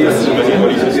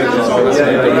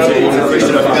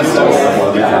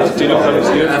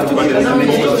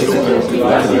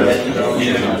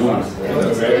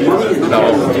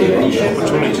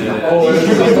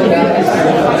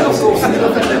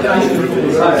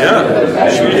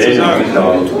ja, schwierig zu sagen.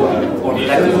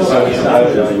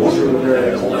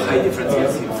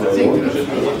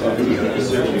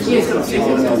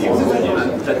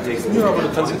 Ja, aber du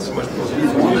kannst jetzt zum Beispiel aus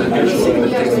diesem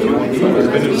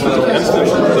wenn du das also ernst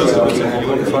nimmst, dann sagst du, du willst in die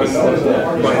Ionen fallen,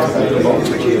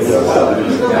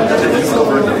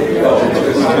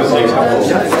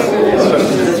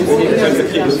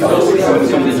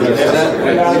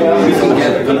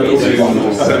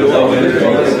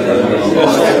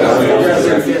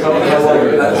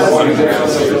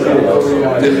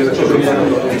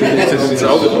 das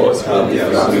Auge raus.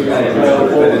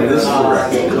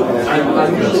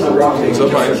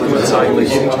 Sollte man eigentlich immer zeigen, bei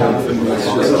jedem Ton finden.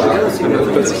 Wenn dann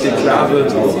plötzlich dir klar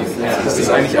wird, dass das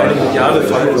eigentlich eine Milliarde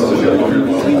Fall ist.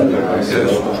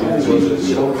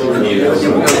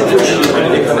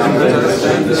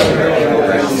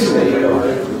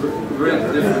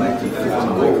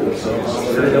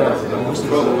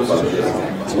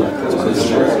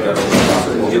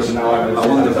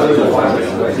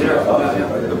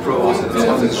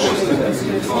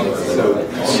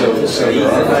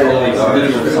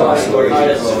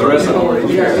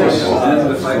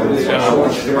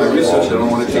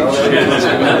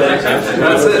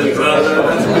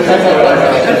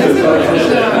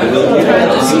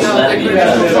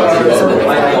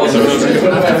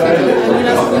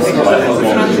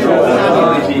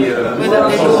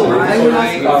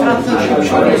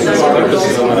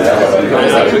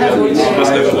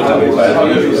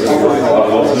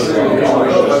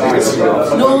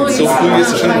 So früh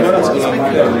ist es schon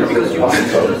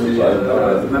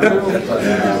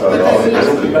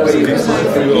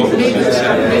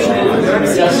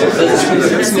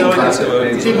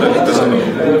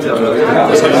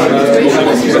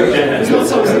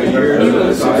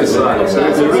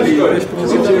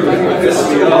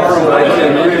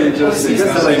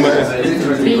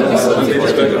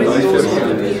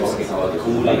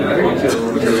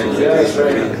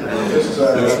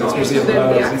Jetzt muss ich aber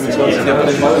 27 Jahre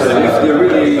nicht machen.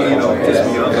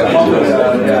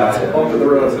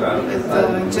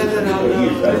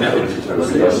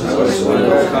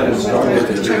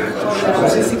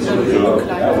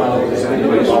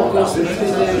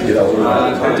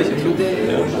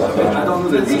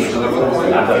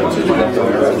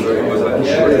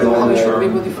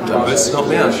 Dann willst du noch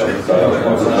mehr.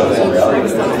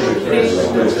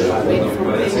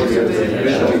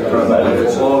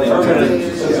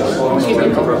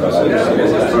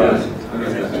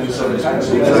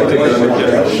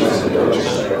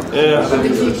 Yeah.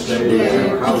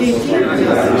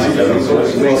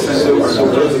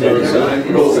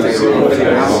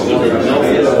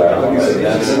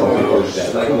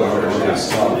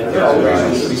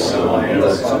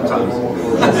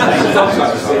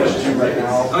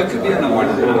 It could be an hour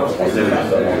and a half.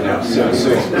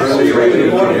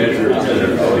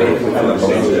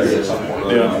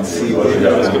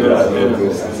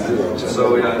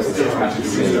 So yeah, it's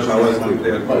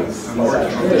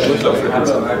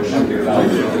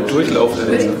Durchlauf der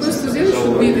Hitze.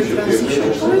 Because the transition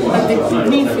point and the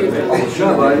meaningful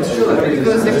transition.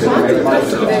 Because the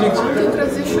quantum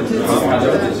transition is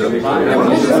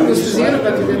almost goes to zero,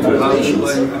 but the transitions.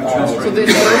 So the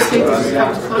state is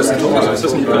come to constant.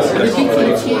 The decay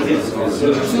is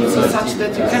such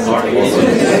that you cannot really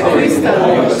crystal.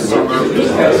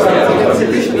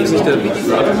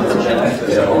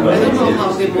 I don't know how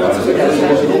they want to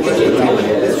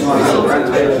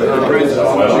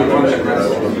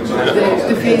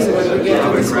the phase where we get to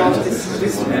this water,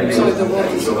 this so the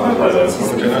water is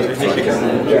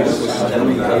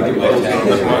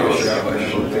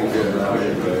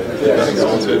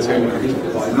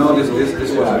No, this was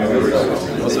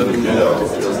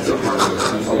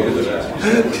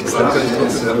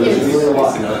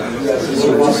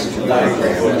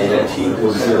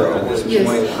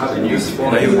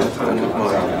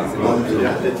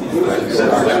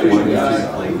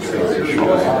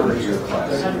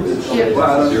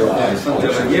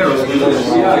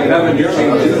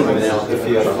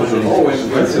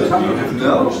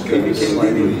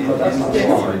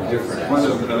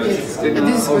and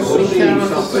this is what we can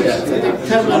accomplish, the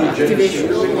thermal activation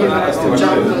will give us the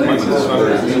jump.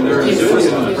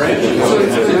 So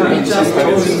it's going to be just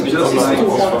like too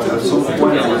hot to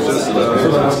but yet the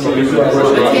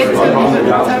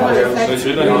thermal effect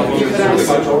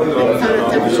will give us current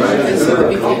temperature and so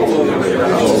we can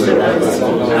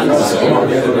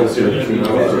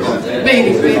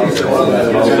baby.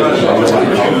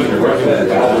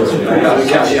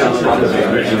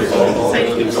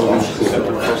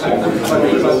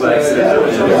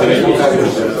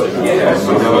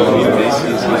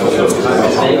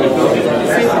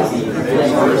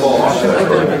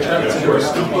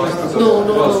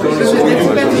 No, because it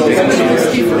depends on the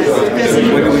stiffness. There's a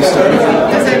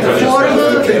form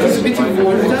that is a bit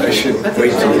water, but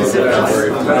it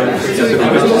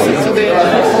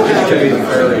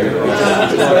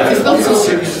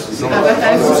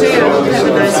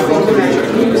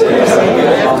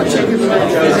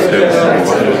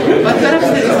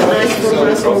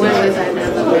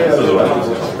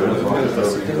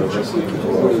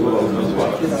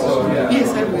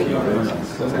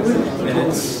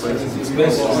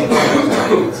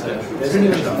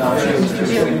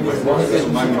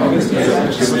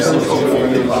I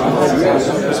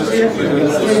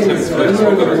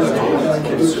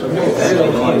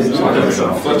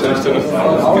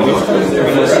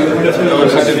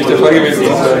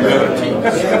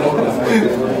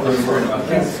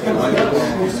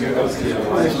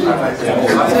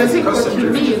think what you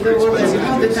need, or that you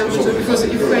have the temperature, because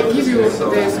if I give you the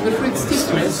superfluid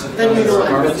stiffness, then you know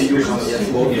everything.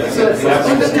 So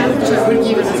on the temperature will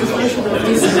give us an expression of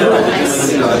this rho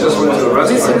S.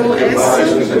 This rho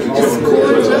S is called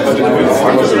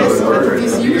stiffness, but it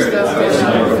is used as the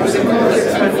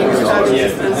concept when you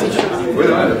study transition.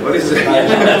 What is it?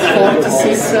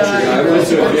 Vortices, but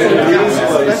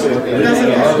it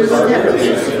doesn't have to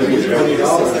be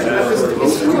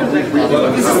it's called like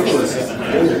this spin.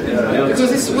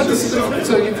 Because it's what is different.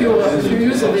 So if you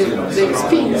use the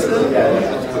spins, will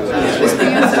have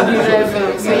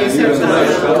say a certain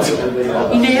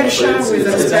inertia with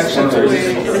respect to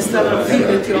an external field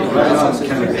that you have.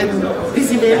 And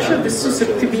this inertia, this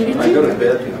susceptibility,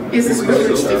 is the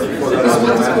superfluid stiffness. Is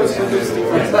what is called superfluid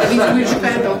stiffness. But it will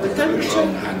depend on the temperature.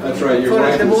 For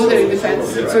the model, it depends.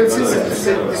 So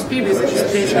the speed is a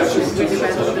displacement, it will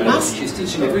depend on the mass, it will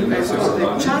depend on the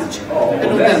charge, and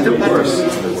on the temperature.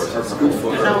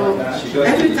 Now,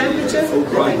 every temperature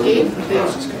that I gave,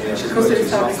 because there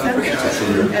is a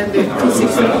temperature and the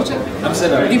T6 temperature,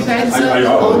 depends on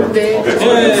the.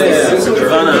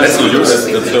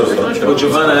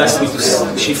 Giovanna asked me to.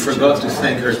 She forgot to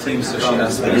thank her team, so she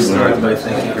asked me to start by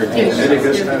thanking her team. I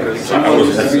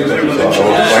was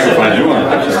trying to find you one.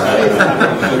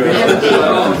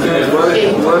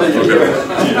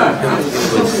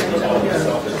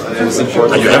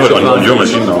 You have it on your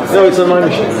machine now? No, it's on my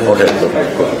machine. Okay.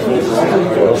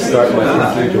 I'll start my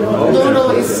computer. No,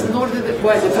 it's not the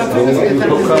temperature is the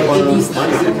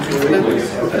distance.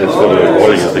 It's for the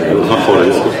recording, I think. It's not for the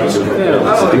history. I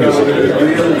think it's okay.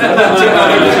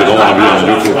 If you don't want to be on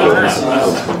YouTube.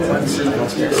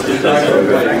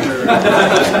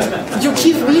 You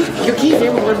give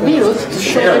him 1 minute to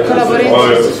show the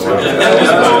collaborators. I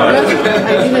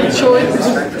didn't show it.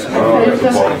 I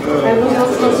was not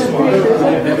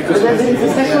concentrated. But then there is a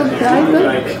second driver.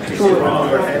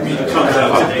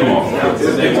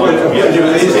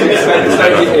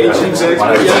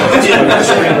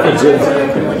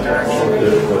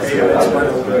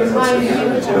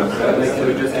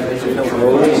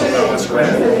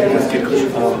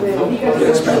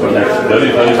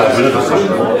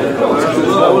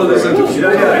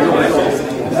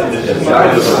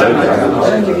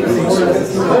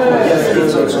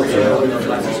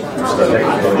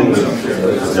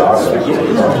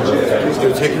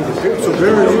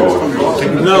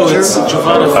 No, it's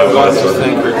Giovanna forgot to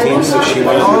thank her team, so she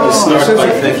wanted to start by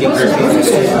thanking her team.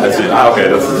 That's it. Ah, okay,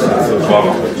 that's the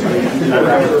problem.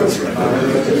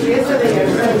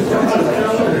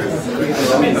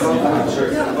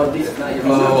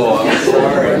 Oh, I'm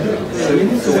sorry.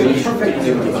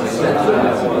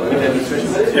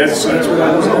 Yes, that's what I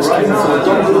was asking.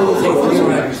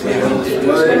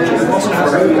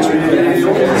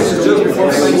 This is just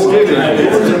before Thanksgiving.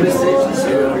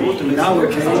 In our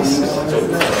case,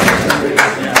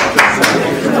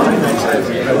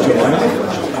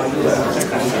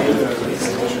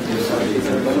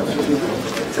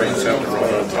 Trains have to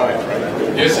run on time,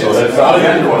 right? Yes, so that's all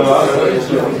again.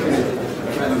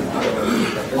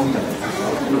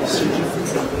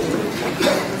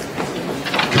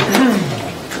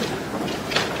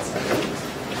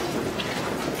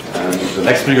 And the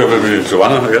next speaker will be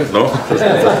Giovanna again, no?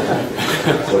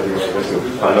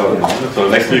 So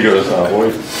the next speaker is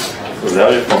Roy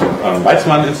from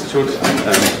Weizmann Institute.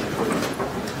 And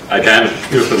I can't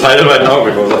use the title right now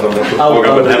because I don't know the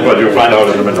program with him, but you'll find out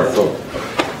in a minute. So,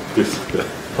 please.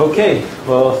 Okay,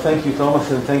 well, thank you, Thomas,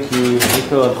 and thank you,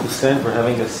 Nico and Hussein, for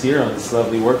having us here on this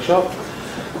lovely workshop.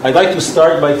 I'd like to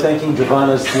start by thanking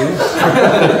Giovanna's team.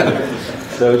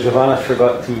 So Giovanna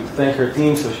forgot to thank her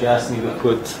team, so she asked me to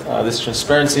put this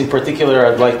transparency. In particular,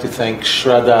 I'd like to thank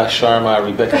Shraddha Sharma,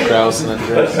 Rebecca Krause, and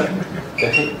Andreas.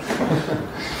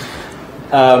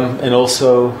 And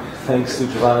also, thanks to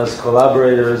Giovanna's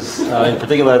collaborators. In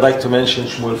particular, I'd like to mention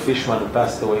Shmuel Fishman, who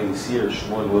passed away this year.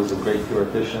 Shmuel was a great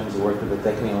theoretician, he worked at the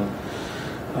Technion.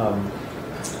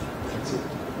 That's it.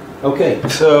 Okay,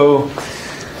 so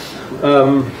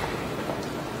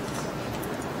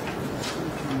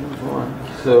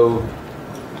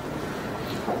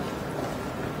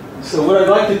So what I'd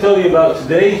like to tell you about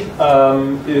today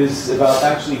is about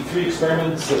actually 3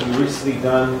 experiments that we recently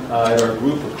done at our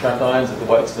group of trapped ions at the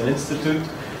Weizmann Institute.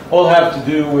 All have to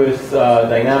do with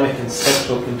dynamic and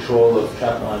spectral control of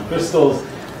trapped ion crystals.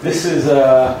 This is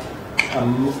a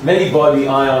many-body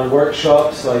ion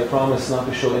workshop, so I promise not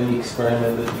to show any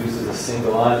experiment that uses a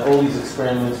single ion. All these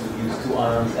experiments would use 2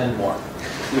 ions and more.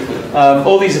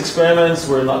 All these experiments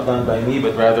were not done by me,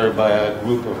 but rather by a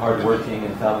group of hardworking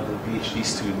and talented PhD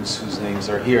students whose names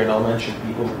are here, and I'll mention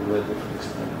people who led different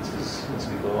experiments as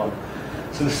we go on.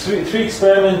 So the three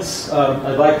experiments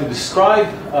I'd like to describe.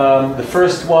 The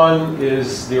first one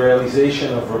is the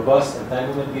realization of robust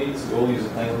entanglement gates. We all use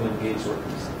entanglement gates, or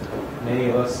many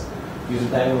of us use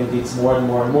entanglement gates more and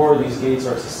more and more. These gates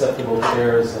are susceptible to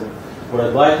errors, and what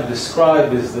I'd like to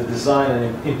describe is the design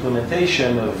and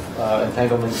implementation of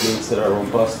entanglement gates that are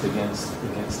robust against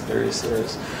various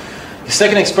errors. The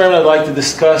second experiment I'd like to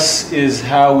discuss is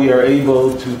how we are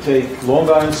able to take long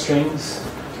ion strings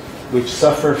which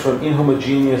suffer from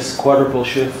inhomogeneous quadrupole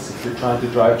shifts if you're trying to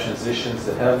drive transitions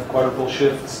that have quadrupole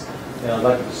shifts. And I'd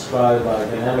like to describe a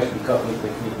dynamic decoupling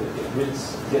technique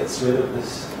that gets rid of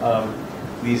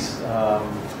these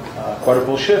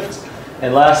quadrupole shifts.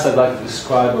 And last, I'd like to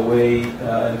describe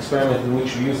an experiment in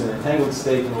which we use an entangled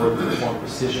state in order to perform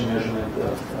precision measurement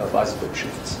of isotope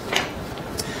shifts.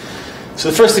 So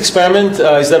the first experiment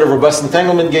is that of robust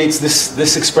entanglement gates.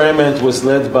 This experiment was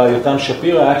led by Yotam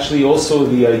Shapira. Actually, also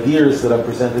the ideas that are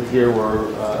presented here were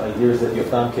ideas that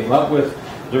Yotam came up with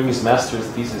during his master's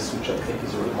thesis, which I think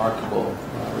is a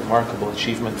remarkable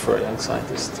achievement for a young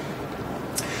scientist.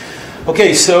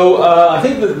 Okay, so I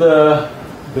think that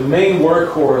the main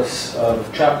workhorse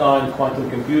of trapped ion quantum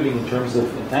computing in terms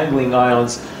of entangling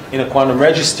ions in a quantum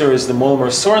register is the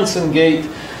Molmar-Sorensen gate.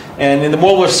 And in the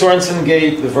Molmar-Sorensen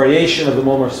gate, the variation of the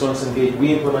Molmar-Sorensen gate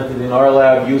we implemented in our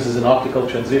lab uses an optical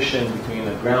transition between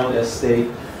a ground S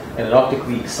state and an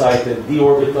optically excited d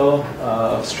orbital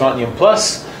of strontium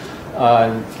plus.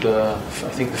 I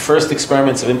think the first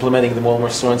experiments of implementing the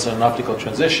Molmar-Sorensen and optical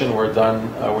transition were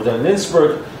done in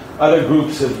Innsbruck. Other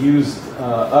groups have used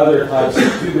other types of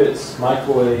qubits,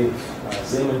 microwave,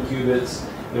 Zeeman qubits,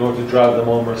 in order to drive the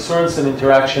Molmar-Sorensen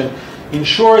interaction. In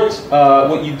short,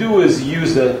 what you do is you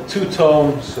use a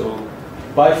two-tone, so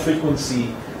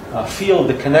bifrequency field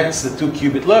that connects the 2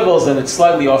 qubit levels, and it's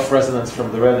slightly off resonance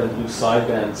from the red and blue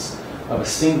sidebands of a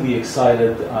singly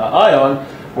excited ion,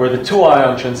 where the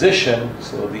 2-ion transition,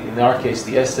 so in our case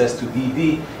the SS to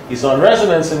DD, is on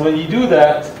resonance. And when you do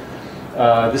that,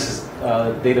 this is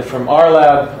data from our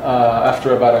lab,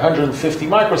 after about 150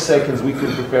 microseconds, we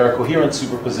could prepare a coherent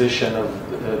superposition of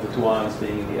the 2 ions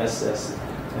being the SS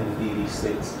and the DD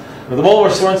states. Now, the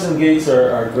Molmar-Sorensen gates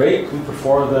are great. We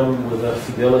perform them with a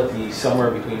fidelity somewhere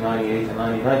between 98 and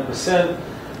 99%.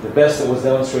 The best that was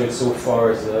demonstrated so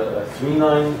far is a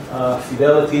 3.9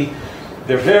 fidelity.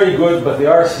 They're very good, but they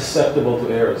are susceptible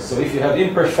to errors. So if you have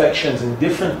imperfections in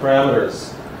different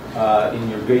parameters in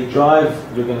your gate drive,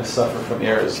 you're going to suffer from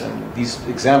errors. And these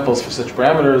examples for such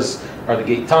parameters are the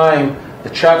gate time, the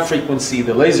trap frequency,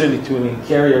 the laser detuning,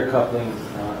 carrier coupling,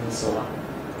 and so on.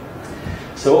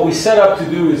 So what we set up to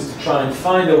do is to try and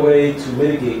find a way to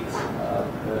mitigate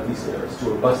these errors, to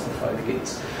robustify the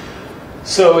gates.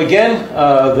 So again,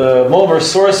 the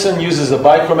Molmar-Sorensen uses a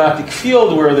bichromatic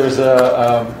field where there's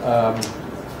a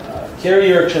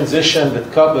carrier transition,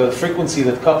 the frequency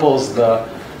that couples the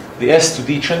S to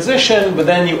D transition, but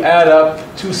then you add up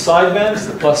 2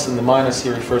 sidebands. The plus and the minus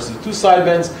here refers to the 2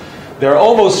 sidebands. They're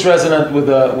almost resonant with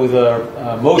a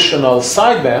motional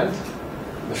sideband.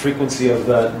 The frequency of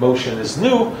that motion is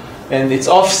nu, and it's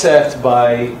offset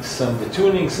by some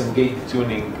detuning, some gate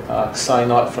detuning psi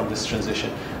naught from this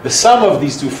transition. The sum of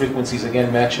these 2 frequencies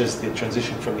again matches the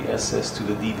transition from the SS to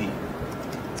the DD.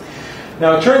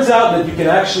 Now it turns out that you can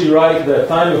actually write the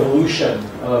time evolution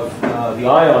of the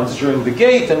ions during the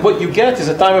gate, and what you get is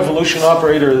a time evolution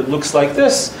operator that looks like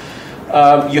this.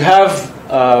 You have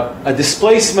a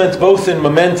displacement both in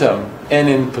momentum and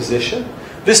in position.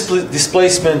 This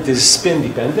displacement is spin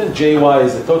dependent. Jy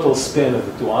is the total spin of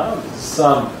the 2 ions, the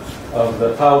sum of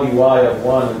the Pauli y of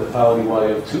 1 and the Pauli y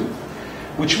of 2,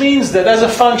 which means that as a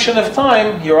function of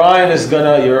time, your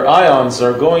ions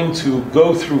are going to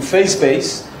go through phase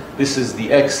space. This is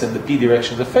the x and the p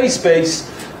directions of phase space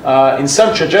in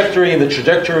some trajectory, and the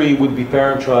trajectory would be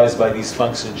parameterized by these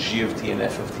functions g of t and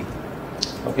f of t.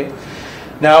 Okay.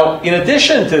 Now, in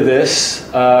addition to this,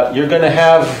 you're going to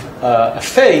have a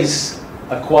phase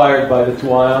acquired by the 2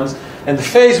 ions, and the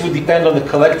phase would depend on the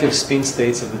collective spin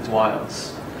states of the 2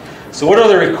 ions. So what are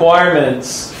the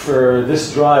requirements for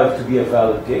this drive to be a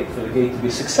valid gate, for the gate to be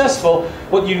successful?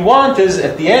 What you want is,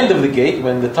 at the end of the gate,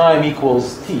 when the time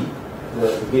equals t,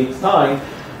 the gate time,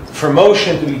 for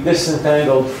motion to be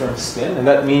disentangled from spin, and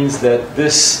that means that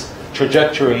this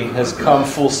trajectory has come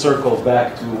full circle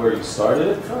back to where you started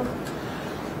it from.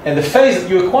 And the phase that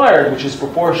you acquired, which is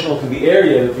proportional to the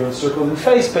area that you're encircled in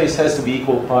phase space, has to be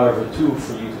equal to pi over 2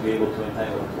 for you to be able to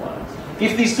entangle the lines.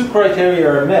 If these two criteria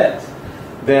are met,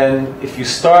 then if you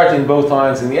start in both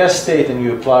lines in the S state and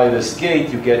you apply this gate,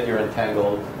 you get your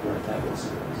entangled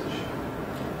superposition.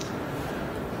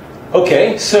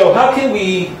 Okay, so how can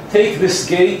we take this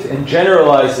gate and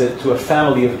generalize it to a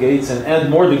family of gates and add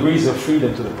more degrees of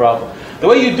freedom to the problem? The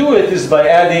way you do it is by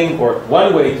adding, or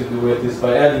one way to do it is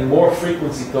by adding more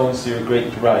frequency tones to your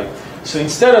gate drive. So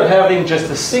instead of having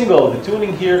just a single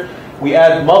detuning here, we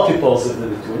add multiples of the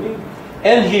detuning.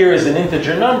 N here is an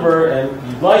integer number, and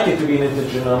you'd like it to be an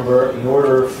integer number in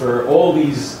order for all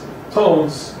these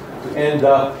tones to end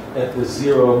up at the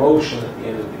zero motion at the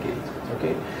end of the gate.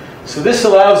 Okay? So this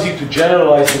allows you to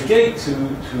generalize the gate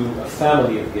to a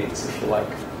family of gates, if you like.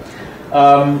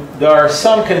 There are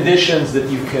some conditions that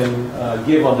you can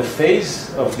give on the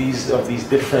phase of these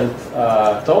different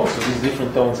tones. So these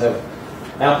different tones have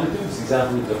amplitudes. These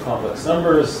amplitudes are complex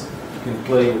numbers. You can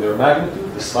play with their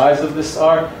magnitude, the size of this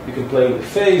R. You can play with the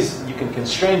phase. You can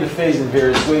constrain the phase in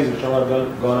various ways, which I'm not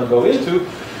going to go into.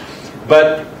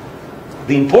 But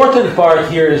the important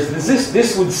part here is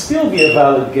this would still be a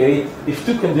valid gate if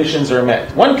two conditions are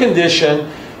met. One condition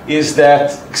is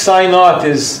that psi naught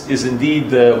is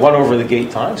indeed 1 over the gate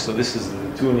time. So this is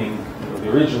the tuning, the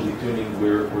original tuning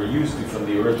we're used to from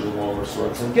the original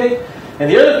Wolmer-Sorensen gate. And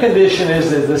the other condition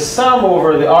is that the sum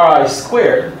over the Ri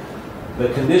squared, the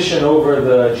condition over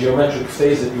the geometric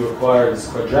phase that you acquired, is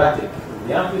quadratic in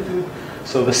the amplitude.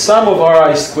 So the sum of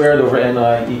Ri squared over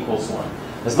Ni equals 1.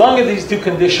 As long as these two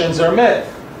conditions are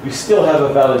met, you still have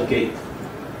a valid gate.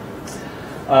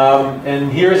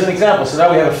 And here's an example. So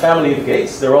now we have a family of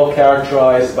gates. They're all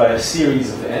characterized by a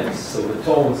series of n's, so the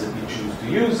tones that you choose to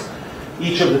use.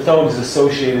 Each of the tones is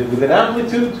associated with an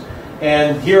amplitude.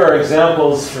 And here are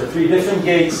examples for 3 different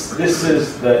gates. This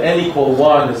is the n equal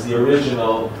 1 is the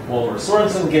original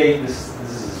Wolmer-Sorensen gate. This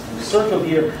is circled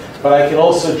here. But I can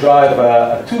also drive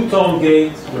a 2-tone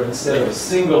gate where instead of a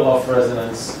single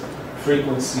off-resonance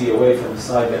frequency away from the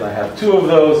sideband, I have 2 of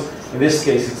those. In this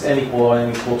case, it's n equal 1,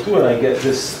 n equal 2, and I get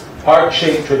this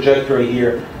heart-shaped trajectory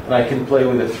here. And I can play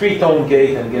with a 3-tone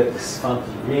gate and get this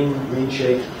funky green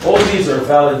shape. All these are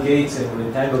valid gates and will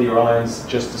entangle your ions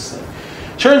just the same.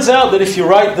 Turns out that if you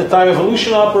write the time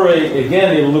evolution operator,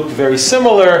 again, it will look very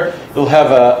similar. You'll have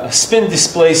a spin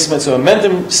displacement, so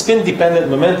a spin-dependent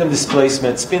momentum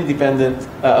displacement, spin-dependent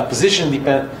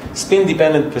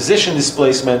spin-dependent position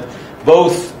displacement.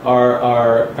 Both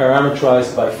are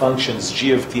parameterized by functions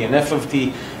g of t and f of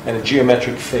t, and a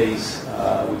geometric phase,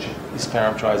 which is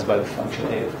parameterized by the function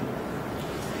a of t.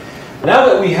 Now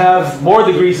that we have more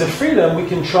degrees of freedom, we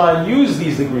can try and use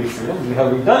these degrees of freedom. We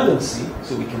have redundancy,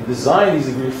 so we can design these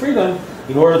degrees of freedom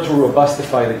in order to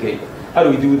robustify the gate. How do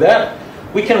we do that?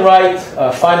 We can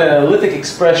find an analytic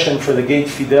expression for the gate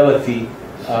fidelity,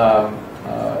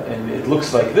 and it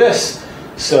looks like this.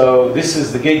 So this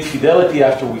is the gate fidelity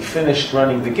after we finished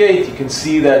running the gate. You can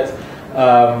see that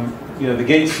the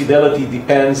gate fidelity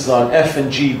depends on f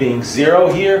and g being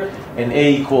 0 here, and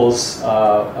a equals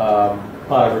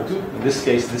pi over 2. In this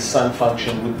case, this sun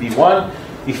function would be 1.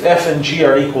 If f and g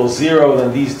are equal 0,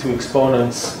 then these two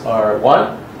exponents are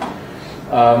 1.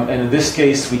 And in this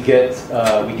case, we get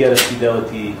a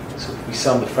fidelity. So if we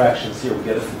sum the fractions here, we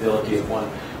get a fidelity of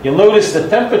 1. You'll notice the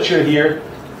temperature here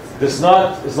does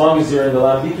not, as long as you're in the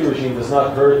Lambdiki regime, does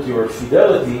not hurt your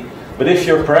fidelity. But if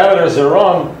your parameters are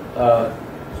wrong,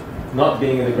 not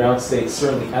being in the ground state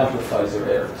certainly amplifies your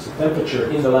error. So temperature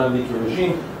in the Lambdiki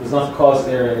regime does not cause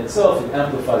error in itself. It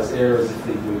amplifies errors if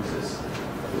they do exist.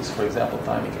 At least, for example,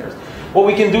 timing errors. What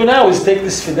we can do now is take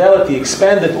this fidelity,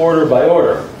 expand it order by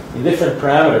order in different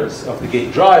parameters of the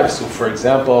gate drive. So, for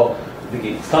example, the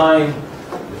gate time,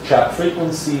 the trap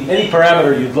frequency, any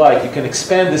parameter you'd like. You can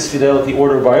expand this fidelity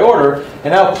order by order,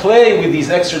 and now play with these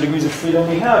extra degrees of freedom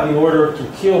we have in order to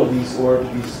kill these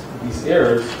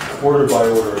errors order by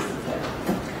order.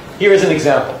 Here is an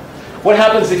example. What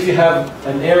happens if you have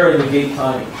an error in the gate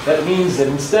timing? That means that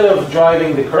instead of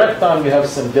driving the correct time, you have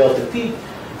some delta t.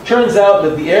 Turns out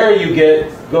that the error you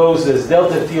get goes as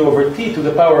delta t over t to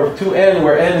the power of 2n,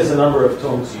 where n is the number of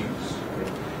tones used.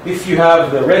 If you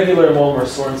have the regular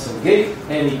Wolmer-Sorensen gate,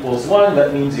 n equals 1,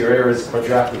 that means your error is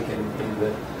quadratic in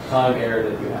the time error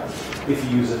that you have. If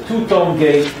you use a 2-tone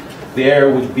gate, the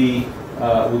error would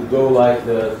go like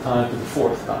the time to the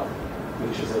 4th time,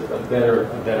 which is a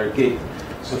better gate.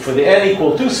 So for the n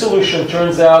equal 2 solution,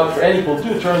 turns out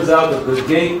that the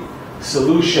gate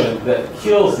solution that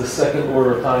kills the second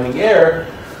order timing error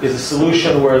is a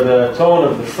solution where the tone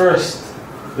of the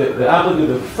amplitude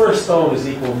of the first tone is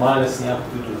equal minus the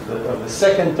amplitude of the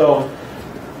second tone.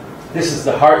 This is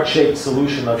the heart-shaped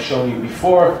solution I've shown you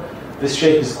before. This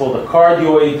shape is called a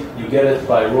cardioid. You get it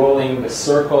by rolling a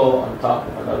circle on top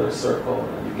of another circle,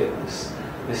 and you get this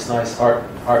nice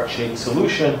heart-shaped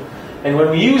solution. And when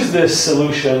we use this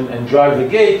solution and drive the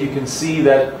gate, you can see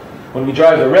that when we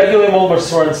drive the regular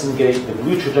Molmar-Sorensen gate, the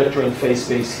blue trajectory and phase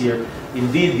space here,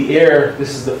 indeed the air,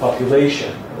 this is the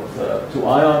population of the two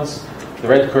ions. The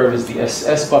red curve is the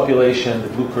SS population, the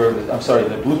blue curve is,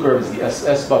 the blue curve is the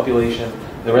SS population,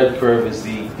 the red curve is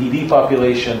the DD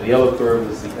population, the yellow curve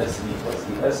is the SD plus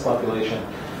the S population.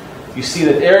 You see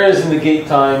that errors in the gate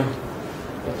time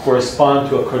correspond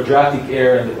to a quadratic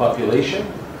error in the population.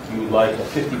 You like a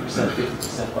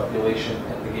 50% population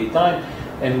at the gate time.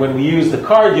 And when we use the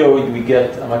cardioid, we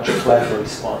get a much flatter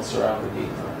response around the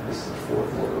gate time. This is the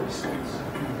fourth order response.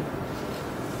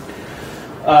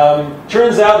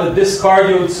 Turns out that this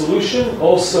cardioid solution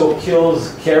also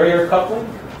kills carrier coupling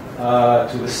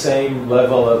to the same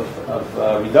level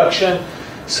of reduction.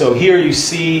 So here you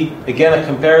see, again, a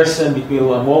comparison between a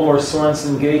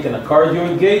Molmar-Sorensen gate and a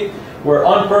cardioid gate, where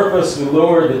on purpose we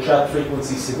lower the trap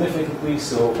frequency significantly,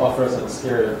 so off-resonance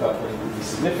carrier coupling would be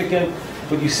significant.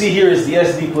 What you see here is the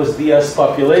SD plus DS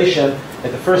population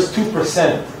at the first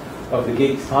 2% of the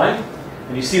gate time.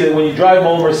 And you see that when you drive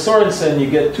Molmar-Sorensen, you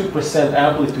get 2%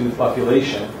 amplitude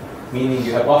population, meaning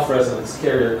you have off-resonance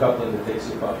carrier coupling that takes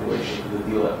your population to the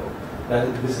D level.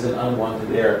 This is an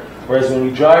unwanted error. Whereas when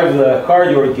we drive the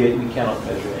cardioid gate, we cannot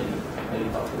measure any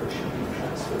population being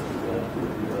transferred to the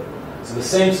D level. So the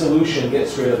same solution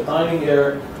gets rid of timing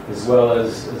error as well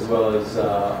as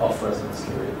off-resonance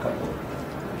carrier coupling.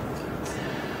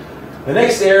 The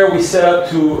next error we set up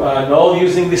to null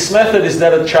using this method is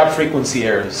that of trap frequency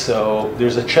errors. So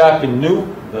there's a trap in nu,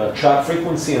 the trap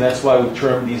frequency, and that's why we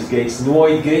term these gates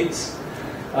nuoid gates.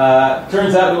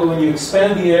 Turns out that when you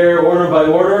expand the error order by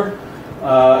order,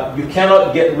 you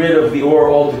cannot get rid of the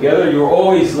OR altogether. You're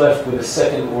always left with a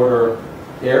second order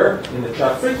error in the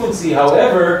trap frequency.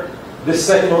 However, this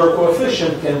second order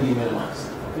coefficient can be minimized.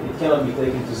 It cannot be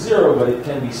taken to zero, but it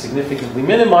can be significantly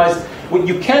minimized. What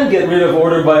you can get rid of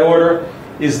order by order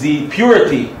is the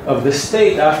purity of the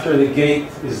state after the gate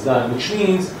is done, which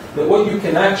means that what you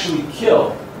can actually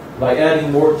kill by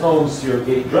adding more tones to your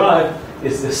gate drive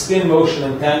is the spin motion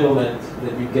entanglement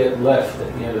that you get left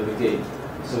at the end of the gate.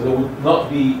 So there would not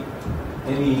be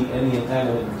any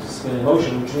entanglement into spin and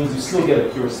motion, which means you still get a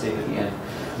pure state at the end.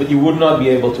 But you would not be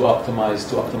able to optimize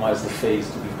the phase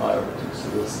to be pi over 2.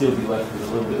 So you'll still be left with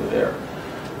a little bit of error.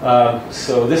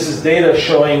 So this is data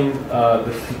showing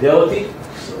the fidelity,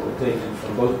 so taken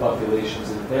from both populations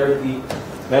in parity,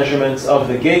 measurements of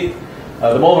the gate.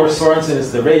 The Molmar-Sorensen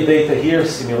is the rate data here,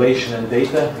 simulation and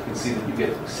data. You can see that you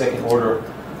get second order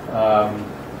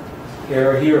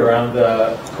error here around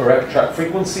the correct trap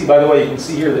frequency. By the way, you can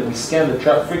see here that we scan the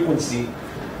trap frequency,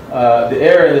 the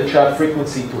error in the trap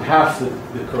frequency to half the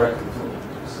correct tuning.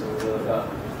 So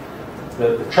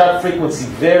the trap frequency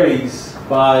varies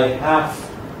by half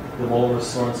the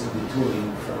Molmar-Sorensen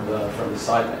detuning from the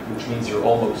sidebank, which means you're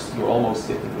almost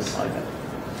hitting the sidebank.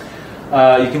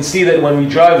 You can see that when we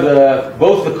drive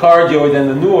both the cardioid and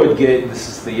the nuoid gate, this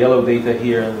is the yellow data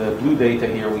here and the blue data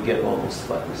here, we get almost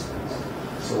flat response.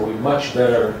 So we're much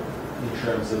better in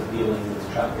terms of dealing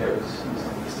with trap errors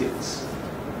using these gates.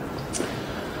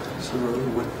 So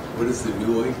what does the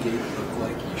nuoid gate look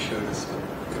like? You showed us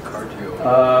the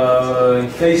cardioid. In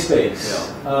phase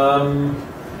space. Yeah.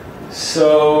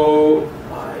 So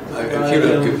I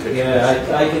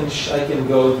can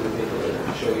go to the paper later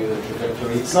and show you the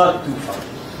trajectory. It's not too far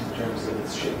in terms of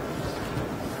its shape.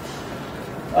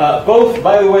 Both,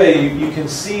 by the way, you can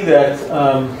see that.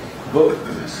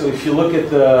 So if you look at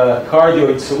the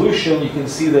cardioid solution, you can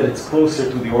see that it's closer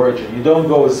to the origin. You don't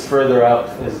go as further out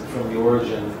from the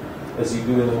origin as you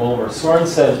do in the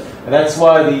Molmar-Sorensen, and that's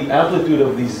why the amplitude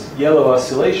of these yellow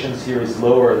oscillations here is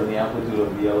lower than the amplitude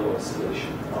of the yellow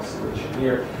oscillation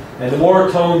here. And the more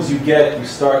tones you get, you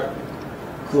start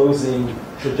closing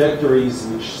trajectories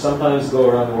which sometimes go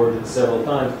around the origin several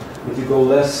times, but you go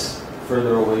less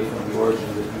further away from the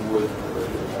origin than you would in the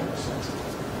regular Molmar-Sorensen.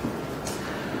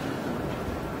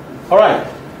 All right.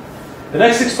 The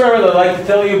next experiment I'd like to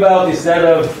tell you about is that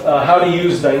of how to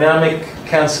use dynamic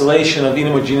cancellation of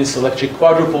inhomogeneous electric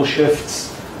quadruple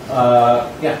shifts.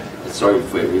 Sorry,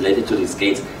 related to these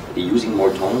gates, using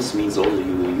more tones means also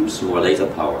you use more laser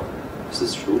power. Is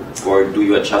this true? Or do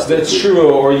you adjust it? That's true,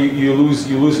 or you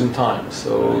lose in time.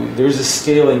 So there's a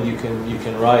scaling you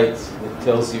can write that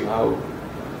tells you how.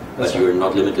 But you're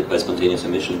not limited by spontaneous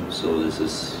emission, so this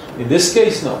is. In this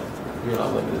case, no, you're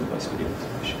not limited by spontaneous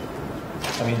emission.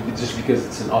 I mean, just because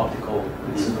it's an optical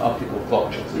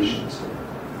clock transition. So.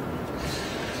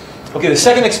 Okay, the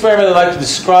second experiment I'd like to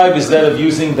describe is that of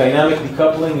using dynamic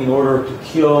decoupling in order to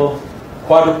kill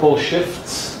quadrupole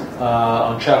shifts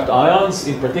on trapped ions.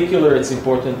 In particular, it's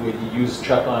important when you use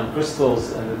trapped ion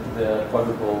crystals and the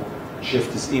quadrupole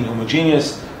shift is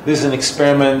inhomogeneous. This is an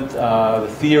experiment,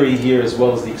 the theory here as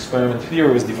well as the experiment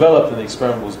theory was developed, and the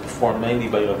experiment was performed mainly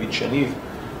by Ravid Shaniv,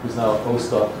 who's now a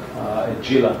postdoc at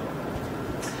Gila.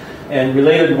 And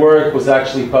related work was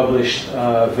actually published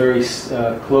very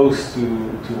close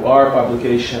to our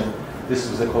publication. This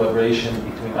was a collaboration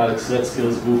between Alex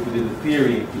Retzkill's group who did the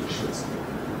theory and Pete Schlitzky.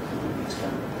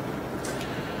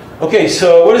 Okay,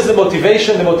 so what is the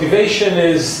motivation? The motivation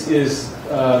is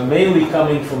mainly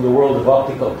coming from the world of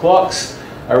optical clocks.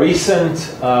 A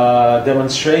recent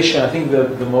demonstration, I think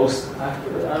the most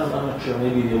accurate, I'm not sure,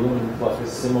 maybe the aluminum clock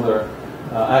has similar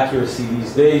accuracy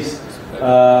these days.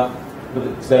 But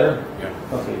it's better? Yeah.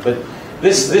 Okay, but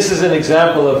this is an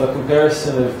example of a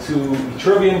comparison of two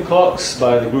ytterbium clocks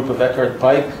by the group of Eckhart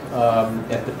Pike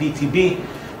at the PTB,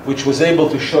 which was able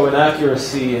to show an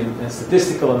accuracy and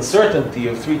statistical uncertainty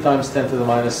of 3 times 10 to the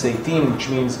minus 18, which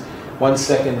means 1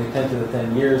 second in 10 to the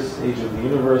 10 years, age of the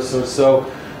universe or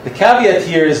so. The caveat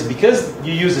here is because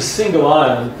you use a single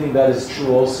ion, I think that is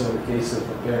true also in the case of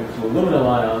comparing two aluminum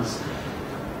ions,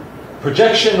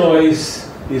 projection noise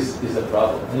is a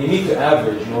problem. And you need to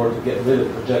average in order to get rid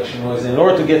of projection noise. And in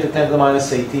order to get to 10 to the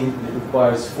minus 18, it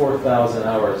requires 4,000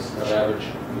 hours of average,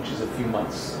 which is a few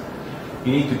months.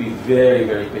 You need to be very,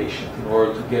 very patient in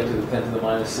order to get to the 10 to the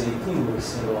minus 18 with a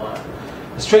single ion.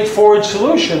 A straightforward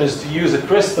solution is to use a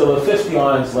crystal of 50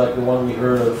 ions like the one we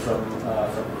heard of from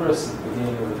Chris at the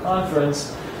beginning of the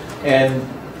conference. And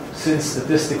since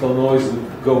statistical noise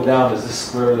would go down as the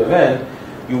square root of n,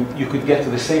 you could get to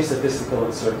the same statistical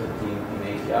uncertainty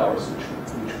in 80 hours,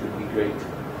 which would be great.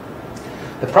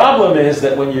 The problem is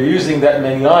that when you're using that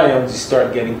many ions, you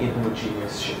start getting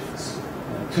inhomogeneous shifts.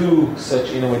 And 2 such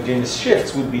inhomogeneous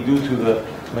shifts would be due to the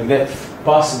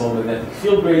possible magnetic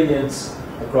field gradients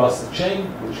across the chain,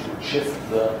 which would shift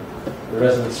the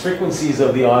resonance frequencies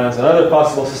of the ions. Another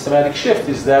possible systematic shift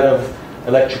is that of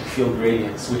electric field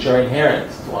gradients, which are inherent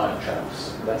to ion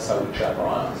traps. That's how we trap our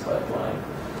ions, by applying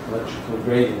electric field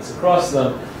gradients across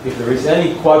them. If there is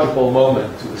any quadrupole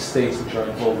moment to the states which are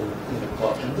involved in the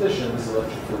clock transition, this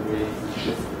electric field gradient will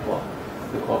shift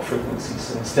the clock frequency.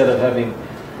 So instead of having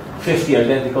 50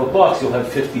 identical clocks, you'll have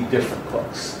 50 different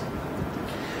clocks.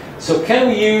 So can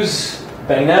we use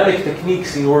dynamic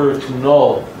techniques in order to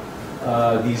null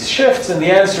these shifts? And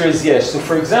the answer is yes. So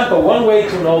for example, one way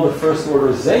to null the first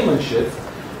order Zeeman shift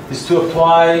is to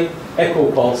apply echo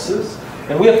pulses.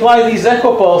 And we apply these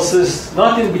echo pulses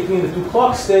not in between the two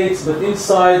clock states, but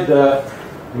inside the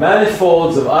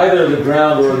manifolds of either the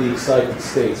ground or the excited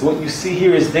states. What you see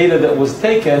here is data that was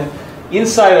taken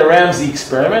inside a Ramsey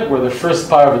experiment, where the first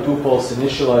power of a 2 pulse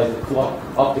initialized the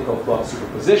optical clock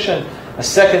superposition. A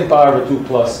second power of a 2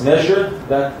 plus measured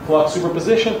that clock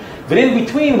superposition. But in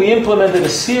between, we implemented a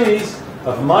series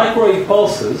of microwave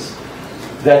pulses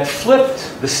that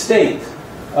flipped the state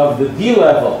of the D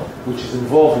level, which is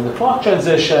involved in the clock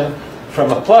transition, from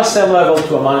a plus M level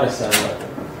to a minus M level.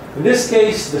 In this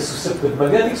case, the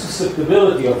magnetic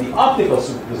susceptibility of the optical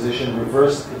superposition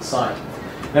reversed its sign.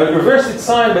 Now, it reversed its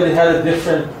sign, but it had a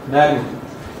different magnitude,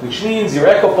 which means your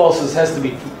echo pulses has to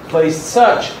be placed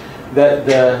such that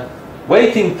the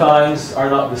waiting times are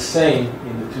not the same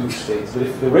in the two states. But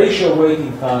if the ratio of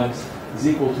waiting times is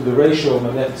equal to the ratio of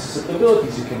magnetic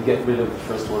susceptibilities, you can get rid of the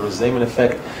first order Zeeman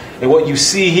effect. And what you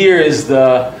see here is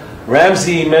the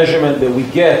Ramsey measurement that we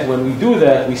get. When we do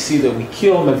that, we see that we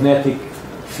kill magnetic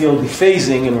field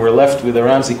dephasing, and we're left with a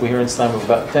Ramsey coherence time of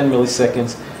about 10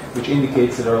 milliseconds, which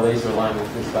indicates that our laser line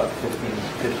is about 50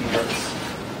 hertz.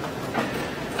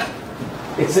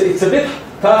 It's a bit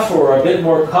tougher or a bit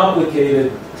more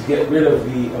complicated to get rid of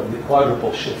the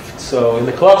quadrupole shift. So in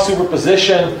the clock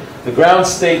superposition, the ground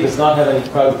state does not have any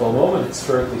quadrupole moment. It's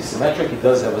spherically symmetric. It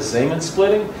does have a Zeeman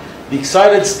splitting. The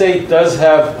excited state does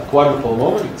have a quadrupole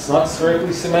moment. It's not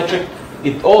spherically symmetric.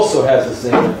 It also has a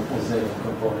Zeeman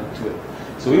component to it.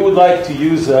 So we would like to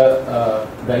use a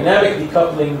dynamic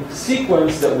decoupling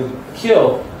sequence that would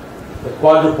kill the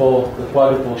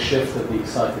quadrupole shift of the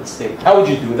excited state. How would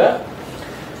you do that?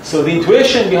 So the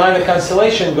intuition behind the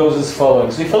cancellation goes as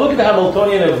following. So if I look at the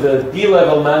Hamiltonian of the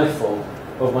D-level manifold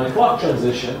of my clock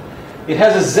transition, it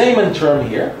has a Zeeman term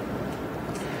here.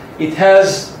 It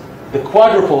has the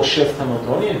quadrupole shift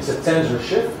Hamiltonian. It's a tensor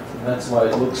shift, and that's why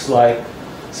it looks like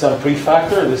some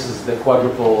prefactor. This is the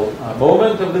quadrupole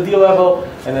moment of the D level,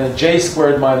 and then J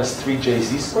squared minus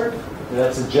 3JZ squared. And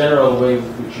that's a general way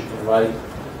with which you can write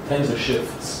tensor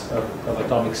shifts of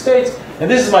atomic states. And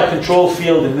this is my control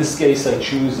field. In this case, I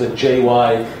choose a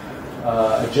JY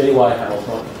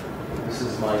Hamiltonian. This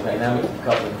is my dynamic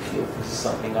decoupling field. This is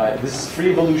something this is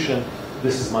free evolution.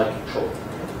 This is my control.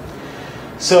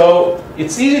 So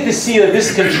it's easy to see that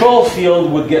this control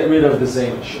field would get rid of the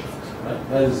Zeeman shift. Right?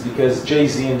 That is because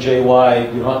JZ and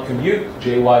JY do not commute.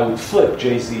 JY would flip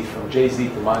JZ from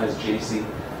JZ to minus JZ,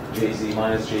 JZ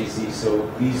minus JZ.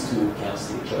 So these two would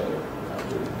cancel each other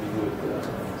after we do it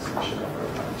sufficient number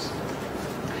of times.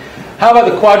 How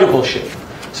about the quadruple shift?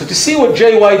 So to see what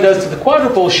JY does to the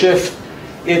quadruple shift,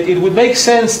 it would make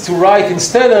sense to write,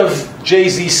 instead of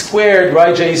JZ squared,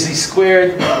 write JZ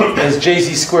squared as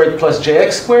JZ squared plus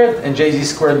JX squared and JZ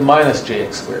squared minus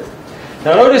JX squared.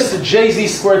 Now notice that JZ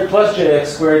squared plus JX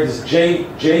squared is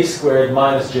J squared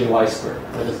minus JY squared.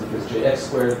 That is because JX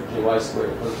squared, JY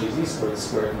squared plus JZ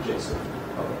squared and J squared.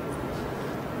 Okay.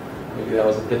 Maybe that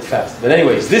was a bit fast. But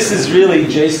anyways, this is really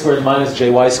J squared minus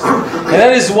JY squared. And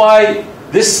that is why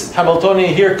this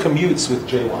Hamiltonian here commutes with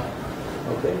JY.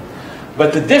 Okay.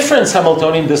 But the difference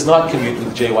Hamiltonian does not commute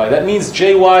with JY. That means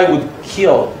JY would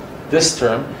kill this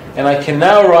term, and I can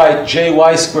now write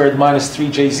JY squared minus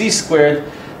 3JZ squared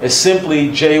as simply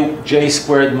J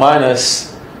squared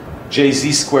minus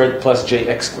JZ squared plus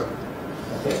JX squared.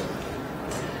 Okay.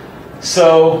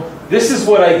 So this is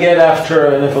what I get after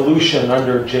an evolution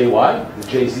under JY. The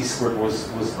JZ squared was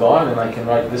gone, and I can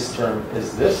write this term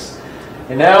as this.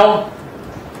 And now,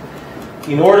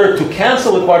 in order to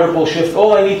cancel the quadruple shift,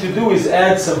 all I need to do is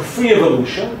add some free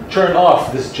evolution, turn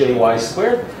off this JY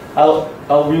squared.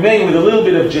 I'll remain with a little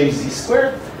bit of JZ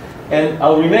squared, and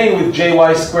I'll remain with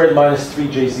JY squared minus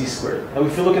 3JZ squared. Now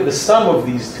if you look at the sum of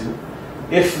these two,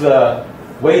 if the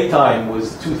wait time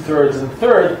was 2/3 and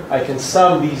 1/3, I can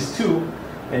sum these two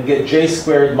and get J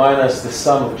squared minus the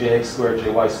sum of JX squared,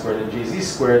 JY squared, and JZ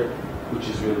squared, which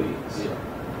is really 0.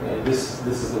 And this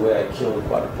is the way I kill the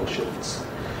quadruple shifts.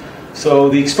 So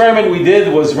the experiment we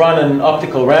did was run an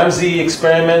optical Ramsey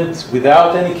experiment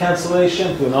without any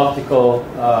cancellation to an optical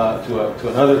to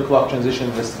another clock transition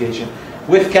investigation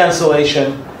with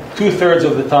cancellation. 2/3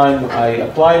 of the time I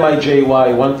apply my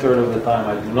JY, 1/3 of the time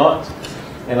I do not,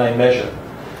 and I measure.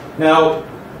 Now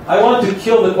I want to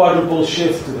kill the quadruple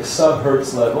shift to the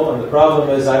sub-Hertz level, and the problem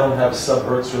is I don't have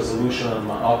sub-Hertz resolution on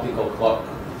my optical clock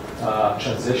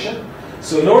transition.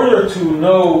 So in order to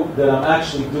know that I'm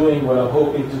actually doing what I'm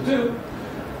hoping to do,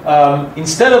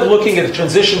 instead of looking at the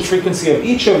transition frequency of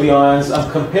each of the ions, I'm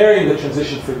comparing the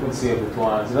transition frequency of the two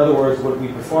ions. In other words, what we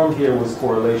performed here was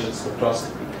correlation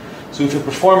spectroscopy. So if you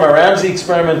perform a Ramsey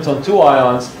experiment on two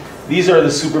ions, these are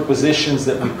the superpositions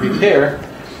that we prepare.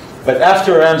 But after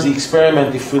a Ramsey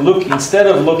experiment, if we look, instead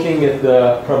of looking at the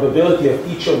probability of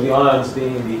each of the ions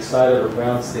being in the excited or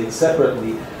ground state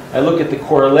separately, I look at the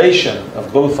correlation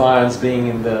of both ions being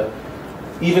in the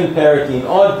even parity and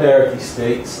odd parity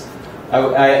states.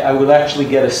 I will actually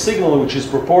get a signal which is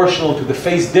proportional to the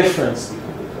phase difference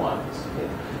between the two ions. Okay?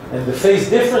 And the phase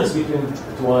difference between the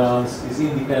two ions is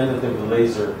independent of the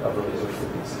laser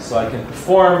frequency. So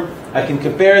I can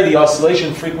compare the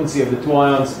oscillation frequency of the two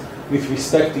ions with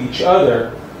respect to each other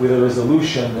with a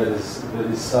resolution that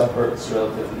is sub-Hertz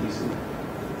relatively easily.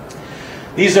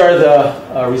 These are the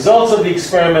results of the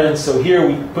experiment. So here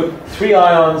we put 3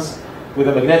 ions with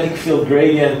a magnetic field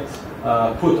gradient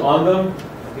put on them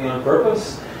on purpose.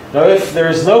 Now if there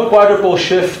is no quadruple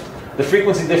shift, the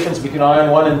frequency difference between ion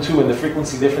 1 and 2 and the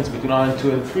frequency difference between ion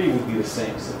 2 and 3 would be the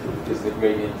same, simply because the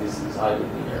gradient is highly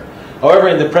linear. However,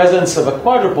 in the presence of a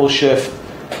quadruple shift,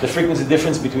 the frequency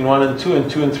difference between 1 and 2 and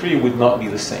 2 and 3 would not be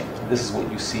the same. This is what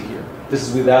you see here. This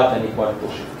is without any quadruple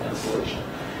shift cancellation.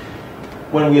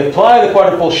 When we apply the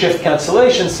quadruple shift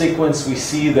cancellation sequence, we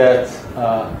see that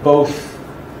both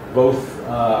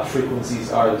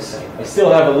frequencies are the same. I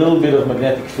still have a little bit of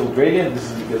magnetic field gradient. This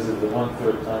is because of the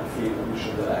 1/3 time free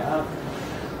evolution that I have.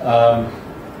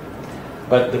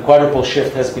 But the quadruple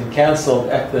shift has been cancelled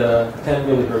at the 10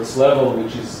 millihertz level,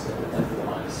 which is at the 10 to the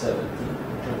minus 17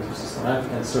 in terms of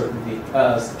systematic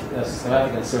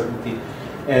uncertainty.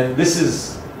 And this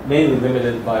is mainly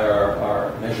limited by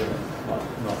our measurement, not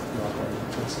any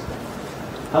principle.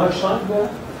 How much time do we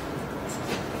have?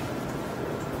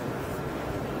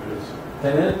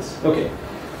 10 minutes? Okay.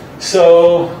 So,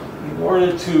 in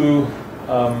order to,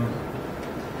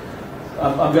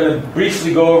 I'm going to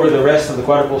briefly go over the rest of the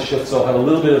quadruple shifts, so I'll have a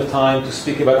little bit of time to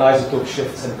speak about isotope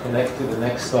shifts and connect to the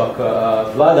next talk,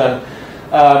 Vladan.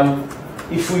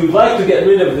 If we would like to get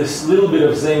rid of this little bit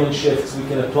of Zeeman shifts, we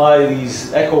can apply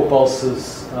these echo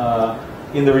pulses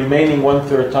in the remaining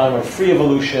 1/3 time of free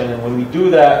evolution, and when we do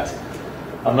that,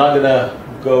 I'm not going to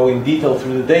go in detail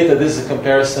through the data. This is a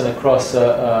comparison across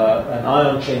an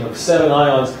ion chain of 7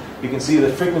 ions. You can see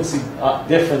the frequency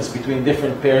difference between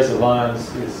different pairs of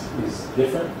ions is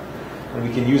different. And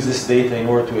we can use this data in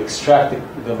order to extract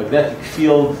the magnetic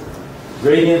field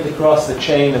gradient across the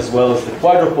chain as well as the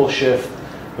quadrupole shift.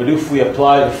 But if we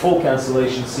apply the full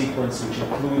cancellation sequence, which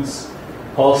includes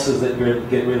pulses that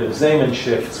get rid of Zeeman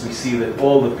shifts, we see that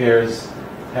all the pairs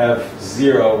have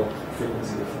 0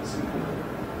 frequency difference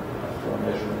for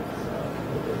measurement.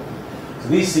 So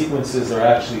these sequences are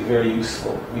actually very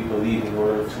useful, we believe, in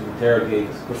order to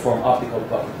perform optical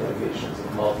clock interrogations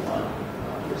of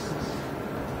multi-ion crystals.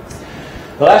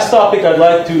 The last topic I'd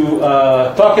like to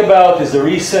talk about is a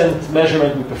recent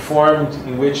measurement we performed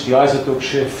in which the isotope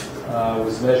shift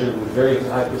was measured with very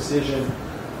high precision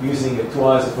using a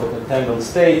 2-isotope entangled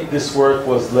state. This work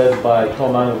was led by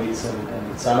Tom Manowitz and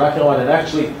Nitzan Ackerman, and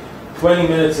actually 20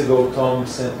 minutes ago Tom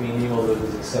sent me an email that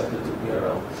was accepted to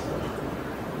PRL.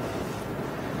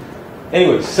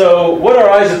 Anyway, so what are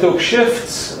isotope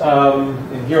shifts?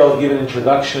 And here I'll give an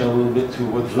introduction a little bit to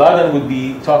what Vladan would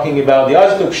be talking about. The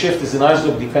isotope shift is an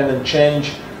isotope-dependent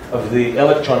change of the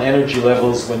electron energy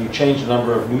levels. When you change the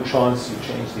number of neutrons, you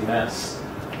change the mass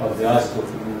of the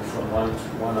isotope. You move from one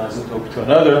isotope to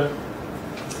another.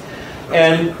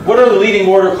 And what are the leading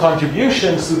order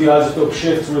contributions to the isotope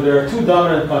shift? Well, there are 2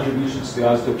 dominant contributions to the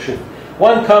isotope shift.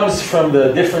 One comes from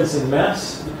the difference in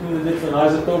mass between the different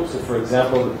isotopes. So, for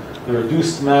example, the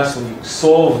reduced mass, when you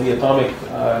solve the atomic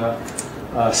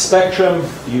spectrum,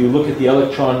 you look at the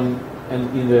electron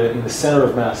in the center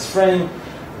of mass frame.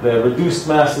 The reduced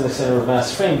mass in the center of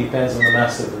mass frame depends on the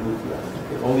mass of the nuclei.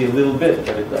 Okay, only a little bit,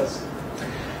 but it does.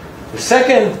 The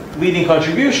second leading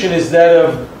contribution is that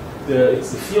of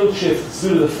it's the field shift. It's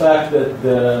due to the fact that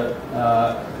the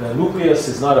nucleus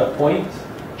is not a point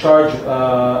charge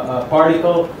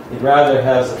particle. It rather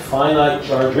has a finite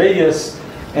charge radius.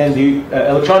 And the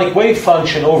electronic wave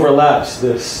function overlaps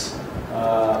this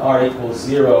R equals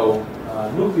 0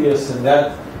 nucleus, and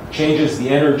that changes the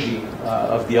energy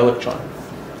of the electron.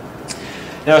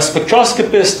 Now, a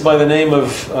spectroscopist by the name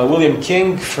of William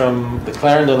King from the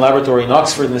Clarendon Laboratory in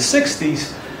Oxford in the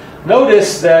 60s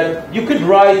noticed that you could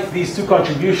write these 2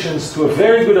 contributions to a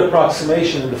very good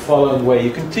approximation in the following way.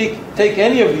 You can take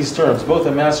any of these terms, both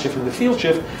the mass shift and the field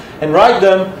shift, and write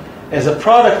them as a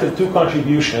product of 2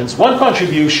 contributions. One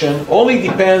contribution only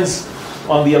depends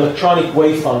on the electronic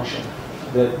wave function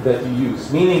that you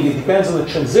use, meaning it depends on the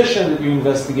transition that you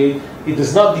investigate. It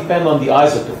does not depend on the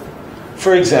isotope.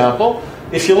 For example,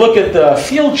 if you look at the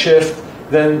field shift,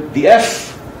 then the F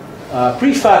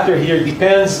prefactor here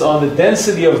depends on the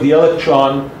density of the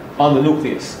electron on the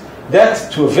nucleus.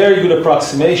 That, to a very good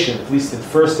approximation, at least in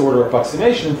first order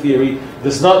approximation theory,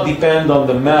 does not depend on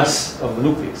the mass of the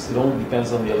nucleus. It only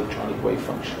depends on the electronic wave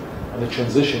function, on the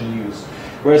transition you use.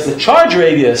 Whereas the charge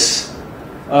radius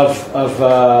of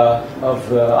the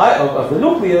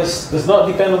nucleus does not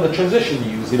depend on the transition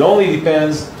you use. It only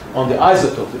depends on the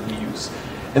isotope that you use.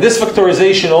 And this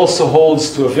factorization also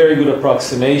holds to a very good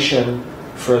approximation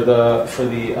for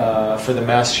the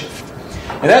mass shift.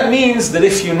 And that means that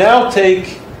if you now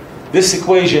take this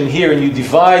equation here and you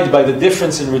divide by the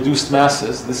difference in reduced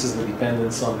masses, this is the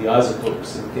dependence on the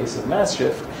isotopes in the case of mass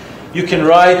shift, you can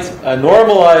write a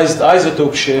normalized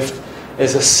isotope shift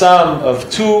as a sum of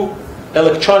 2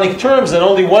 electronic terms and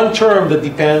only one term that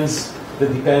depends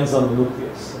on the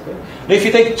nucleus. Okay? Now, if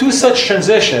you take 2 such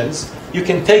transitions, you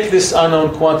can take this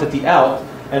unknown quantity out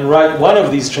and write one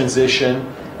of these transitions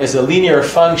as a linear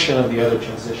function of the other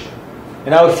transition. And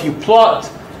now if you plot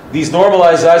these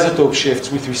normalized isotope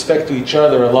shifts with respect to each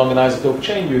other along an isotope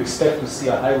chain, you expect to see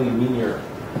a highly linear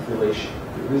relation.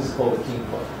 This is called the King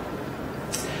plot.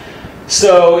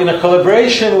 So in a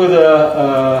collaboration with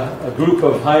a group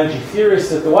of high-energy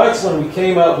theorists at the Weizmann, we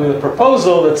came up with a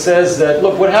proposal that says that,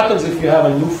 look, what happens if you have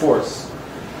a new force?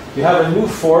 You have a new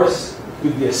force, it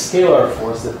could be a scalar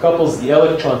force that couples the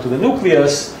electron to the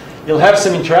nucleus. You'll have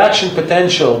some interaction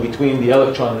potential between the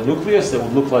electron and the nucleus that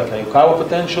will look like a Yukawa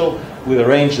potential with a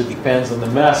range that depends on the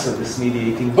mass of this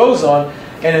mediating boson.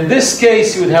 And in this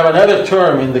case, you would have another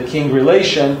term in the King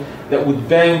relation that would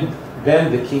bend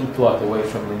the King plot away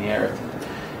from linearity.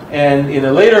 And in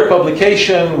a later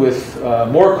publication with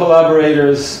more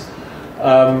collaborators,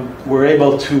 we're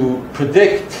able to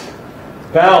predict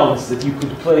bounds that you could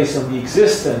place on the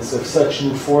existence of such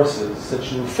new forces,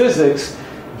 such new physics,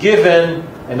 given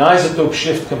an isotope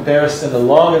shift comparison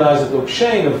along an isotope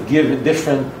chain of given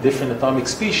different atomic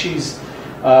species.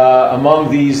 Among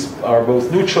these are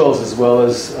both neutrals as well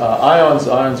as ions.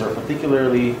 Ions are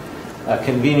particularly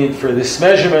convenient for this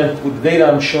measurement. With the data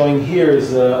I'm showing here is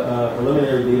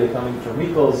preliminary data coming from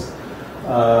Mikkels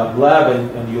lab,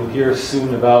 and you'll hear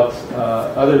soon about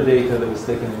other data that was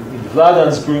taken in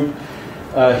Vladan's group.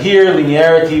 Here,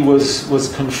 linearity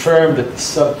was confirmed at the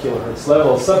sub-kilohertz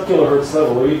level. Sub-kilohertz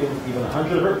level, or even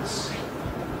 100 hertz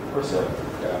or so.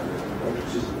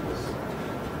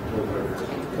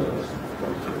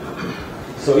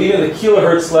 So even the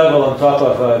kilohertz level on top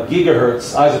of a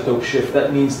gigahertz isotope shift,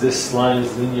 that means this line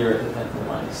is linear at the 10 to the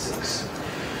minus 6.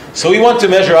 So we want to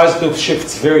measure isotope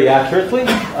shifts very accurately.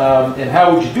 And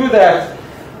how would you do that?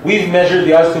 We've measured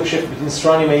the isotope shift between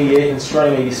strontium-88 and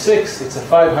strontium-86. It's a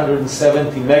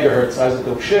 570 megahertz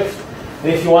isotope shift.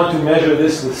 And if you want to measure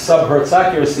this with sub-hertz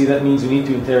accuracy, that means you need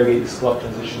to interrogate this clock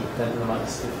transition with 10 to the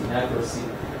minus 15 accuracy,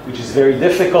 which is very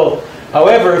difficult.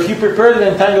 However, if you prepare an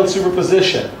entangled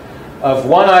superposition of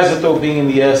one isotope being in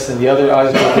the S and the other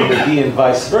isotope in the D and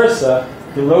vice versa,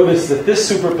 you'll notice that this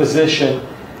superposition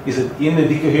is in the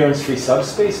decoherence-free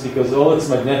subspace because all its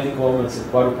magnetic moments and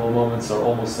quadrupole moments are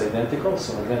almost identical,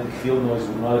 so magnetic field noise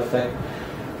will not affect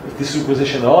the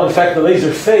superposition at all. In fact, the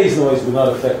laser phase noise will not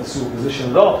affect the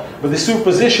superposition at all, but the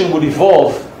superposition would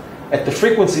evolve at the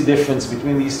frequency difference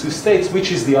between these two states,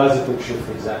 which is the isotope shift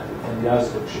exactly, and the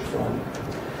isotope shift only.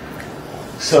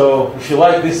 So, if you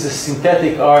like, this is a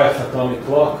synthetic RF atomic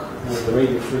clock with the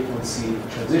radio frequency,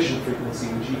 transition frequency,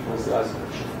 which equals the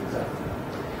isotope shift exactly.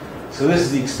 So this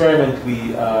is the experiment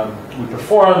we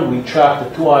performed. We trapped a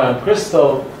 2-ion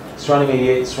crystal,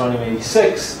 strontium-88,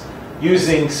 strontium-86,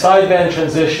 using sideband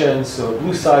transitions, so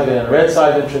blue sideband and red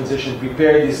sideband transition,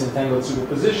 prepared this entangled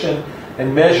superposition,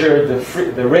 and measured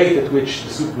the rate at which the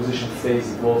superposition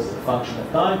phase evolves as a function of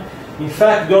time. In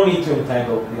fact, you don't need to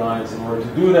entangle the ions in order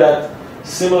to do that.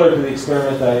 Similar to the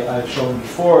experiment I've shown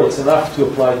before, it's enough to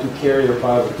apply 2 carrier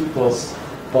pi over 2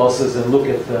 pulses and look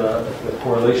at the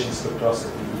correlation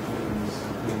spectroscopy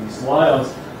between these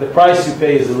ions. The price you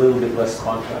pay is a little bit less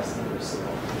contrast in your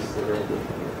signal. This is the red data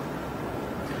here.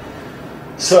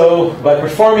 So by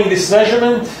performing this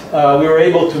measurement, we were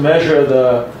able to measure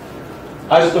the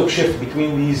isotope shift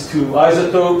between these two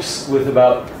isotopes with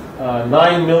about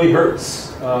 9 millihertz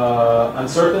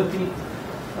uncertainty.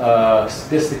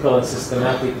 Statistical and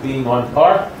systematic being on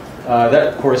par.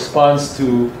 That corresponds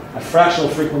to a fractional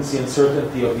frequency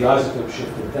uncertainty of the isotope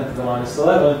shift at 10 to the minus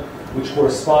 11, which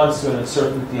corresponds to an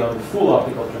uncertainty on the full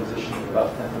optical transition of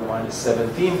about 10 to the minus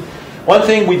 17. One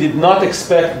thing we did not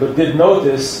expect but did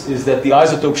notice is that the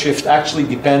isotope shift actually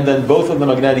depended both on the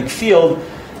magnetic field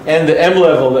and the M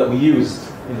level that we used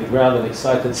in the ground and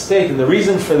excited state. And the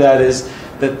reason for that is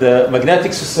that the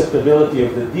magnetic susceptibility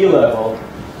of the D level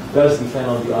does depend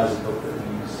on the isotope that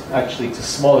we use. Actually, it's a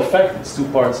small effect. It's 2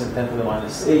 parts in 10 to the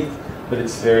minus 8, but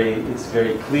it's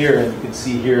very clear, and you can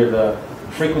see here the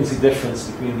frequency difference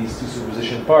between these two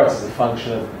superposition parts is a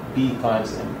function of B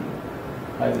times MB,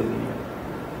 highly linear.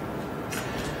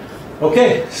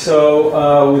 Okay,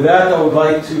 so with that, I would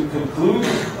like to conclude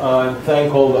and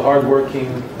thank all the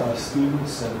hardworking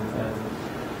students and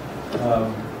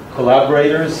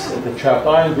collaborators at the Trapped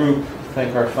Ion Group.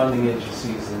 Thank our funding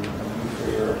agencies and you for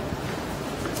your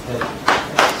attention.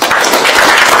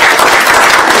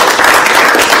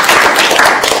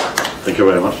 Thank you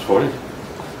very much, Tori.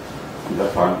 We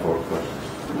have time for questions.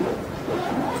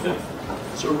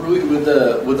 So Rui, with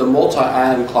the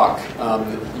multi-ion clock,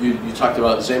 you talked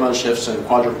about Zeeman shifts and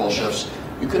quadrupole shifts.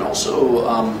 You can also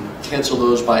cancel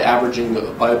those by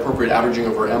appropriate averaging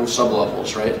over M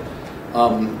sublevels, right?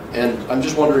 And I'm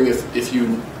just wondering if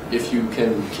you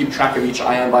can keep track of each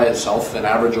ion by itself and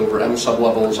average over M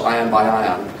sublevels ion by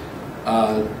ion.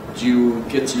 Do you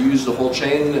get to use the whole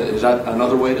chain? Is that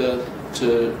another way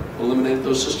to eliminate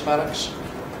those systematics?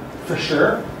 For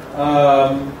sure.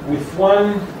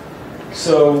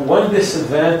 One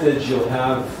disadvantage you'll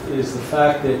have is the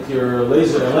fact that your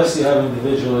laser, unless you have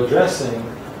individual addressing,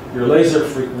 your laser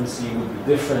frequency would be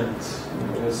different.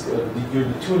 Your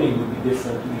tuning would be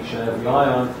different to each and every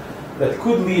ion. That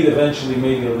could lead eventually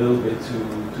maybe a little bit to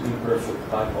imperfect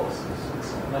pi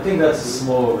pulses. And I think that's a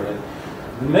small overhead.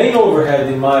 The main overhead,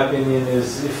 in my opinion,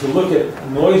 is if you look at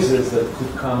noises that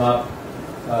could come up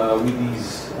with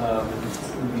these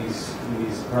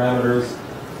parameters,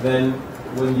 then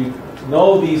when you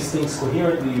know these things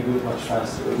coherently, you do it much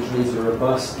faster, which means you're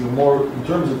robust. You're more, in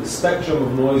terms of the spectrum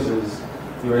of noises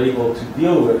you're able to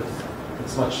deal with,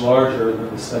 it's much larger than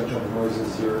the spectrum of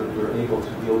noises you're able to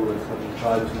deal with when you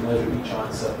try to measure each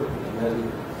ion separately and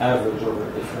then average over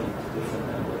different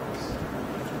networks.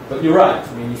 But you're right.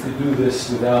 I mean, if you do this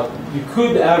without, you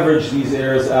could average these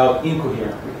errors out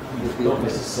incoherently. You don't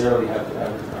necessarily have to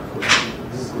average them out coherently.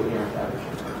 This is coherent averaging.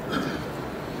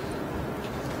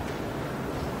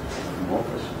 More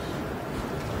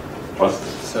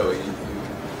questions? So you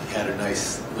had a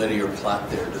nice linear plot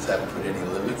there, does that put any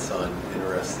limits on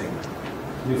interesting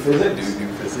new physics?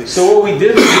 New physics. So what we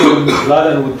did,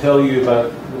 Vladan would tell you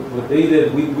about what they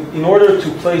did. In order to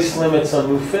place limits on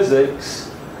new physics,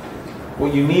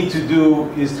 what you need to do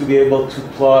is to be able to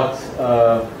plot,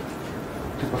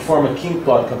 to perform a king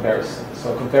plot comparison.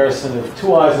 So a comparison of two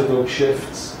isotope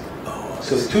shifts.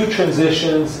 So two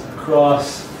transitions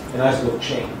across an isotope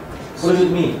chain. What does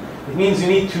it mean? It means you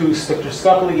need to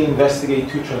spectroscopically investigate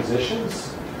two transitions.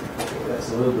 That's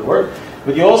a little bit of work.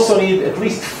 But you also need at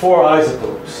least 4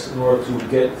 isotopes in order to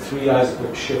get 3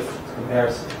 isotope shift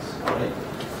comparisons. Right?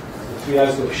 The 3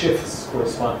 isotope shifts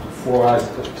correspond to 4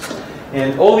 isotopes.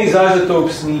 And all these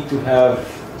isotopes need to have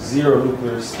 0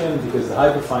 nuclear spin because the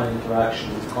hyperfine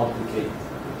interaction would complicate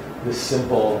this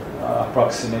simple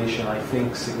approximation, I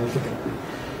think, significantly.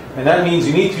 And that means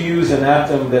you need to use an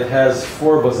atom that has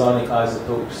 4 bosonic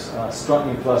isotopes.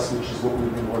 Strontium plus, which is what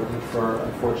we've been working for,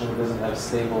 unfortunately doesn't have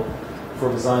stable 4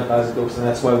 bosonic isotopes, and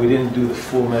that's why we didn't do the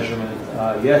full measurement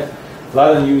yet.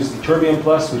 Vladan used the terbium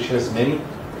plus, which has many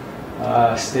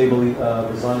stable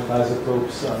bosonic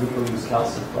isotopes. Nico used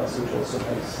calcium plus, which also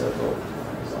has several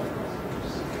bosonic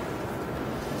isotopes.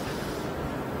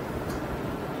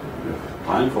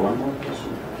 Time for one more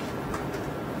question.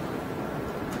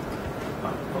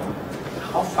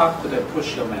 How far could I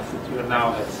push your method? You're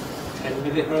now at 10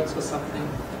 millihertz or something.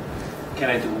 Can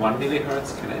I do 1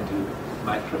 millihertz? Can I do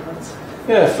microhertz?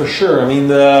 Yeah, for sure. I mean,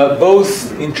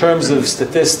 both in terms of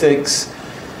statistics.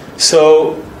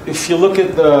 So if you look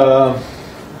at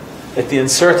the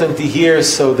uncertainty here,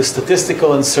 so the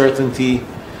statistical uncertainty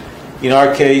in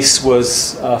our case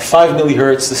was 5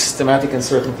 millihertz. The systematic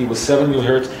uncertainty was 7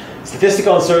 millihertz.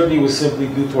 Statistical uncertainty was simply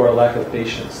due to our lack of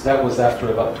patience. That was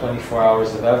after about 24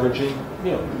 hours of averaging.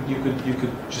 You know, you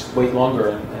could just wait longer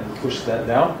and push that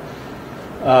down.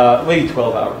 Maybe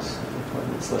 12 hours.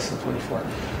 It's less than 24.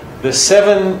 The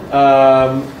 7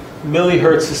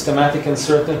 millihertz systematic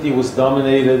uncertainty was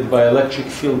dominated by electric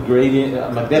field gradient,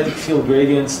 magnetic field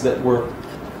gradients that were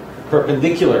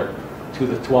perpendicular to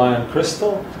the 2-ion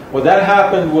crystal. What that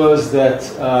happened was that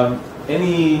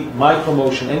any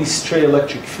micromotion, any stray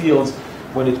electric fields,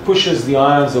 when it pushes the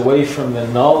ions away from the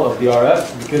null of the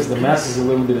RF, because the mass is a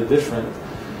little bit different,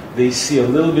 they see a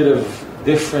little bit of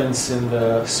difference in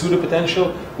the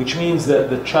pseudopotential, which means that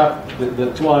the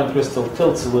 2-ion crystal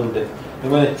tilts a little bit.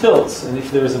 And when it tilts, and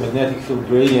if there is a magnetic field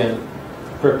gradient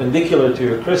perpendicular to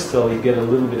your crystal, you get a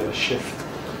little bit of a shift.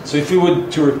 So if we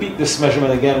would to repeat this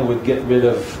measurement again, we would get rid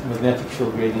of magnetic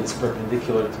field gradients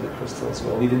perpendicular to the crystal as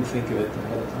well. We didn't think of it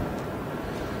ahead of time.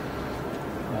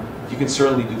 You can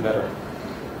certainly do better.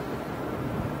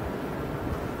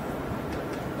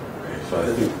 So I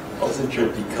think, doesn't your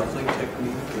decoupling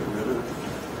technique get rid of?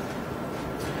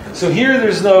 So here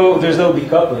there's no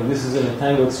decoupling. This is an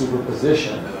entangled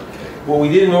superposition. Okay. What we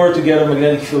did in order to get a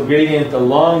magnetic field gradient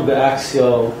along the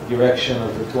axial direction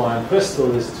of the 2-ion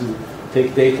crystal is to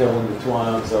take data when the 2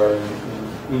 ions are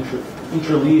in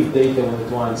interleave data when the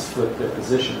 2 ions flip their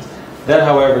positions. That,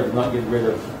 however, did not get rid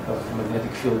of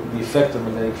magnetic field, the effect of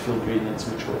magnetic field gradients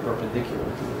which were perpendicular to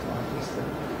the 2-ion crystal.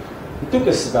 It took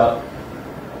us about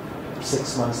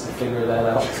 6 months to figure that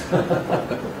out.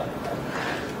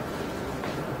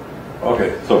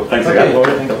 Okay, so thanks again.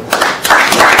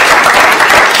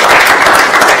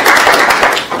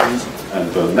 And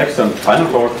the next and final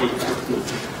talk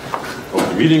of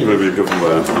the meeting will be given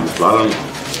by Hans Vladan.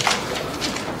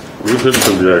 We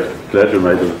are glad you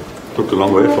made it. Took the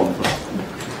long way from.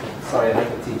 Sorry, I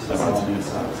can teach this.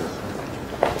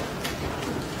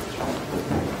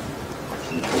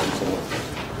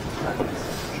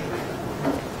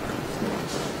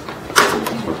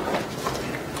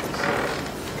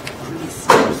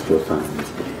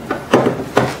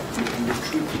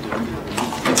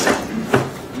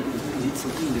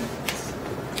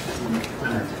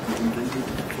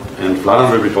 And Vladan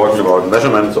will be talking about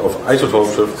measurements of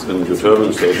isotope shifts in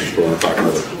deuterium states for dark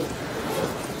matter.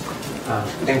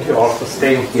 Thank you all for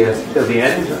staying here till the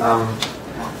end.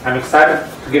 I'm excited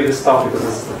to give this talk because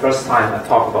this is the first time I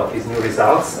talk about these new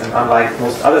results, and unlike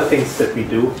most other things that we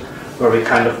do, where we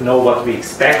kind of know what we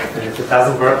expect, and if it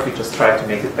doesn't work, we just try to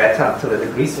make it better until it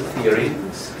agrees with theory.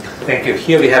 Thank you.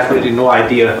 Here we have really no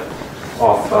idea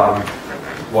of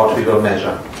what we will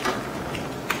measure.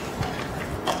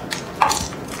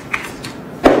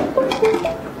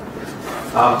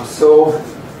 So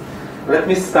let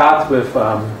me start with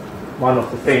one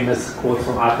of the famous quotes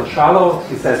from Arthur Charlow.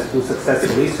 He says, to do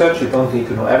successful research, you don't need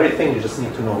to know everything, you just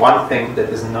need to know one thing that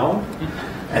is known.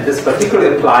 And this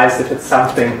particularly applies if it's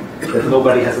something that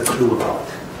nobody has a clue about.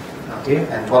 Okay?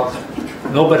 And what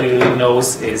nobody really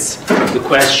knows is the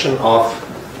question of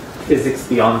physics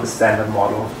beyond the standard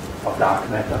model of dark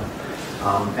matter.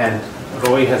 And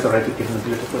Roy has already given a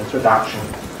beautiful introduction.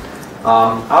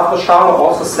 Arthur Schauer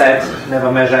also said, never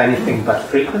measure anything but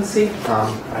frequency.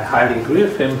 I highly agree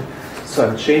with him. So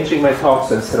I'm changing my talk.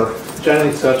 So instead of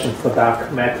generally searching for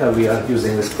dark matter, we are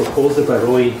using this proposal by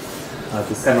Roy,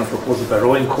 the seminal proposal by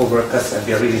Roy and co-workers, and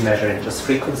we are really measuring just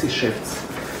frequency shifts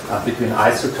between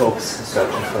isotopes,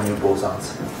 searching for new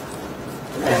bosons.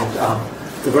 And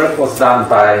the work was done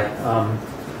by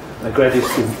my graduate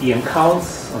student Ian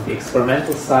Counts on the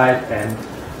experimental side and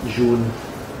June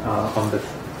on the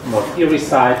more theory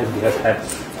side, and we have had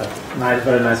a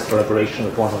very nice collaboration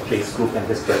with one of Jay's group and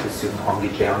his graduate student Hongi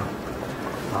Jeon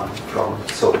from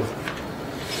Seoul.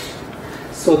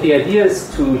 So the idea is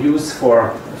to use for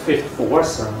a fifth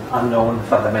force, an unknown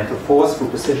fundamental force, for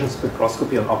precision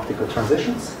spectroscopy on optical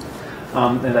transitions.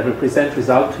 And I will present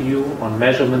result to you on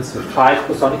measurements with 5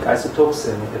 bosonic isotopes.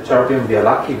 In ytterbium, we are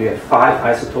lucky, we have 5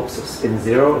 isotopes of spin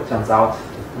 0. It turns out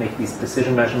to make these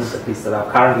precision measurements, at least at our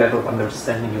current level of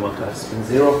understanding, you want to have spin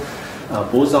 0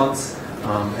 bosons.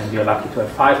 And we are lucky to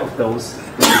have 5 of those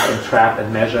that we can trap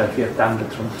and measure. We have done the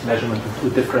measurement in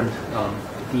 2 different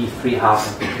D3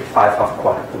 half and D5 half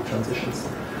quadrupole transitions.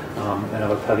 And I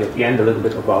will tell you at the end a little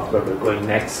bit about where we're going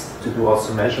next to do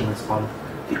also measurements on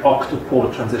the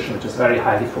octopole transition, which is very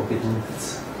highly forbidden.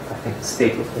 It's, I think, the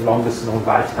state of the longest known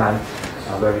lifetime,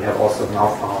 where we have also now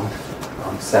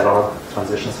found several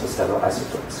transitions for several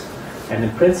isotopes. And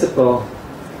in principle,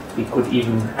 we could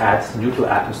even add neutral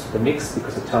atoms to the mix,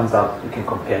 because it turns out we can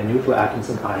compare neutral atoms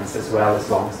and ions as well, as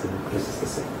long as the nucleus is the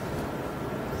same.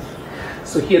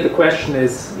 So here the question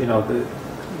is, you know,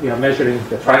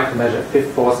 we're trying to measure a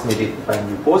fifth force mediated by a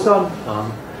new boson.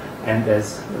 And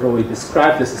as Roy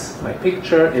described, this is my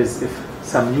picture, is if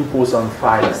some new boson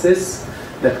phi exists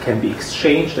that can be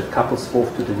exchanged, that couples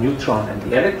both to the neutron and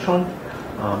the electron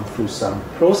through some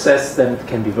process, then it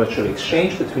can be virtually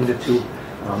exchanged between the two.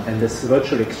 And this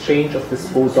virtual exchange of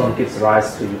this boson gives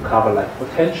rise to a Yukawa-like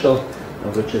potential,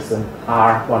 which is an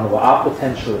R1 over R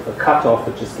potential with a cutoff,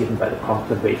 which is given by the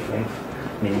Compton wavelength,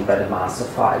 meaning by the mass of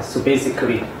phi. So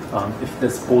basically, if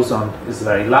this boson is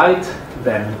very light,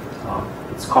 then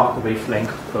its Compton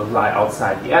wavelength will lie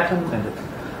outside the atom, and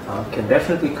it can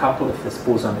definitely couple. If this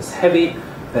boson is heavy,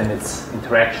 then its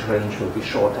interaction range will be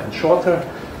shorter and shorter.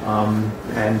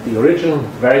 And the original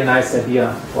very nice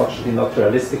idea, unfortunately not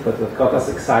realistic, but what got us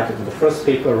excited in the first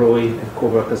paper, Roy and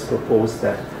co-workers proposed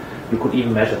that you could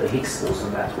even measure the Higgs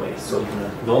boson that way. So even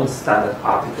a non-standard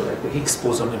particle like the Higgs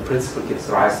boson in principle gives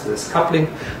rise to this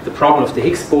coupling. The problem of the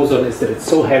Higgs boson is that it's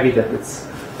so heavy that its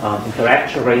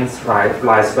interaction range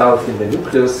lies well within the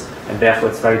nucleus, and therefore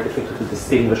it's very difficult to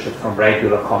distinguish it from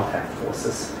regular contact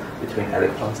forces between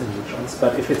electrons and neutrons.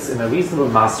 But if it's in a reasonable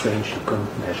mass range, you can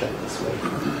measure it this way.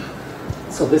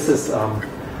 So this is,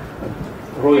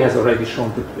 Roy has already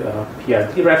shown the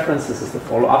PRD reference. This is the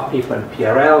follow-up paper in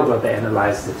PRL, where they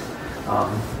analyzed it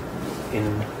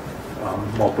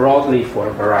more broadly for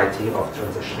a variety of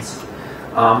transitions.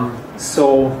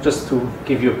 So just to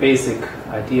give you a basic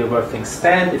idea where things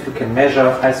stand, if you can measure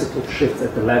isotope shifts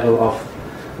at the level of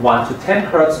 1 to 10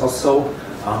 hertz or so,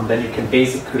 then you can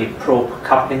basically probe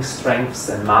coupling strengths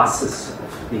and masses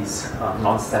of these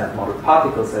non-standard model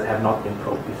particles that have not been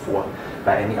probed before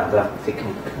by any other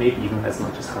technique, maybe even as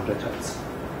much as 100 hertz.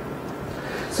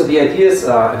 So the idea is,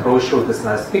 and Roy showed this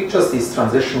nice pictures, these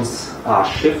transitions are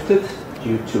shifted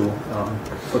due to,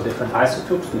 for different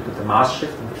isotopes, due to the mass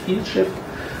shift and the field shift.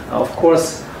 Of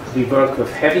course, we work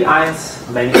with heavy ions,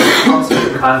 many electrons, so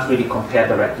you can't really compare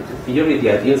directly to theory.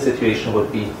 The ideal situation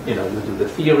would be, you know, you do the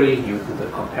theory, you do the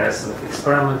comparison of the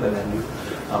experiment, and then you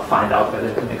find out whether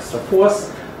it's an extra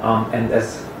force. And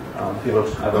as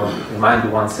I will remind you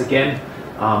once again,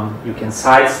 you can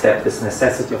sidestep this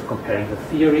necessity of comparing the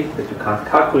theory that you can't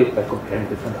calculate by comparing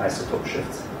different isotope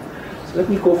shifts. So let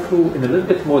me go through in a little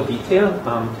bit more detail.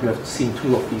 You have seen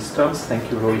 2 of these terms. Thank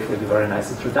you, Rory, for the very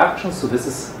nice introduction. So this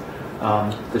is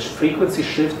the frequency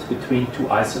shift between 2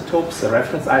 isotopes, a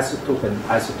reference isotope and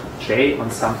isotope J on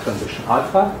some transition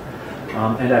alpha.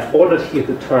 And I've ordered here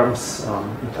the terms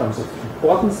in terms of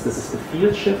importance. This is the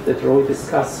field shift that Roy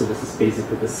discussed. So this is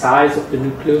basically the size of the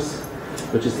nucleus,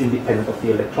 which is independent of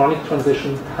the electronic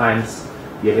transition, times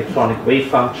the electronic wave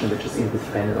function, which is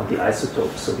independent of the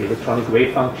isotope. So the electronic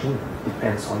wave function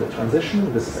depends on the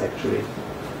transition. This is actually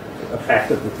a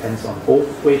factor that depends on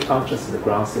both wave functions, in the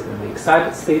ground state and the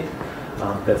excited state.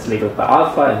 That's labeled by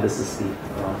alpha, and this is the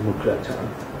nuclear term.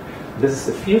 This is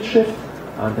the field shift.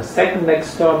 The second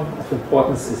next term of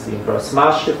importance is the inverse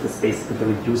mass shift. It's basically the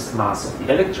reduced mass of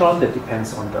the electron that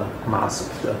depends on the mass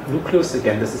of the nucleus.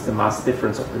 Again, this is the mass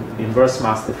difference of the inverse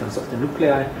mass difference of the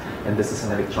nuclei, and this is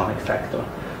an electronic factor.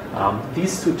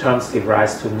 These two terms give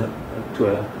rise to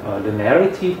a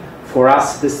linearity. For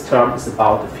us, this term is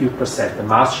about a few percent. The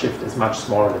mass shift is much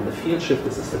smaller than the field shift.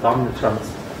 This is the dominant term.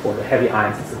 For the heavy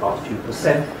ions, it's about a few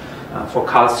percent. For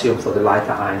calcium, for the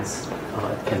lighter ions,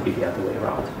 it can be the other way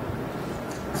around.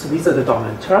 So these are the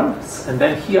dominant terms. And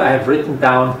then here I have written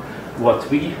down what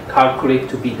we calculate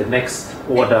to be the next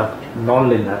order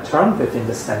nonlinear term within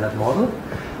the standard model.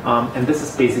 And this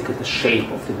is basically the shape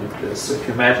of the nucleus. So if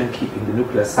you imagine keeping the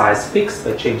nuclear size fixed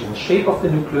by changing the shape of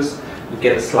the nucleus, you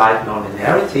get a slight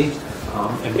nonlinearity.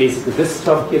 And basically this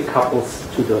term here couples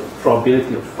to the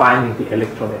probability of finding the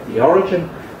electron at the origin.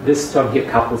 This term here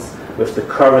couples with the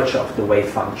curvature of the wave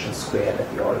function squared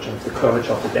at the origin, the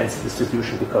curvature of the density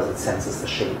distribution because it senses the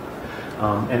shape.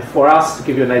 And for us, to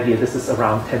give you an idea, this is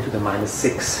around 10 to the minus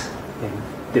 6 in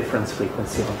difference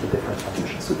frequency of the different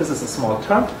functions. So this is a small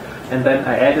term. And then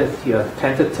I added here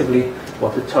tentatively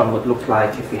what the term would look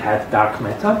like if we had dark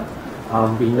matter.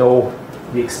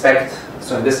 We expect,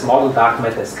 so in this model, dark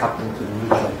matter is coupling to the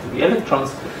neutron and to the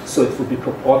electrons, so it would be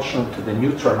proportional to the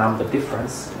neutron number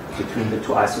difference between the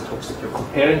two isotopes that you're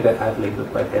comparing, that I've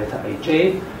labeled by delta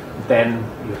Aj. Then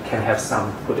you can have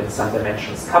put in some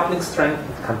dimensions coupling strength,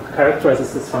 it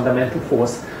characterizes this fundamental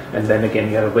force, and then again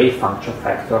you have a wave function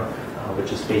factor,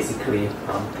 which is basically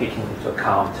taking into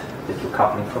account that you're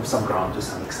coupling from some ground to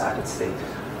some excited state,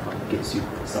 gives you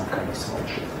some kind of small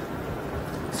shift.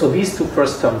 So these two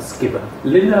first terms give a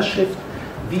linear shift.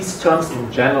 These terms in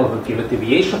general will give a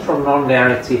deviation from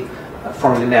linearity,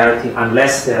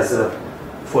 unless there's a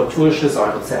fortuitous, or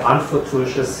I would say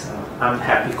unfortuitous,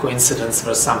 unhappy coincidence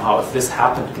where somehow if this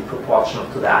happened to be proportional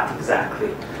to that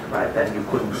exactly, right, then you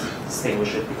couldn't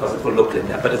distinguish it because it will look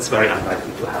linear, but it's very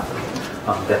unlikely to happen.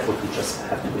 That would just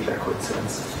have to be a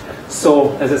coincidence.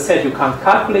 So as I said, you can't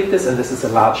calculate this, and this is a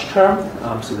large term.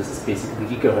 So this is basically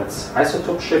gigahertz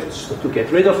isotope shift. So to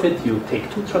get rid of it, you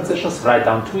take two transitions, write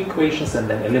down two equations, and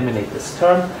then eliminate this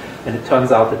term. And it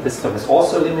turns out that this term is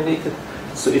also eliminated.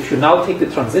 So if you now take the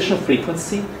transition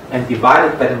frequency and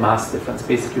divide it by the mass difference,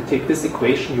 basically you take this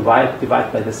equation, you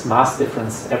divide by this mass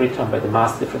difference, every term by the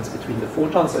mass difference between the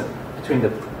photons, and between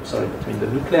the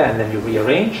nuclei, and then you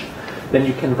rearrange. Then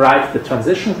you can write the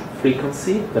transition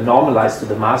frequency, the normalized to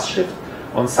the mass shift,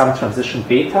 on some transition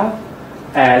beta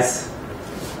as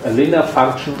a linear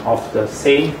function of the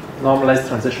same normalized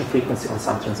transition frequency on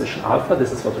some transition alpha.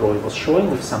 This is what Roy was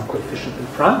showing with some coefficient in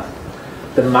front.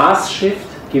 The mass shift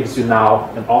gives you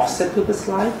now an offset to the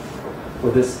slide.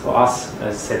 For us, as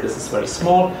I said, this is very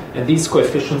small, and these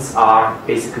coefficients are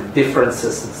basically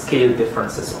differences and scale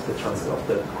differences of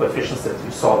the coefficients that you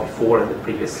saw before in the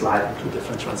previous slide in two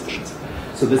different transitions.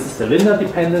 So this is the linear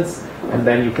dependence, and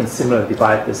then you can similarly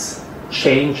divide this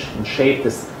change in shape,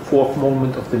 this fourth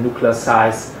moment of the nuclear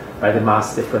size, by the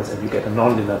mass difference, and you get a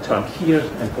nonlinear term here,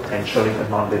 and potentially a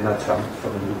nonlinear term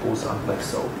from a new boson, like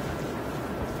so.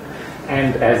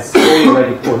 And as Roy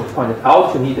already pointed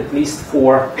out, you need at least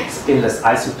 4 spinless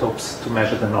isotopes to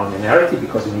measure the nonlinearity,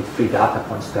 because you need 3 data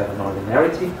points to have a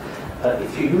nonlinearity.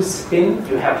 If you use spin,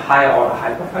 you have higher order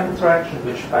hyperfine interaction,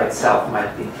 which by itself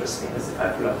might be interesting, as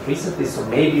I've learned recently. So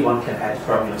maybe one can add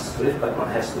fermions to it, but one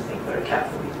has to think very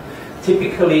carefully.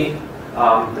 Typically,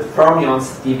 the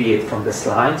fermions deviate from this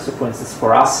line. So for instance,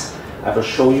 for us, I will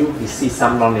show you, we see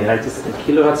some nonlinearities at the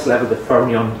kilohertz level. The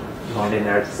fermion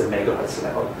nonlinearity is at megahertz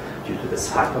level, due to this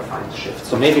hyperfine shift.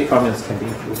 So maybe fermions can be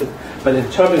included. But in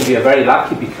terbium, we are very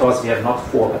lucky because we have not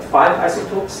 4 but 5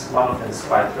 isotopes. One of them is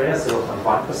quite rare,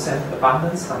 0.1%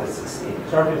 abundance, 168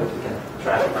 terbium, but we can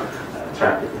trap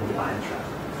it in the ion trap.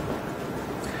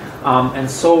 And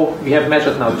so we have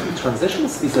measured now 2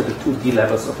 transitions. These are the 2 D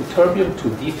levels of ytterbium,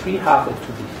 2D3 half and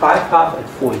 2D5 half at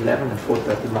 411 and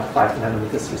 435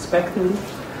 nanometers respectively.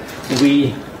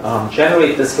 We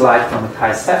generate this light from a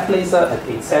Chi-Ceph laser at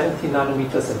 870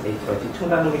 nanometers and 822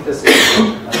 nanometers, a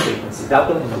frequency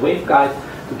double in the waveguide,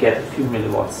 to get a few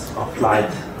milliwatts of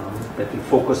light that we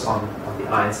focus on the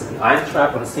ions in the ion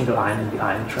trap, on a single ion in the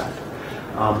ion trap.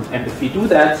 And if we do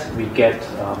that, we get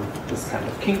this kind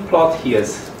of king plot.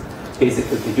 Here's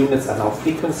basically the units are now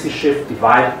frequency shift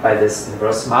divided by this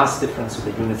inverse mass difference, so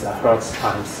the units are Hertz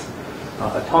times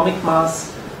atomic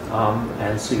mass.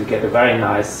 And so you get a very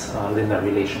nice linear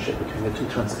relationship between the 2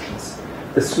 transitions.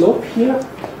 The slope here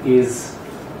is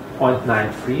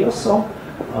 0.93 or so.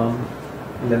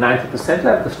 In the 90%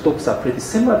 level, the slopes are pretty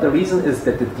similar. The reason is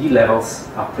that the D levels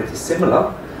are pretty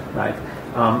similar, right?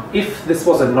 If this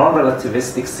was a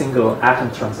non-relativistic single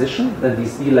atom transition, then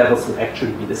these D levels would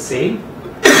actually be the same.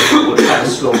 You would have a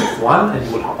slope of 1, and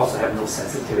you would also have no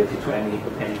sensitivity to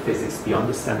any physics beyond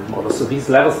the standard model. So these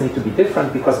levels need to be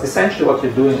different, because essentially what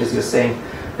you're doing is you're saying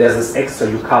there's this extra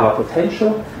Yukawa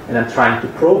potential, and I'm trying to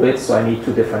probe it, so I need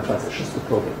two different transitions to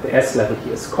probe it. The S level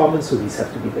here is common, so these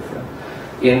have to be different.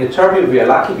 In the terbium, we are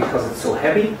lucky because it's so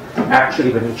heavy.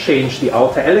 Actually, when you change the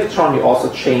outer electron, you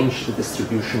also change the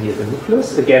distribution near the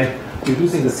nucleus. Again, you're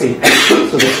using the same action,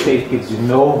 so this state gives you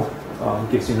no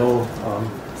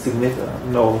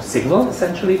signal,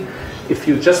 essentially. If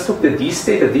you just took the D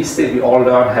state we all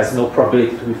learn has no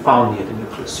probability to be found near the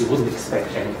nucleus. You wouldn't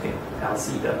expect anything else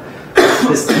either.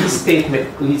 This D state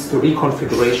leads to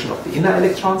reconfiguration of the inner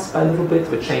electrons by a little bit,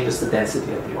 which changes the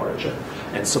density at the origin.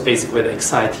 And so basically when they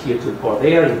excite here to or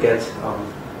there, you get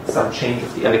some change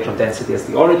of the electron density at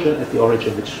the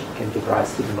origin, which can give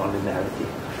rise to the nonlinearity.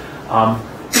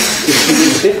 If we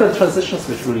use different transitions,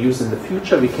 which we'll use in the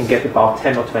future, we can get about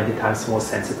 10 or 20 times more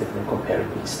sensitive when comparing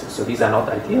these two. So these are not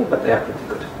ideal, but they are pretty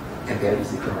good, and they are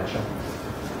easy to measure.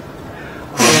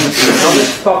 Now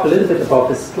let's talk a little bit about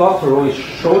this plot. Roy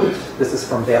showed it. This is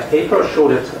from their paper.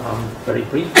 Showed it very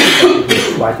briefly, but we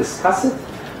didn't quite discuss it.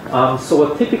 So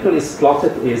what typically is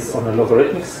plotted is on a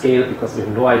logarithmic scale, because we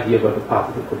have no idea where the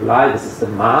particle could lie. This is the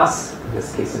mass, in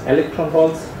this case in electron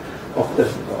volts, of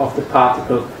the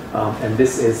particle, and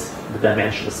this is the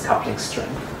dimensionless coupling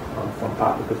strength from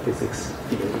particle physics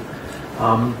theory.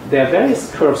 There are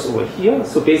various curves over here.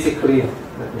 So basically,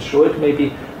 let me show it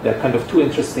maybe. There are kind of two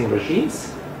interesting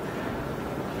regimes.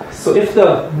 So if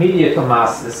the mediator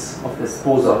mass of this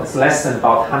boson is less than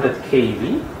about 100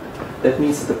 keV, that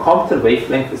means that the Compton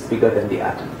wavelength is bigger than the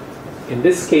atom. In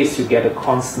this case, you get a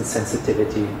constant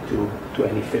sensitivity to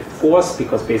any fifth force,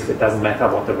 because basically it doesn't matter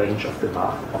what the range of the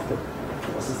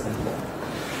forces anymore.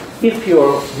 If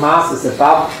your mass is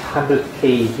above 100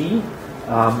 keV,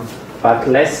 but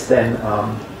less than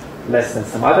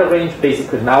some other range,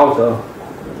 basically now the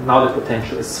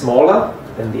potential is smaller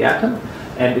than the atom,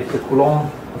 and if the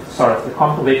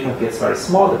Compton wavelength gets very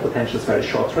small, the potential is very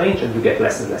short range, and you get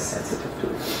less and less sensitive to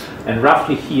it. And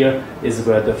roughly here is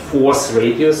where the force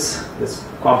radius, this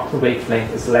Compton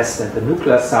wavelength, is less than the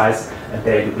nuclear size, and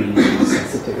there you really lose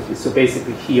sensitivity. So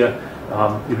basically here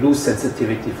you lose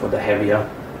sensitivity for the heavier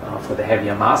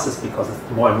masses, because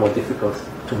it's more and more difficult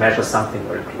to measure something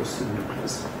very close to the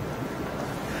nucleus.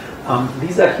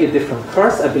 These are here different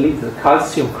curves. I believe the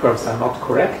calcium curves are not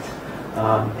correct.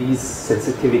 These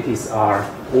sensitivities are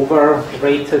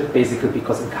overrated, basically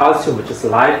because in calcium, which is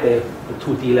light, the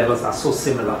 2D levels are so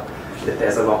similar that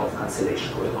there's a lot of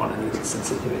cancellation going on in the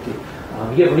sensitivity.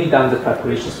 We have redone the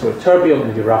calculations for terbium,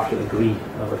 and we roughly agree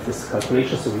with this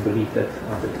calculation, so we believe that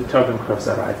the terbium curves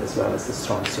are right, as well as the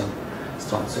strontium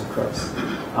curves.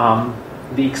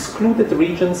 The excluded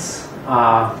regions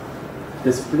are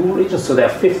this blue region, so there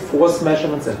are fifth force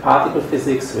measurements in particle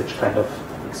physics, which kind of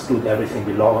exclude everything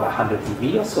below 100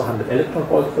 eV, or so 100 electron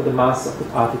volt for the mass of the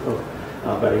particle,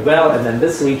 very well. And then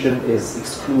this region is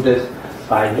excluded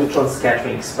by neutron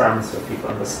scattering experiments, where people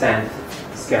understand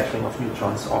scattering of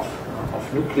neutrons of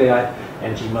nuclei,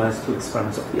 and G-2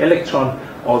 experiments of the electron.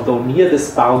 Although near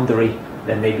this boundary,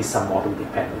 there may be some model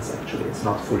dependence. Actually, it's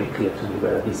not fully clear to me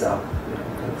whether these are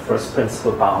first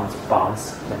principle bounds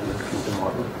when you include the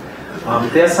model.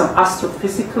 There are some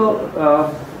astrophysical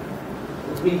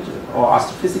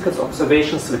astrophysical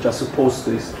observations which are supposed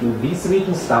to exclude these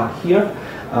regions down here.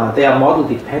 They are model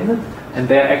dependent, and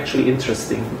they're actually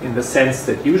interesting in the sense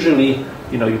that usually,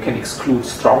 you can exclude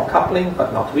strong coupling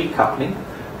but not weak coupling.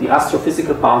 The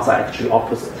astrophysical bounds are actually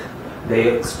opposite.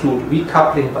 They exclude weak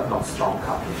coupling but not strong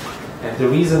coupling. And the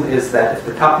reason is that if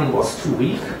the coupling was too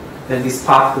weak, then these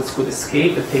particles could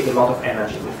escape and take a lot of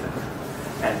energy with them.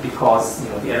 And because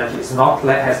the energy has not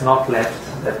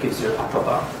left, that gives you an upper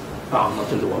bound,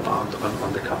 not a lower bound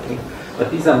on the coupling. But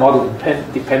these are model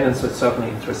dependent, so it's certainly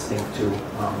interesting to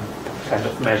kind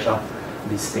of measure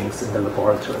these things in the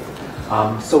laboratory.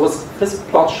 So what this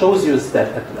plot shows you is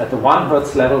that at the 1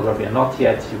 Hertz level, where we are not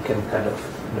yet, you can kind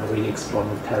of really explore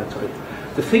new territory.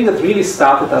 The thing that really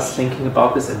started us thinking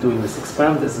about this and doing this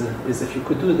experiment is if you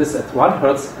could do this at 1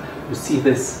 Hertz, you see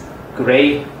this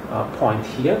gray point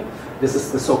here. This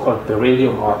is the so-called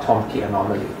beryllium or Tomke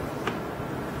anomaly.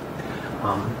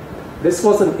 This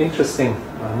was an interesting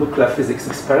nuclear physics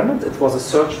experiment. It was a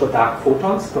search for dark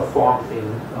photons performed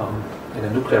in a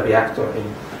nuclear reactor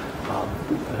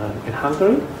in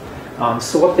Hungary.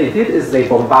 So what they did is they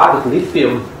bombarded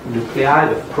lithium nuclei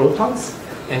with protons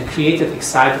and created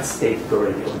excited state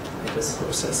beryllium in this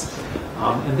process.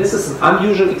 And this is an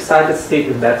unusually excited state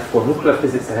in that for nuclear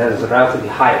physics it has a relatively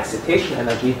high excitation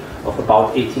energy of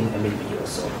about 18 MeV or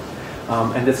so.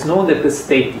 And it's known that this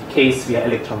state decays via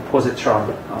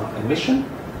electron-positron emission.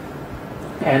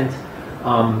 And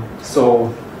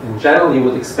so in general you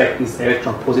would expect these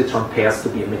electron-positron pairs to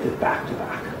be emitted back to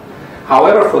back.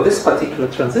 However, for this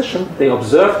particular transition, they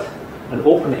observed an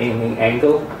open-aiming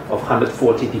angle of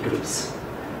 140 degrees.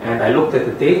 And I looked at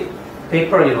the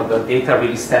paper, the data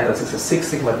really stands as a 6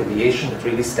 sigma deviation. It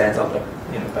really stands out,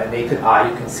 by naked eye,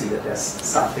 you can see that there's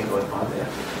something going on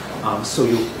there. So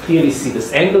you clearly see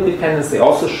this angle dependence. They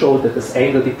also showed that this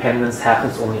angle dependence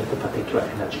happens only at a particular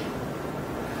energy,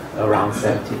 around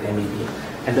 17 MeV.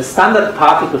 And the standard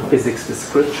particle physics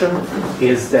description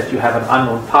is that you have an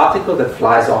unknown particle that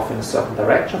flies off in a certain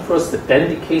direction first, that then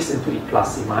decays into E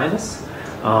plus, E minus,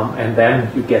 and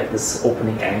then you get this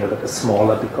opening angle that is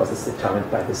smaller because it's determined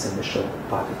by this initial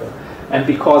particle. And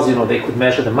because they could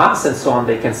measure the mass and so on,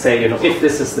 they can say if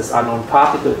this is this unknown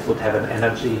particle, it would have an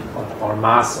energy or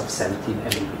mass of 17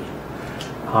 MeV.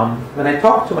 When I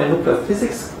talk to my nuclear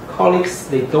physics colleagues,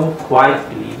 they don't quite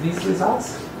believe these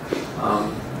results.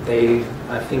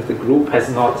 I think the group has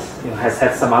not, has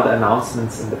had some other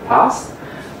announcements in the past,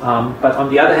 but on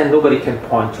the other hand, nobody can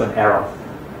point to an error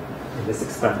in this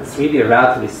experiment. It's really a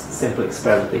relatively simple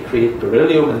experiment. They create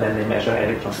beryllium and then they measure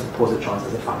electrons and positrons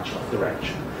as a function of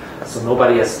direction. So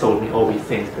nobody has told me, oh, we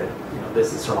think that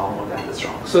this is wrong or that is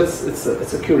wrong. So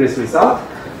it's a curious result,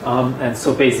 and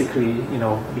so basically,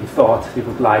 we thought we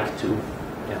would like to,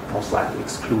 most likely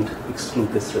exclude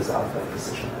this result by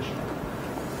precision measurement.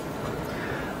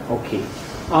 Okay,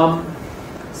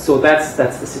 so that's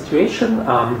the situation.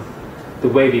 The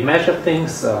way we measure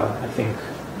things, I think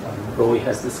Roy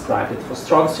has described it for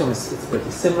strontium. It's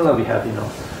pretty similar. We have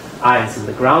ions in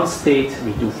the ground state.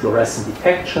 We do fluorescent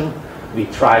detection. We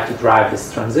try to drive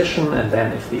this transition, and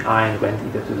then if the ion went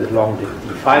either to the long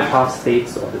D5 half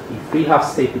states or the D3 half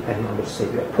state, depending on which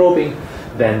state we are probing,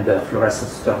 then the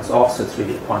fluorescence turns off. So it's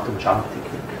really a quantum jump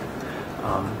technique.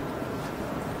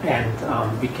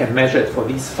 We can measure it for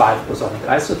these 5 bosonic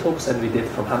isotopes, and we did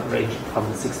from range from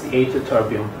 168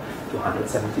 ytterbium to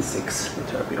 176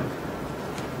 ytterbium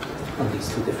on these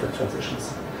 2 different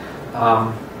transitions.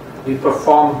 We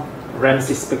perform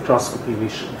Ramsey spectroscopy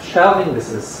with shelving. This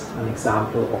is an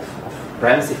example of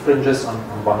Ramsey fringes on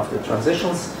one of the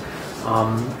transitions.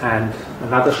 And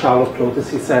another Charlotte Plotis,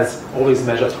 he says, always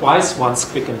measure twice, once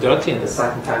quick and dirty, and the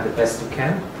second time the best you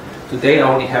can. Today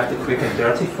I only have the quick and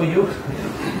dirty for you.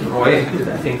 Roy,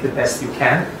 I think the best you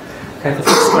can kind of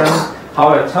experiment.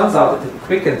 However, it turns out that the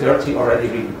quick and dirty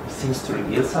already seems to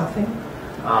reveal something.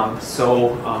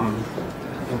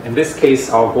 In this case,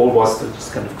 our goal was to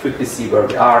just kind of quickly see where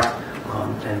we are,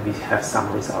 and we have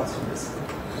some results from this.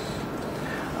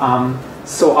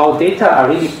 So our data are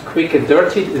really quick and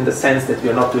dirty in the sense that we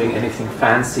are not doing anything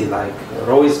fancy like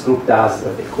Roy's group does,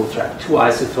 where they co-track 2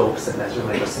 isotopes and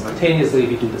measure simultaneously.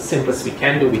 We do the simplest we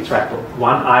can do. We track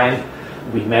 1 ion.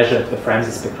 We measure it with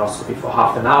Ramsey spectroscopy for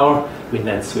half an hour. We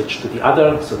then switch to the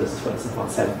other. So this is, for instance,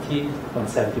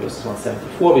 170 versus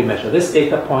 174. We measure this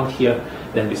data point here.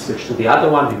 Then we switch to the other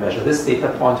one. We measure this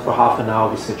data point for half an hour.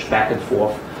 We switch back and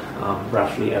forth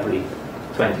roughly every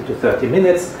 20 to 30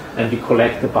 minutes. And we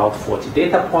collect about 40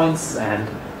 data points. And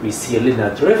we see a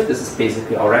linear drift. This is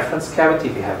basically our reference cavity.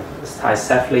 We have this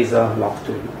high-Ceph laser locked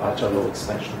to ultra-low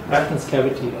expansion reference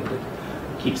cavity. And it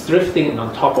keeps drifting. And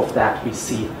on top of that, we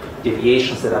see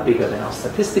deviations that are bigger than our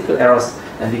statistical errors,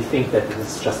 and we think that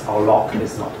this is just our lock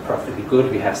is not perfectly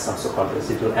good. We have some so-called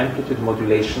residual amplitude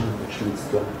modulation, which leads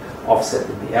to an offset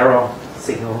in the error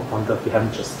signal on the, we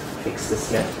haven't just fixed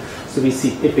this yet. So we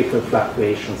see typical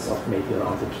fluctuations of maybe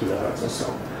around a kilohertz or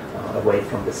so away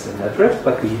from this linear drift,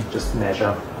 but we just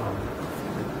measure,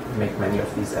 make many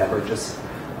of these averages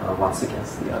once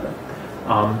against the other.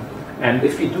 And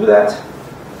if we do that,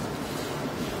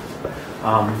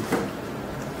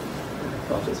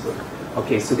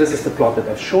 okay, so this is the plot that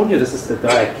I've shown you. This is the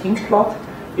Dirac-King plot.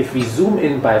 If we zoom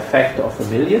in by a factor of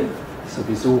 1,000,000, so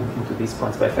we zoom into these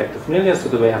points by a factor of 1,000,000, so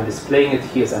the way I'm displaying it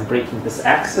here is I'm breaking this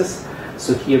axis.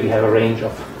 So here we have a range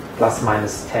of plus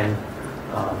minus 10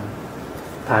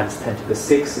 times 10 to the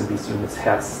 6 in these units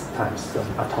hertz times the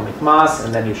atomic mass,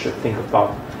 and then you should think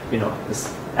about,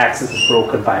 this axis is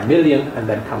broken by 1,000,000, and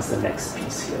then comes the next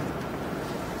piece here.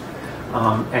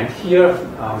 And here,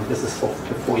 this is for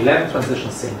the 411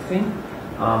 transition, same thing.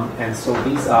 And so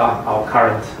these are our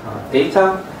current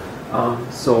data.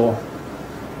 So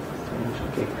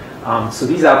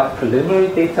these are preliminary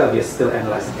data. We are still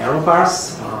analyzing error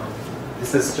bars.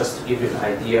 This is just to give you an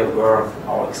idea where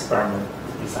our experiment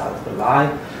results will lie.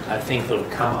 I think will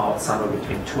come out somewhere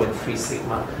between 2 and 3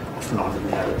 sigma of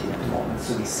nonlinearity at the moment.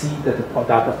 So we see that the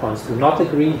data points do not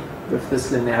agree with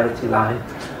this linearity line,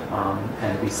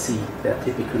 and we see that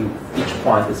typically each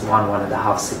point is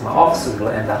 1.5 sigma off, so we'll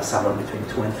end up somewhere between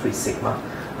 2 and 3 sigma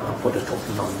for the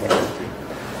total nonlinearity.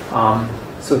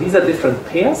 So these are different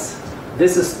pairs.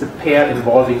 This is the pair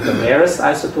involving the rarest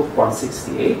isotope,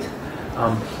 168.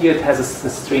 Here it has a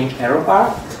strange error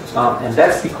bar, and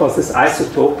that's because this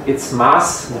isotope, its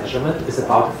mass measurement is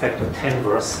about a factor 10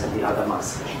 worse than the other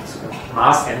mass measurements. So the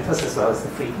mass enters as well as the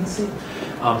frequency.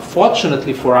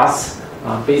 Fortunately for us,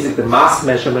 basically the mass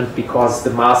measurement, because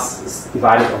the mass is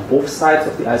divided on both sides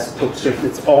of the isotope shift,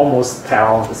 it's almost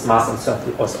parallel. This mass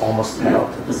uncertainty was almost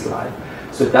parallel to this line.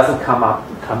 So it doesn't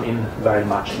come in very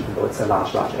much, even though it's a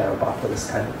large error bar for this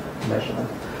kind of measurement.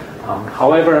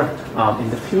 However, in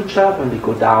the future, when we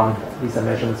go down, these are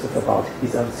measurements of about,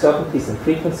 these uncertainties in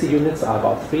frequency units are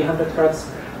about 300 Hertz,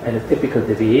 and a typical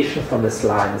deviation from this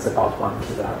line is about 1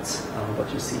 kilohertz,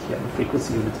 what you see here in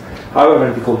frequency units. However,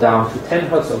 when we go down to 10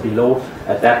 Hertz or below,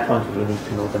 at that point we will need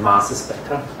to know the masses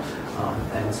better.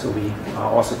 And so we are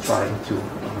also trying to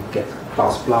get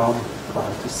Klaus Blaum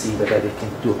to see whether they can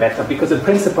do better. Because in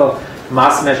principle,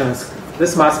 mass measurements,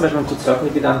 this mass measurement could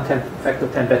certainly be done factor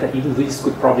 10 better. Even these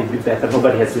could probably be better.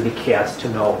 Nobody has really cared to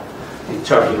know the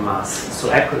terbium mass so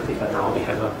accurately, but now we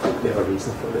have a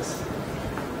reason for this.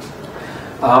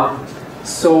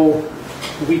 So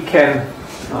we can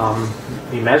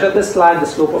we measure this line, the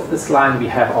slope of this line. We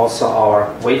have also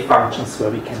our weight functions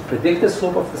where we can predict the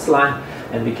slope of this line,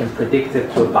 and we can predict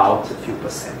it to about a few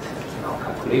percent. In our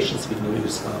calculations, we can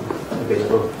use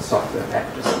available software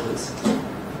packages for this.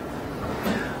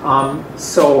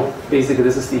 So basically,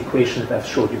 this is the equation that I've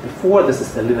showed you before. This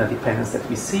is the linear dependence that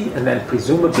we see, and then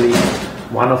presumably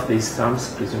one of these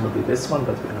terms, presumably this one,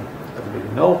 but we don't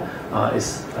really know,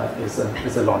 is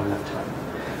a nonlinear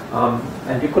term.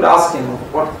 And you could ask,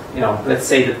 what, let's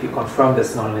say that we confirm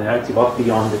this nonlinearity, what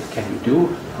beyond it can we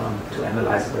do to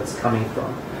analyze where it's coming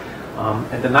from?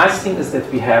 And the nice thing is that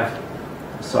we have,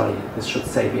 this should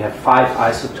say we have 5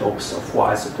 isotopes or 4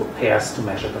 isotope pairs to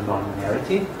measure the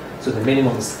nonlinearity. So the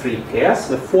minimum is 3 pairs.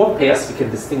 With 4 pairs, we can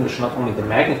distinguish not only the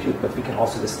magnitude, but we can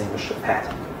also distinguish the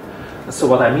pattern. And so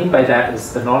what I mean by that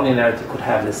is the nonlinearity could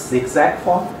have this zigzag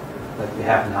form that we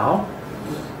have now,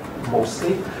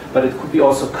 mostly, but it could be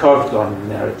also curved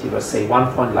nonlinearity, where say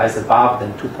 1 point lies above,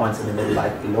 then 2 points in the middle lie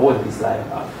below, and these lie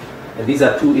above. And these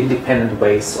are 2 independent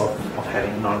ways of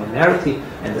having nonlinearity,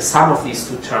 and the sum of these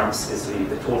 2 terms is really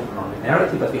the total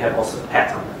nonlinearity, but we have also a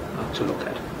pattern to look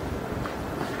at.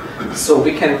 So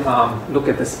we can look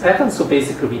at this pattern. So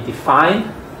basically we define,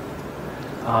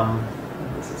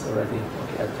 this is already,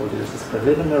 okay, I told you this is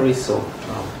preliminary, so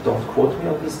don't quote me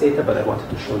on this data, but I wanted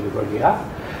to show you where we are.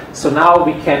 So now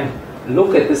we can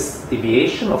look at this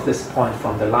deviation of this point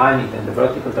from the line, either in the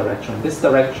vertical direction or in this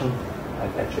direction.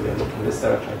 Actually, I'm looking in this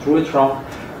direction, I drew it wrong.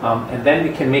 And then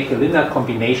we can make a linear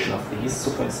combination of these.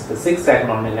 So for instance, the zigzag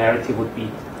nonlinearity would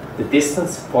be the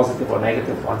distance, positive or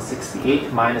negative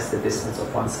 168, minus the distance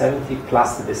of 170,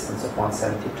 plus the distance of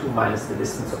 172, minus the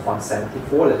distance of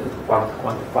 174. That would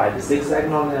quantify the zigzag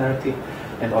nonlinearity.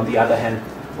 And on the other hand,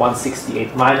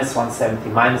 168 minus 170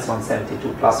 minus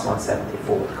 172 plus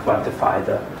 174 would quantify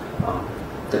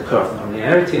the curve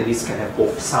nonlinearity. And these can have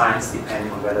both signs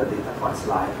depending on whether the data points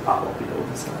lie above or below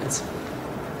these lines.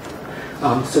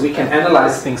 So we can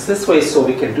analyze things this way. So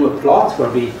we can do a plot where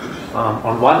we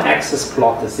on one axis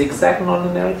plot the zigzag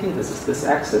nonlinearity, this is this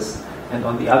axis, and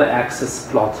on the other axis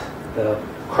plot the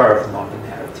curve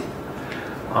nonlinearity.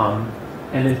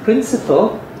 And in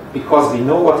principle, because we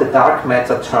know what the dark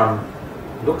matter term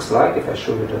looks like, if I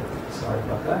show you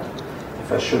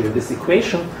if I show you this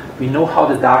equation, we know how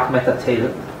the dark matter tail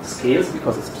scales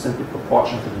because it's simply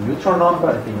proportional to the neutron number,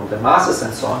 and we know the masses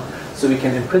and so on. So we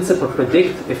can in principle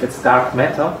predict if it's dark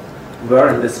matter,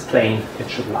 where in this plane it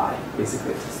should lie.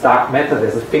 Basically, if it's dark matter,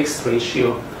 there's a fixed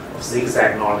ratio of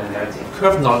zigzag nonlinearity and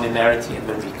curve nonlinearity, and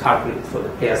when we calculate for the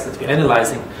pairs that we're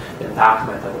analyzing, then dark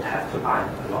matter would have to lie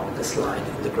along this line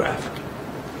in the graph.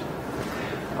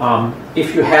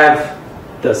 If you have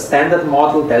the standard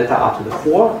model, delta r to the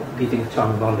 4, leading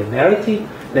term nonlinearity,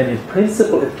 then in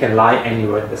principle it can lie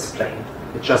anywhere in this plane.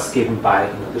 It's just given by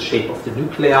the shape of the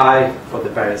nuclei for the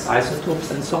various isotopes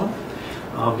and so on.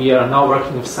 We are now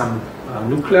working with some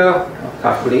nuclear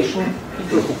calculation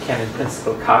people who can in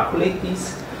principle calculate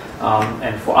these.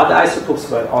 And for other isotopes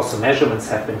where also measurements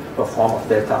have been performed of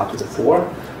delta r to the 4,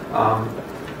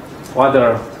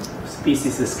 other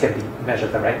species this can be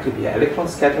measured directly via electron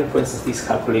scattering. For instance, these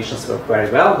calculations work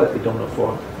very well, but we don't know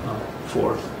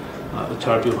for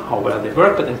perturb you how well they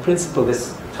work, but in principle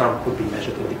this term could be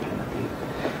measured independently.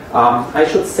 I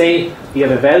should say we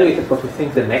have evaluated what we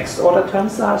think the next order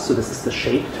terms are, so this is the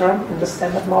shape term in the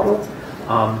standard model.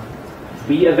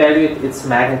 We evaluate its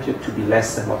magnitude to be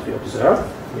less than what we observe.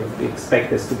 We expect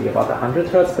this to be about 100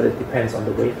 Hertz, but it depends on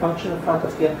the wave function in front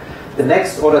of here. The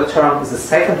next order term is a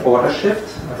second order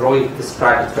shift. Roy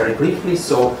described it very briefly.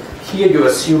 So here you're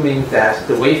assuming that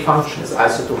the wave function is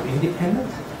isotope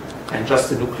independent and just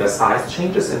the nuclear size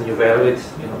changes, and you evaluate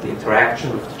the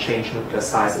interaction with the changed nuclear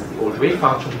size and the old wave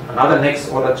function. Another next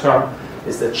order term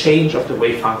is the change of the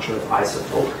wave function of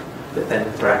isotope that then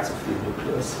interacts with the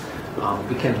nucleus.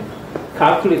 We can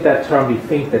calculate that term. We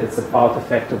think that it's about a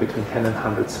factor between 10 and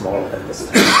 100 smaller than this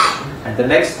term. And the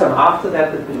next term after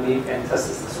that we believe enters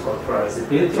is the so-called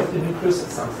polarizability of the nucleus.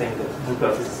 It's something that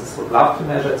nuclear physicists would love to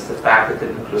measure. It's the fact that the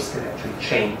nucleus can actually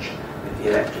change in the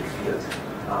electric field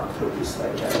produced by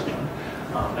the electron.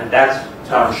 And that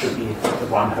term should be at the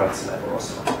 1 Hertz level or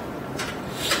so.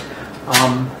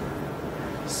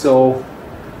 So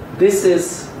this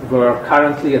is where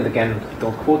currently, and again,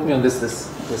 don't quote me on this,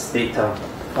 this data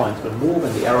point will move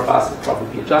and the error bars will probably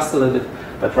be adjusted a little bit,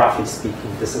 but roughly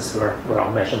speaking, this is where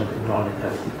our measurement in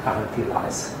non-linearity currently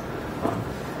lies.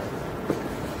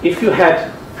 If you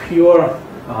had pure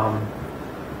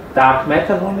dark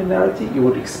matter non-linearity, you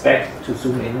would expect to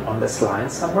zoom in on this line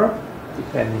somewhere,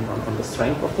 depending on the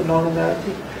strength of the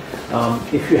non-linearity.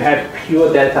 If you had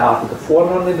pure delta R to the 4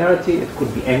 non-linearity, it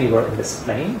could be anywhere in this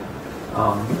plane,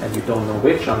 and you don't know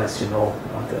which unless you know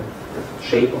the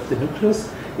shape of the nucleus.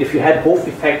 If you had both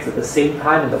effects at the same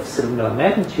time and of similar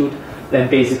magnitude, then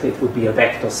basically it would be a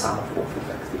vector sum of both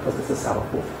effects, because it's a sum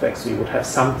of both effects. So you would have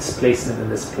some displacement in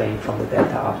this plane from the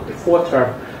delta R to the 4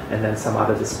 term, and then some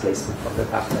other displacement from the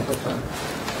dark matter term.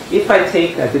 If I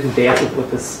take, I didn't dare to put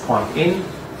this point in,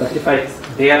 but if I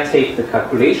dare take the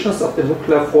calculations of the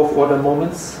nuclear 4th order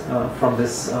moments from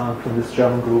this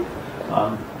German group,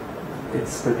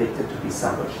 it's predicted to be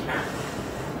somewhere here.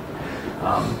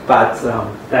 But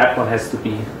that one has to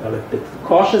be a little bit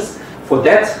cautious. For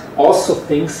that, also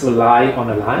things will lie on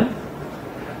a line.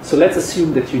 So let's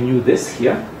assume that you knew this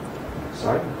here.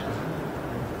 Sorry,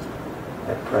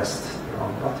 I pressed the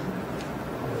wrong button.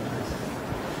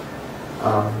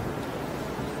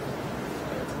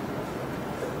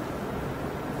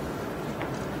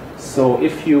 So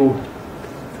if you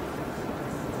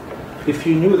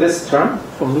knew this term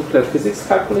from nuclear physics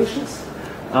calculations,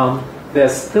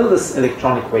 there's still this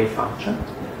electronic wave function.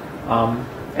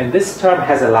 And this term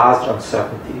has a large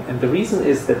uncertainty. And the reason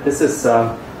is that this is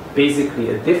basically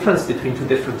a difference between two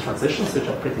different transitions, which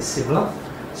are pretty similar.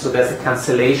 So there's a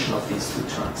cancellation of these two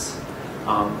terms.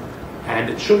 And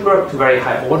it should work to very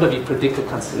high order. We predict a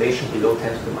cancellation below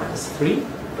 10 to the minus 3.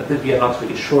 But then we are not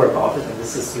really sure about it. And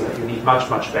this is, you need much,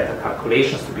 much better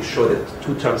calculations to be sure that the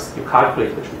two terms that you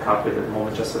calculate, which we calculate at the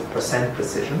moment just with percent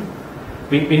precision.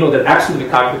 We know that absolutely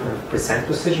calculate with percent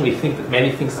precision. We think that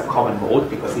many things are common mode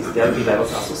because these delta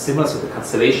levels are so similar, so the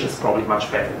cancellation is probably much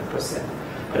better than percent.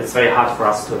 But it's very hard for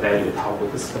us to evaluate how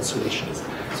good this cancellation is.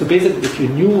 So basically, if you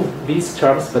knew these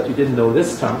terms, but you didn't know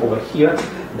this term over here,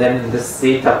 then in this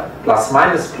zeta plus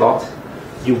minus plot,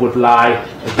 you would lie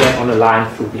again on a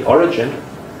line through the origin,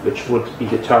 which would be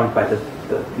determined by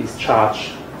these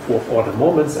charged 4th order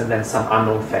moments, and then some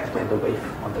unknown factor on the wave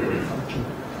function.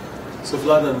 So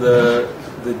Vladan,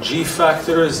 the G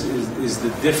factor is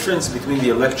the difference between the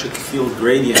electric field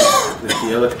gradient that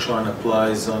the electron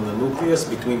applies on the nucleus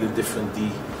between the different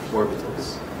d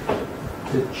orbitals.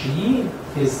 The G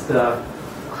is the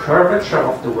curvature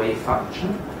of the wave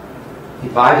function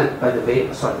divided by the wave,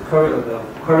 the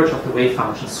curvature of the wave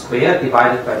function squared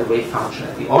divided by the wave function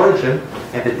at the origin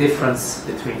and the difference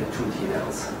between the two t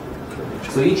levels.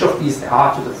 So each of these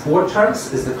R to the 4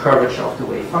 terms is the curvature of the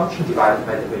wave function divided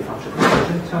by the wave function at the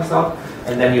origin, it turns out,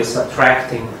 and then you're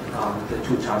subtracting the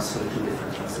two terms for the two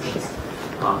different transitions.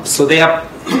 So they are,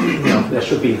 they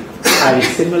should be highly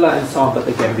similar and so on, but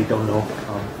again, we don't know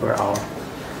where our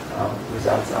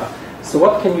results are. So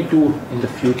what can you do in the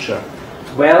future?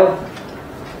 Well,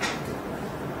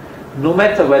 no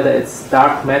matter whether it's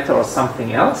dark matter or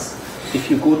something else, if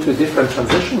you go to a different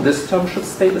transition, this term should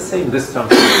stay the same, this term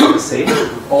should stay the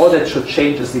same. All that should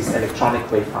change is these electronic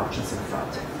wave functions in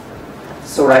front.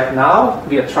 So right now,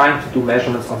 we are trying to do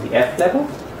measurements on the F level.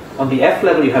 On the F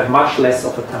level, you have much less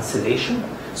of a cancellation.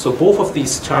 So both of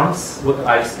these terms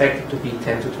are expected to be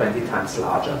 10 to 20 times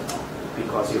larger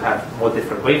because you have more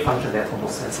different wave function, therefore more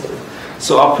sensitive.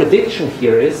 So our prediction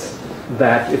here is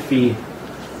that if we,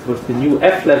 with the new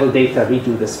F level data,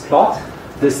 redo this plot,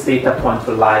 this data point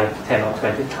will lie 10 or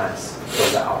 20 times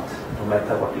further out, no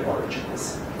matter what the origin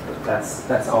is.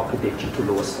 That's our prediction to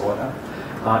lowest order.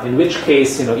 In which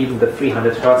case, even the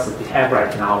 300 hertz that we have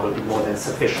right now will be more than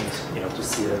sufficient, to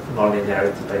see a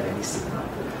nonlinearity by any signal.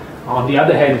 On the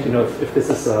other hand, if this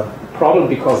is a problem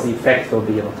because the effect will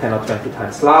be 10 or 20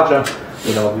 times larger,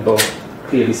 we will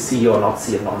clearly see or not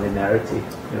see a nonlinearity.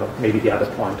 Maybe the other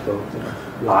point will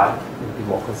lie, will be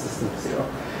more consistent with 0.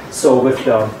 So with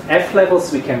the F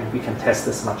levels, we can test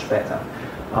this much better.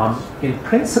 In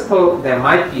principle, there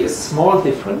might be a small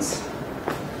difference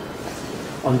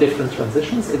on different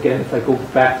transitions. Again, if I go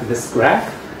back to this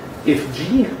graph, if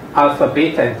G alpha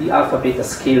beta and D alpha beta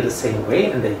scale the same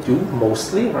way, and they do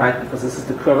mostly, right, because this is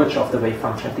the curvature of the wave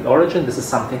function at the origin, this is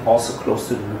something also close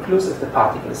to the nucleus if the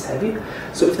particle is heavy.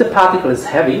 So if the particle is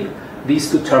heavy, these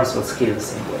two terms will scale the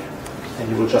same way, and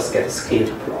you will just get a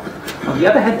scaled plot. On the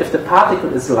other hand, if the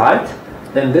particle is light,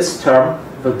 then this term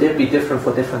will be different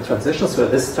for different transitions, where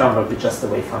this term will be just the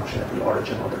wave function at the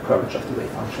origin, or the curvature of the wave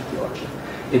function at the origin.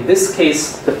 In this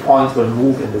case, the point will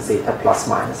move in the zeta plus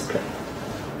minus plane.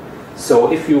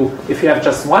 So if you have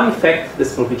just one effect,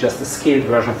 this will be just a scaled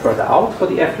version further out for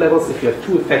the F levels. If you have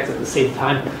two effects at the same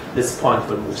time, this point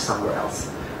will move somewhere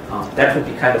else. That would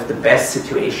be kind of the best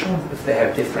situation if they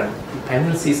have different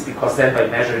dependencies, because then by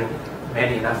measuring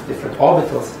many enough different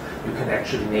orbitals, you can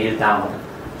actually nail down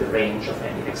the range of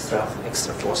any extra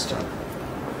force term.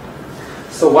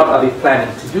 So what are we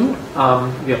planning to do?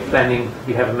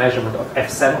 We have a measurement of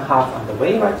F7 half on the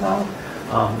way right now.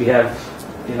 We have,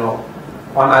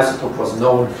 one isotope was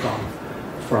known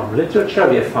from literature.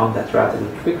 We have found that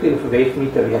relatively quickly with a wave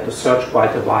meter. We had to search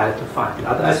quite a while to find the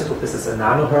other isotope. This is a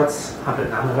nanohertz, 100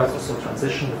 nanohertz or so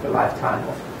transition with a lifetime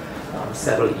of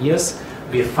several years.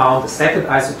 We have found the second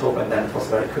isotope, and then it was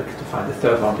very quick to find the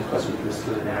third one because we used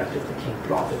the linearity of the King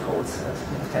plot that holds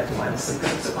 10 to minus 6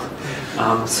 and so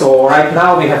on. So right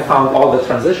now we have found all the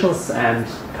transitions, and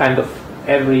kind of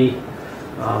every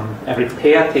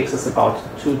pair takes us about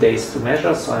 2 days to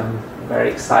measure. So I'm very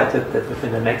excited that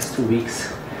within the next 2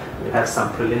 weeks we have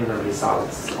some preliminary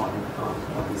results on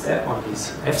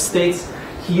these F states.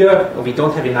 Here, we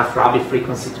don't have enough Rabi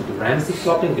frequency to do Ramsey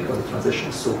plotting because the transition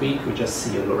is so weak. We just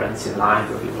see a Lorentzian line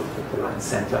where we will put the line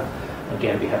center.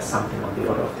 Again, we have something on the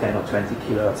order of 10 or 20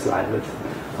 kilohertz line width,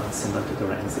 similar to the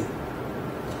Ramsey.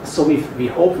 So we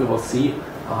hope we will see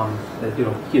that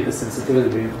here the sensitivity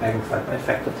will be magnified by a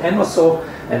factor 10 or so,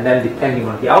 and then depending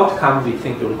on the outcome, we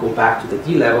think we will go back to the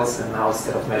D levels, and now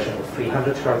instead of measuring with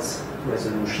 300 hertz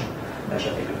resolution,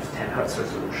 measure maybe with 10 hertz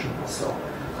resolution or so.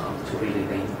 To really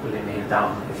nail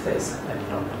down if there's any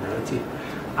nonlinearity.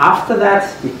 After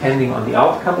that, depending on the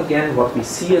outcome again, what we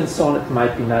see and so on, it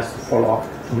might be nice to follow up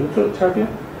with neutral turbine.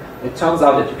 It turns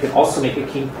out that you can also make a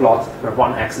King plot where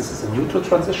one axis is a neutral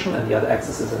transition and the other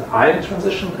axis is an ion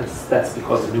transition, and that's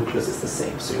because the nucleus is the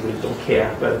same, so you really don't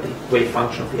care whether the wave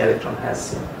function of the electron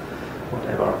has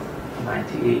whatever,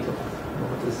 98 or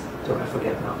what is the term, I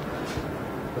forget now.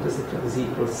 What is it, Z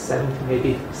equals 70,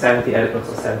 maybe 70 electrons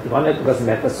or 71 electrons, doesn't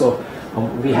matter. So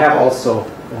we have also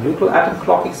a neutral atom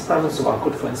clock experiment, so one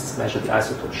could, for instance, measure the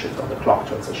isotope shift on the clock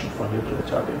transition for nuclear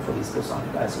turbine for these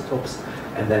bosonic isotopes,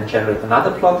 and then generate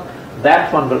another plot.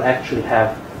 That one will actually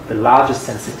have the largest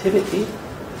sensitivity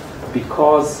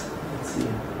because, let's see,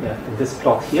 in this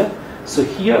plot here. So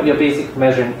here we are basically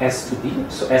measuring S to D,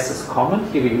 so S is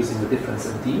common. Here we're using the difference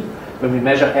in D. When we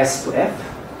measure S to F,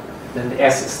 then the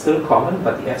S is still common,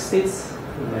 but the F states,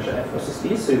 we measure F versus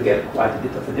D, so you get quite a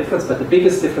bit of a difference. But the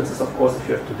biggest difference is, of course, if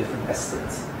you have two different S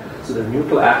states. So the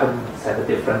neutral atoms have a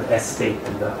different S state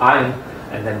than the ion,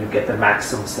 and then you get the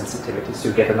maximum sensitivity. So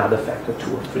you get another factor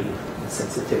 2 or 3 in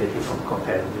sensitivity from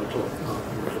comparing neutral to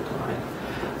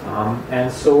ion. And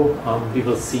so we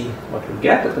will see what we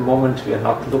get. At the moment, we are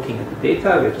not looking at the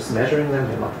data, we are just measuring them,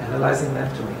 we are not analyzing them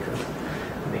to make it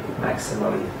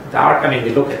maximally dark. I mean,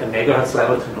 we look at the megahertz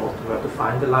level to know where to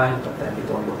find the line, but then we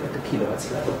don't look at the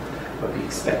kilohertz level where we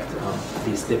expect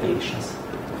these deviations.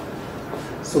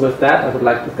 So with that, I would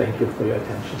like to thank you for your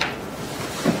attention.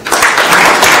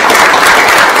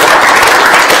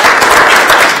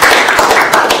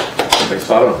 Let's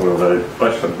start off with a very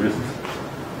fresh and recent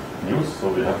news,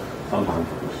 so we have some time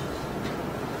for questions.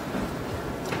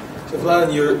 So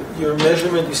Vlad, your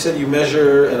measurement, you said you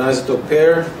measure an isotope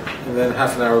pair, and then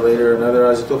half an hour later another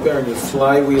isotope pair, and your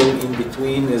flywheel in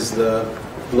between is the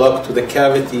block to the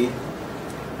cavity,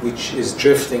 which is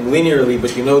drifting linearly,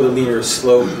 but you know the linear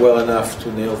slope well enough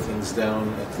to nail things down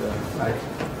at the... Right.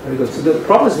 Very good. So the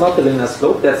problem is not the linear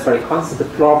slope, that's very constant.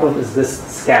 The problem is this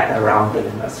scatter around the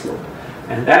linear slope.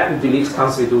 And that, we believe,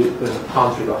 comes with a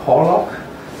country the Horlock.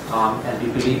 And we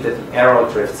believe that the error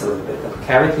drifts a little bit. The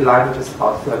cavity line is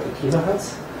about 30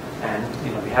 kilohertz, And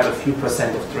we have a few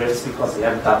percent of drifts because we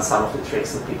haven't done some of the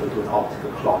tricks that people do in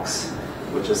optical clocks,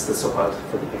 which is the so-called,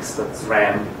 for the experts,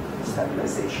 RAM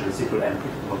stabilization, residual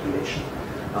amplitude modulation,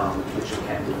 which you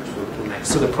can do, which we'll do next.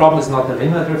 So the problem is not the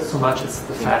linear drift so much, it's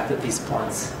the fact that these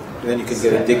points... Then you can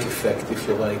get a Dick effect, if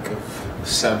you like, of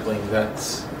sampling that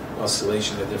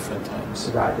oscillation at different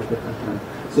times. Right, at different times.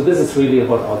 So this is really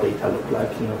what our data look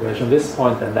like. We measure this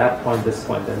point, then that point, this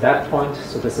point, then that point.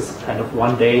 So this is kind of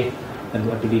one day,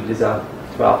 and I believe these are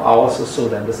 12 hours or so,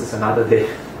 then this is another day.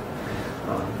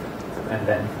 And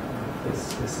then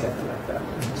this get like that.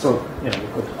 So, you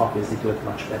could obviously do it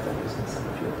much better using some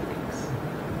of your techniques.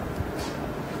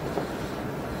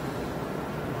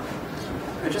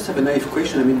 I just have a naive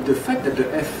question. I mean, the fact that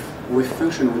the F wave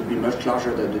function would be much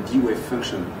larger than the D wave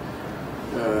function,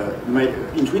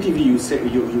 intuitively you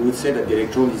would say that the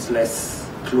electron is less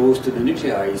close to the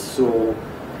nuclei, so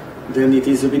then it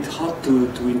is a bit hard to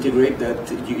integrate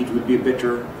that. It would be a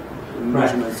better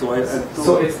measurement. Right.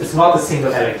 So it's not a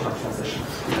single electron transition.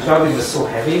 The turbine is so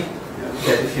heavy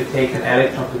that if you take an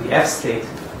electron to the F state,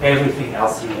 everything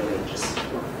else rearranges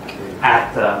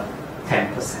at the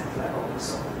 10% level or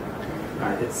so.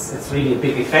 Right. It's really a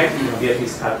big effect. We have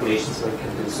these calculations where we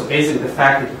can do. So basically, the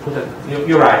fact that you put it,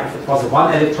 you're right. If it was a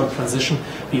one electron transition,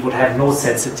 we would have no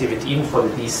sensitivity even for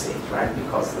the D state, right?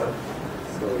 Because the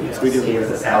scale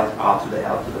is R to the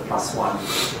L to the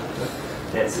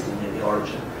 +1 density near the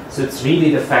origin. So it's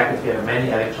really the fact that we have a many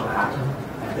electron atom,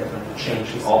 and that when you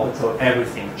change the orbital,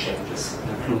 everything changes,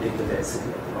 including the density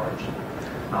at the origin.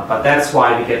 But that's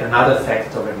why we get another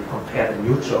factor when we compare the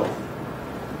neutral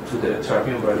to the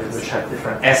terbium world, which have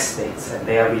different S states, and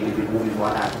they are really removing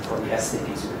one atom from the S state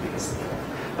gives you the biggest effect.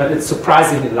 But it's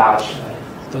surprisingly large. I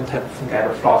don't think I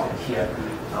have a plot in here.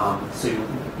 So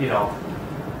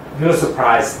you're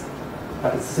surprised,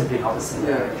 but it's simply not the same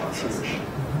electron transition.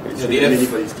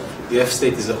 The F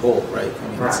state is a hole, right? I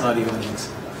mean, it's not even.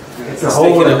 It's a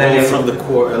hole, and then from the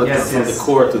core, from the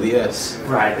core to the S.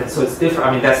 Right, and so it's different.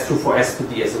 I mean, that's true for S to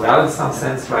D as well in some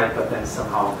sense, right? But then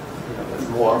somehow, there's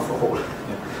more of a hole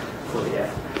for the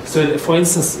F. So, for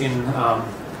instance,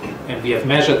 and we have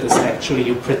measured this actually.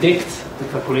 The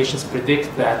calculations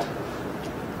predict that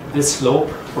this slope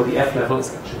for the F level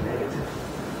is actually negative,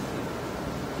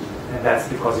 and that's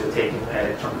because you're taking the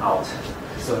electron out.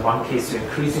 So in one case, you're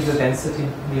increasing the density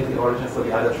near the origin. For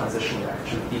the other transition, you're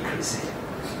actually decreasing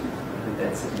the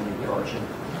density near the origin.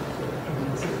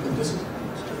 This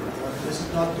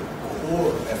is not the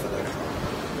core F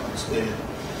electron.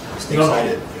 It's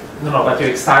excited. No, but you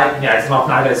excite. Yeah, it's not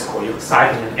neither is core. You're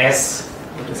exciting an S,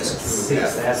 which is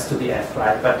 6S to the F,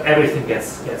 right? But everything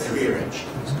gets rearranged.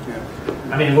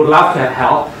 I mean, we would love to have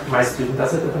help. My student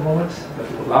does it at the moment, but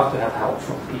we would love to have help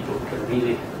from people who can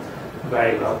really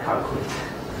very well calculate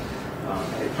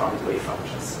electronic wave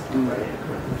functions. Very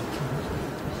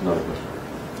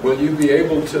Will you be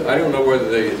able to, I don't know whether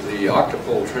the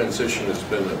octopole transition has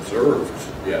been observed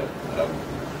yet.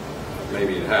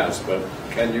 Maybe it has, but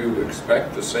can you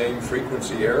expect the same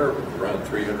frequency error around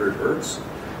 300 hertz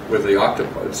with the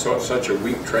octopole? It's such a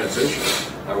weak transition.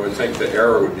 I would think the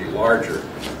error would be larger.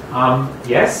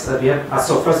 Yes, we have.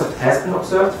 So first, it has been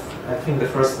observed. I think the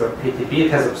first were PTB.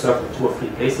 It has observed in 2 or 3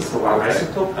 places for one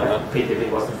isotope. PTB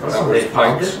was the first one. They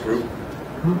found it. Group.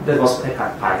 That was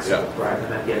Pike's group, right?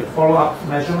 And then we had a follow-up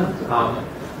measurement.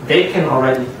 They can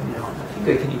already, I think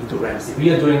they can even do Ramsey. We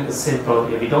are doing a simple.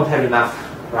 We don't have enough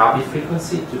Rabi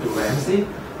frequency to do Ramsey,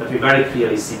 but we very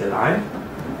clearly see the line,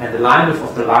 and the line width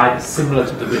of the line is similar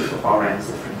to the width of our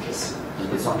Ramsey fringes.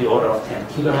 It's on the order of 10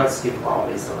 kilohertz given our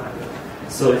laser line.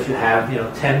 So if you have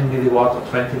 10 milliwatt or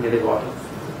 20 milliwatt of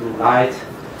blue light,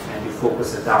 and you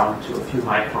focus it down to a few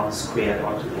microns squared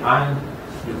onto the ion,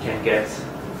 you can get,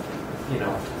 you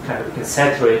can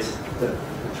saturate the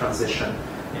transition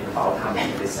in about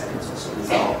 100 milliseconds or so. These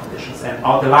are all conditions. And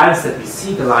all the lines that we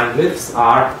see, the line widths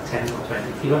are 10 or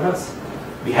 20 kilohertz.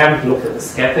 We haven't looked at the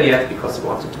scatter yet because we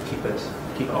wanted to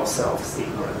keep ourselves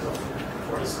ignorant of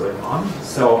what is going on.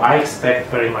 So I expect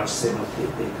very much similar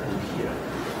data in here,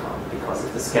 because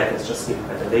if the scatter is just given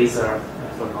by the laser,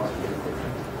 it will not be different.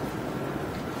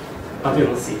 But we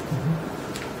will see.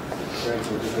 Right,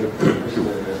 so just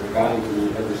regarding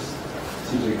the average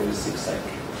seems like a zigzag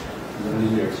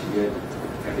non-linearity.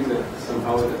 I think that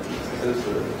somehow that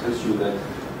tells you that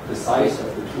the size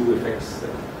of the 2 effects that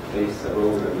plays a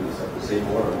role is of the same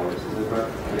order, more or less. Is that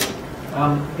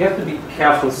right? You have to be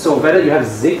careful. So whether you have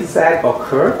zigzag or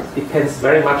curve depends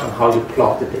very much on how you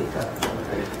plot the data.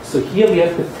 So here we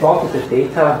have to plot the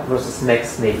data versus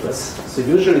next neighbors. So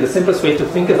usually the simplest way to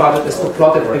think about it is to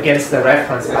plot it against the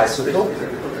reference isotope,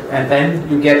 and then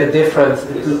you get a different.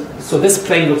 So this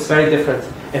plane looks very different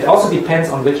It also depends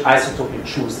on which isotope you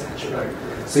choose, actually.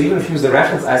 So even if you use the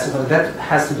reference isotope, that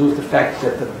has to do with the fact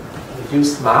that the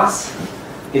reduced mass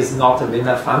is not a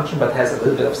linear function, but has a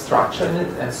little bit of structure in it.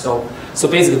 And so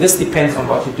basically this depends on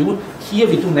what you do. Here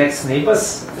we do next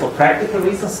neighbors for practical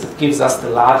reasons. It gives us the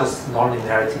largest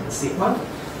nonlinearity in sigma.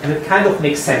 And it kind of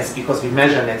makes sense because we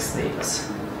measure next neighbors.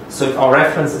 So if our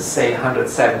reference is, say,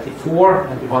 174,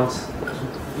 and we want to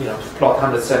plot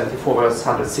 174 versus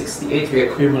 168, we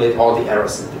accumulate all the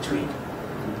errors in between.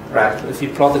 Right? If we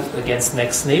plot it against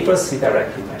next neighbors, we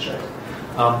directly measure it.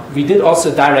 We did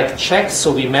also a direct check,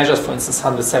 so we measured, for instance,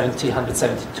 170,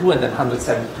 172, and then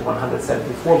 172,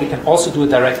 174. We can also do a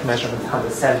direct measurement,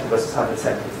 170 versus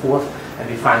 174, and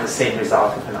we find the same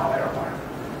result within our error bar.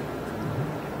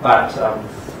 But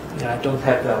I don't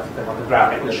have them on the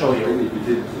graph. I will show you. Maybe we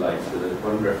did like the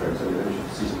one reference, and then you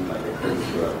should see something like a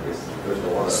first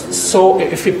order. So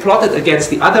if we plot it against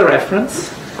the other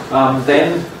reference,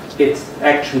 then it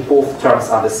actually both terms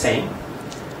are the same.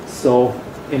 So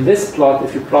in this plot,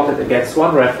 if you plot it against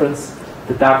one reference,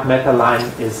 the dark matter line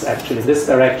is actually in this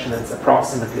direction, and it's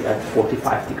approximately at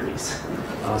 45 degrees.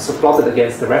 So plotted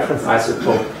against the reference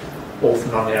isotope, both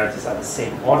nonlinearities are the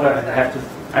same order, and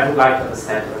I would like to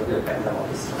understand a little bit better what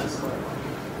this is going on.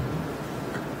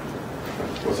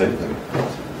 What's anything?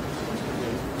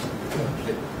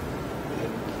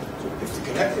 If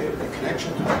the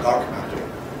connection to the dark matter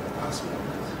aspect,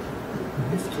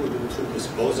 if to this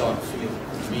boson field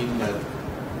mean that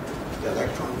the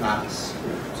electron mass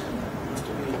has to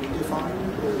be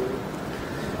redefined, or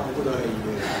how would I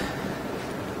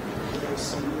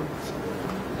see it?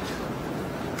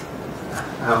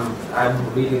 I'm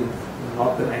really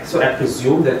not an expert. I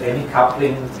presume that any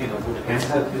coupling, would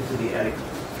enter into the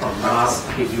electron mass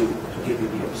to give you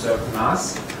the observed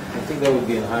mass. I think that would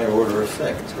be a higher order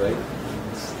effect, right?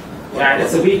 Yeah,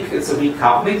 it's a weak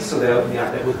coupling, so there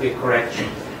would be a correction.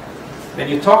 When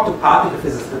you talk to particle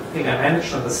physicists, the thing I managed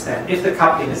to understand, if the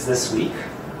coupling is this weak,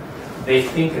 they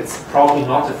think it's probably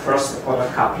not a first order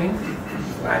coupling,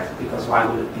 right? Because why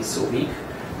would it be so weak?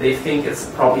 They think it's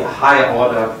probably a higher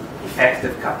order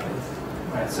effective coupling,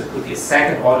 right? So it could be a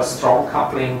second order strong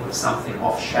coupling with something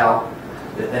off shell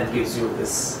that then gives you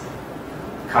this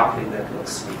coupling that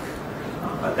looks weak.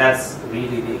 But that's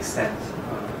really the extent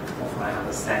of my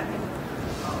understanding.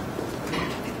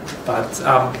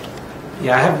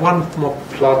 I have one more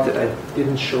plot that I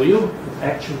didn't show you. It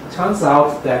actually turns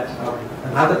out that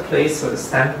another place where the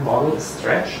standard model is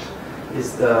stretched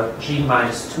is the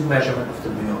G-2 measurement of the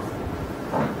muon.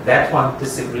 That one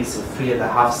disagrees with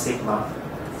 3.5 sigma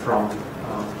from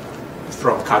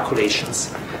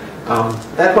calculations.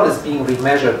 That one is being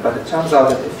remeasured, but it turns out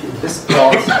that if you, in this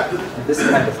plot, in this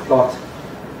kind of plot,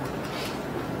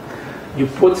 you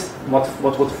put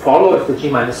what would follow if the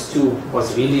G-2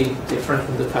 was really different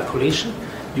from the calculation,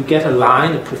 you get a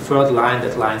line, a preferred line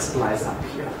that lies up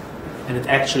here. And it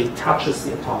actually touches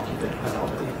the atomic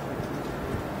anomaly.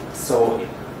 So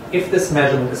if this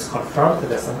measurement is confirmed, that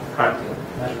there's some currently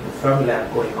measurement of Fermi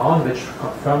going on, which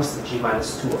confirms the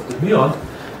G-2 of the muon,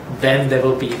 then there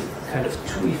will be kind of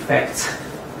two effects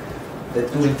that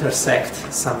do intersect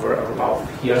somewhere around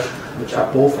here, which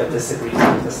are both at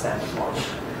disagreement with the standard model.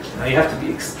 Now you have to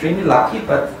be extremely lucky,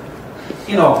 but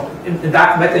in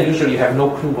dark matter usually you have no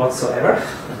clue whatsoever.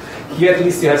 Here at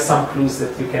least you have some clues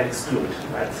that you can exclude,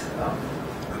 right?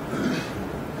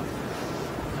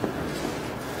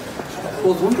 I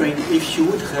was wondering if you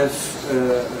would have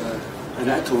an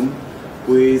atom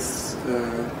with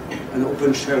an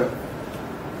open shell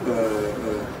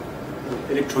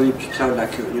electronic cloud,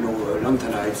 like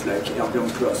lanthanides, like erbium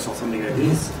plus or something like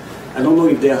this. I don't know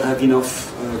if they have enough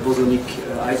bosonic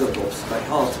isotopes by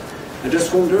heart. I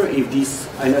just wonder if this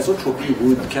anisotropy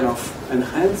would kind of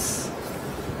enhance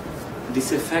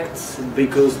this effect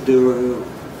because the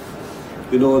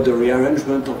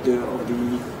rearrangement of the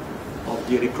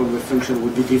electron wave function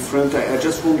would be different. I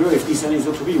just wonder if this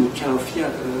anisotropy would kind of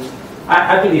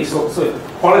I believe so. So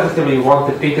qualitatively you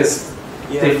want the biggest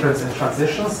difference in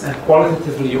transitions, and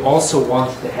qualitatively you also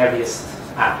want the heaviest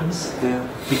atoms,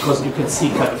 because you can see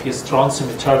kind of here strontium,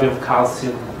 ytterbium,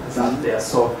 calcium is up there.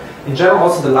 So in general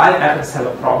also the light atoms have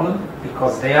a problem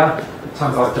because there it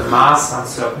turns out the mass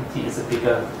uncertainty is a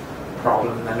bigger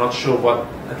problem, and I'm not sure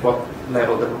at what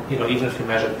level even if you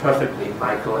measure it perfectly,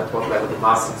 Michael, at what level the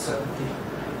mass uncertainty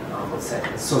would set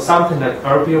in. So something like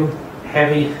erbium,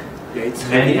 heavy, it's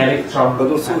many electrons.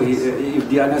 But also if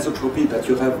the anisotropy that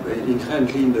you have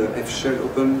inherently in the F shell,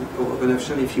 open F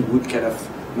shell, if you would kind of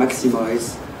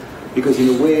maximize, because in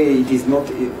a way it is not,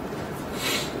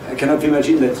 I cannot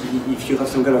imagine that if you have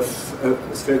some kind of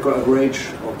spherical average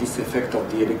of this effect of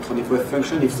the electronic wave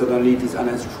function, if suddenly it is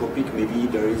anisotropic, maybe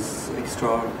there is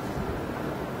extra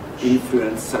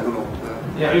influence, I don't know.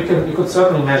 Yeah, you could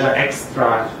certainly measure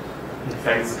extra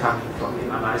effects coming from the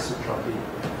anisotropy.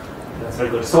 That's very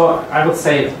good. So I would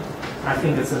say, I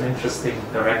think it's an interesting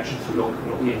direction to look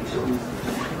into.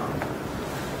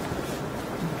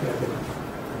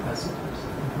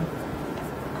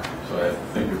 So I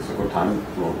think it's a good time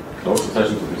to close the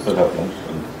session, so we still have lunch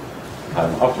and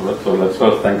time afterwards. So let's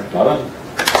first thank Clara.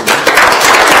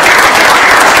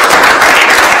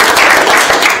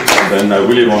 And then I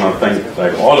really want to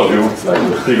thank all of you,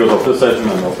 the speakers of this session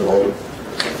and of the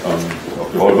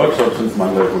whole workshop since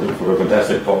Monday for the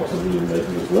fantastic talks and really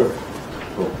making this work.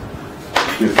 So,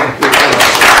 please.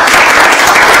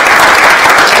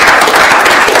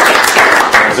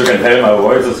 As you can tell, my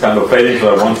voice is kind of fading,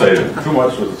 so I won't say too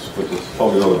much, which is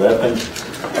probably not a bad thing.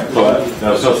 So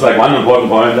there's just one important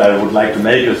point I would like to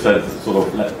make is that sort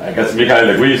of, I guess Mikhail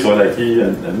agrees, so he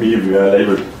and me, we are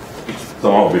labeled,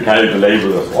 somehow we carry the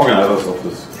label as organizers of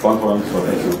this conference, but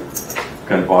as you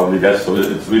can probably guess, so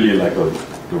it's really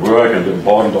the work and the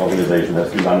important organization has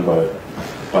been done by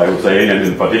Hussein and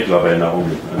in particular by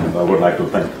Naomi, and I would like to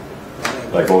thank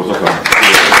both of them.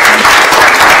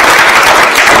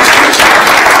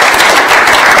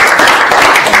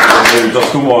 Maybe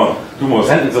just two more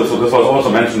sentences. So this was also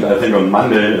mentioned, I think, on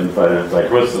Monday and by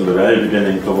Chris in the very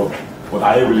beginning. So what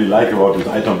I really like about these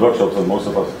ITAMP workshops, and most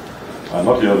of us are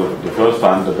not here the first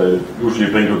time, that they usually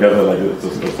bring together it's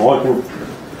a small group,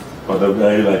 but a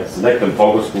very select and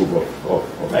focus group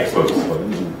of experts.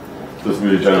 This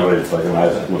really generates a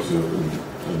nice atmosphere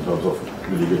in terms of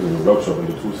really giving a workshop in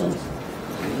the true sense.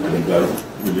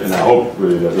 And I hope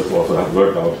really that this also has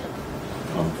worked out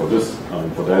for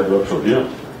that workshop here.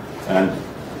 And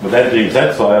with that being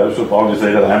said, so I should probably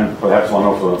say that I'm perhaps one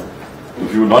of the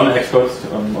few non-experts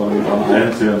on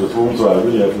ions here in this room, so I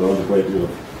really have learned a great deal of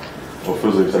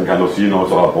physics and kind of seen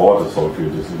also how broad this whole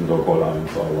field is, even though cold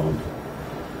ions are around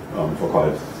for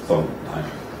quite some time.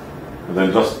 And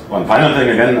then just one final thing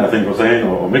again, I think Hussein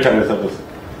or Mikhail said this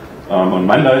on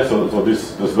Monday, so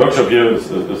this workshop here is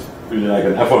really like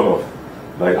an effort of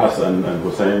us and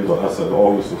Hussein, or us and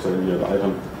Aarhus, Hussein here at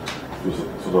ITAMP, to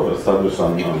sort of establish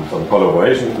some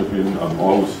collaboration between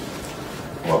Aarhus,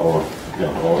 our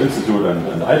institute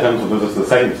and ITAMP. So this is the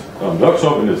second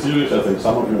workshop in the series. I think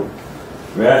some of you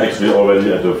were actually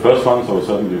already at the first one, so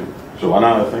certainly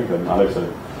Joanna, I think, and Alex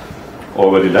had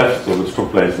already left, so this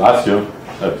took place last year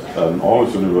at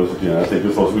Aarhus University, and I think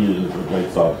this was really a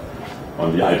great start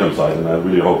on the ITAMP side, and I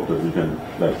really hope that we can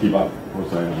keep up,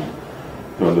 Hussein, and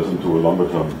turn this into a longer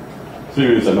term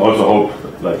series, and also hope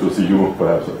to see you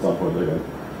perhaps at some point again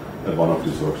at one of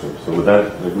these workshops. So with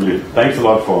that, really thanks a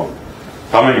lot for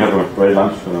coming. Have a great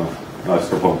lunch and a nice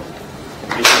trip home.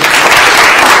 Thank you.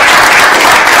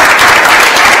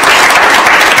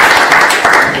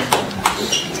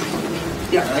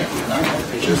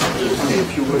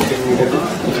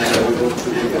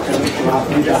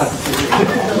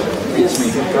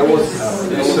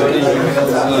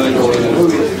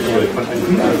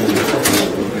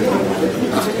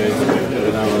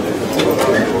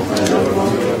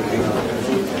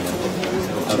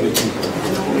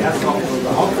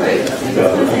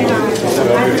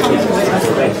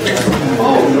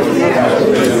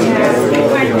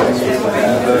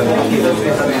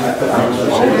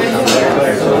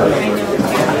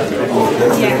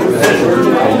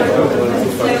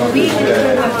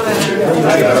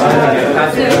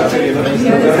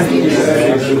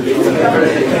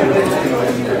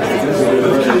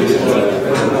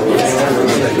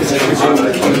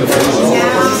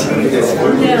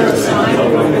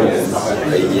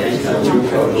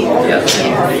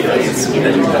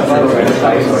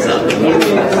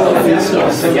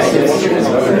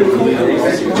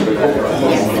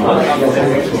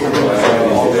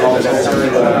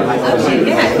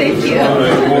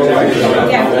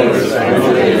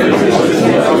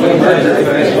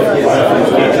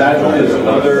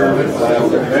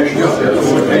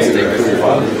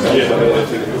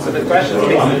 So the question is,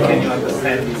 can you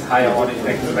understand these higher order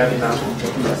effects well enough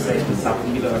to say some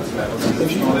kilohertz levels? Because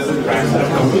if you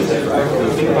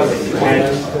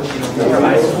had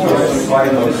normalized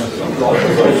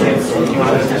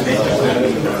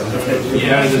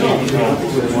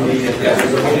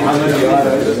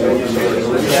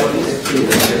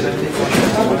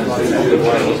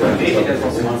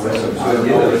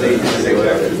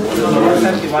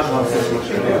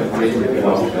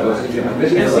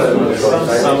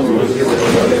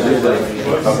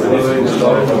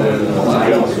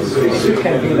You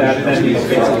can do that and then you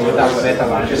fix it without meta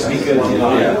line, just because it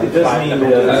does mean the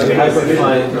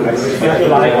hyperfine, if you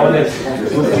apply on it,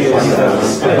 would be a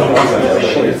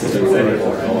shape.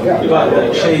 But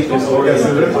the shape is already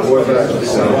which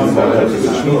means that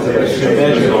if you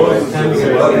measure all the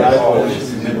tensors and dipoles,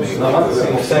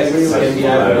 effects can be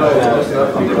added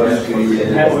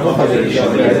it has no position.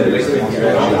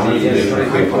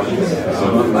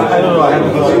 I don't know, I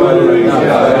haven't thought about it right now.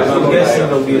 I'm guessing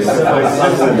there'll be a similar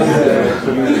something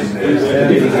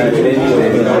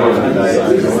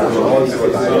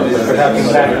perhaps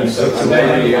exactly.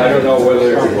 I don't know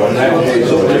whether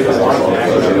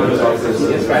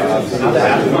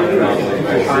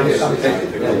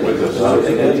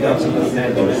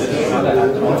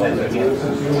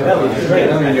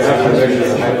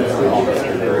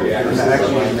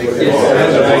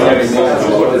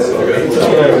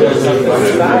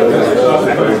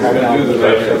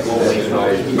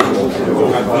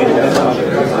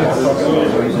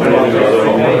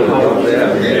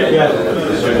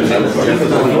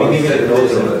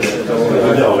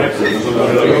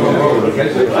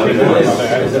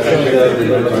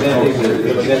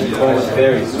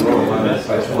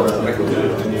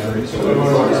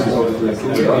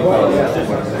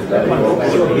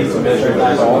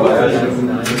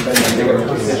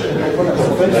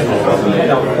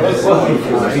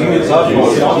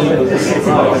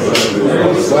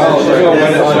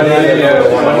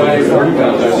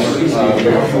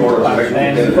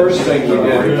the first thing we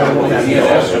did,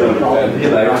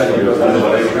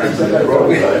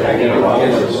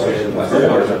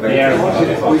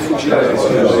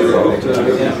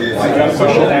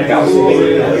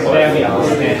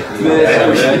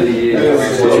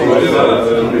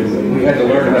 we had to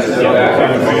learn how to do that.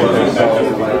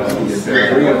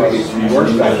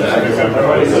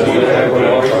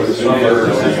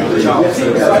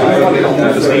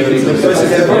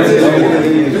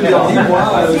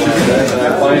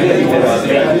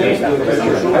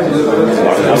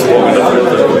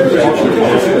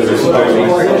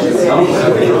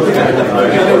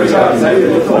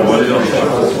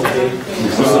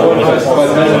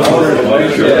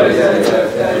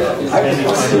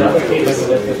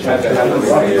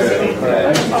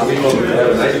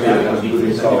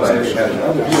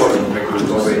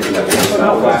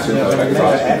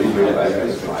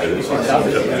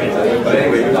 But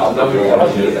anyway, I'll know what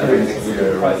I'll do.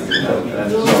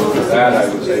 That I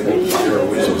would say,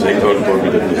 so take out the we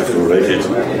didn't have to relate it.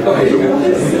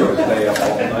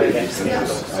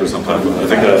 So sometimes I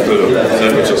think that's good.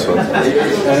 Sandwiches fun.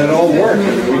 And it all worked.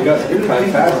 We got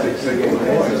fantastic singing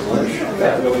voice.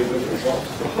 That really good results.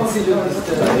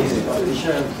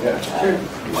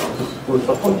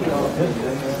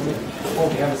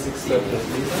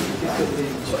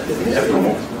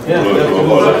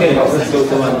 Okay, let's go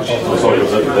to lunch. Sorry,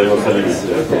 they were telling me.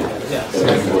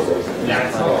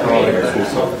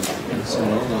 So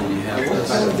normally we have this.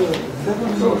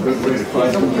 So a good way to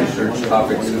find some research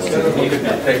topics is to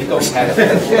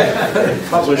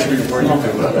publish before you do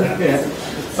it.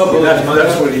 Oh,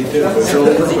 that's what he did. So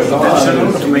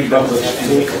to make published.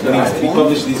 He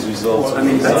published these results. I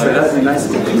mean, that's a nice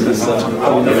thing. Maybe we'll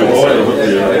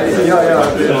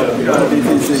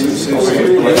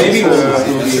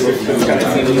be able to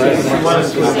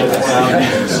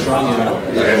strong enough.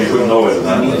 And you wouldn't know it.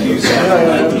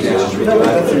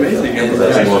 That's amazing.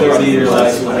 30-year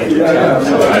life. I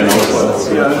know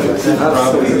it.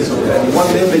 One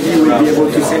day maybe we'll be able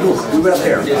to say, look, we were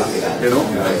there. You know,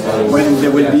 when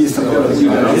there will be some Well,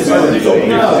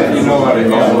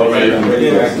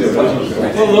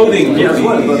 loading would be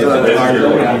harder.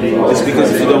 It's because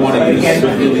if you don't want to use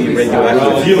really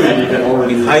radioactive,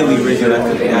 highly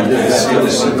radioactive reactors,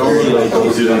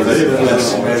 yes.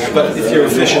 But if you're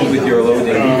efficient with your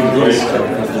loading, I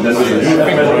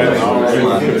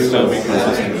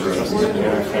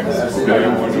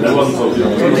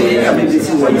mean, this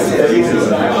is what he said.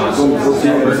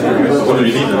 What do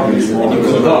you need?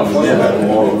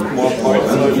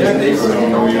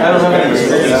 I don't have any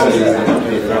experience.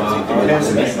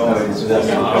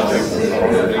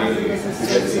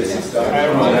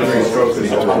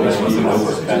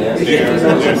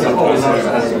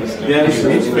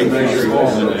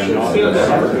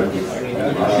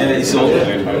 Yeah, he sold it.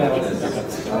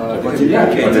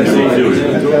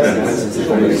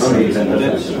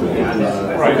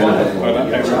 I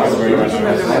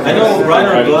know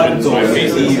Rainer Blood told me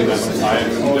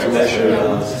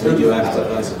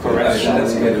radioactive correction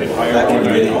back in the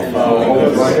day.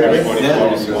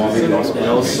 And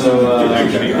also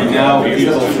now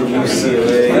people from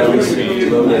UCLA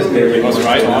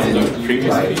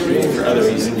for other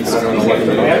reasons. I don't know what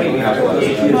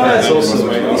that's also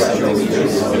all these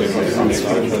terms.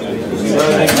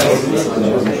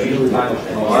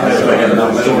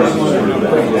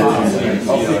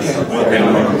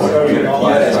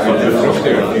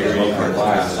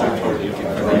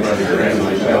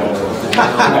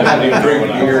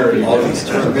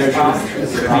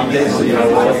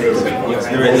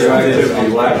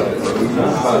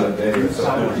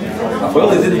 Well,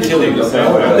 it didn't kill him.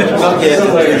 Not yet.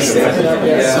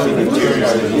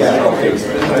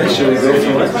 Should we go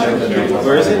for it?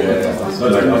 Where is it?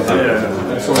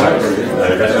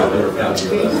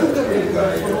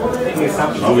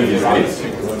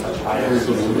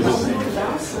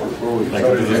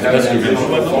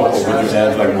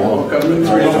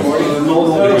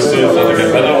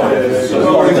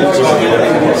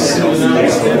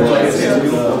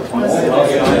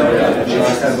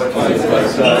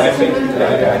 I think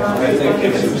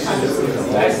it's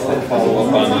follow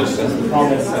up on this, and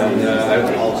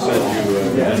I'll send you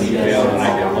an email when I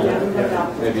get home,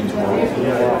 maybe tomorrow.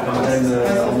 And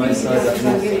on my side, I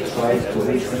try to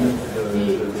retrieve the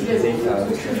data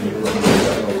which are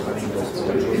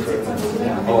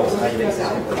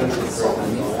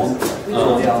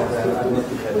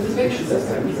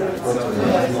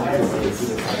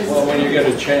Well, when you get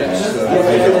a chance,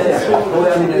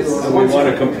 we want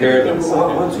to compare them.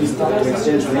 Once we start to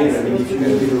exchange mail, I mean, if you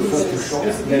will be referred to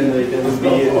shorts, then there will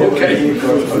be okay.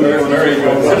 Very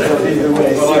good.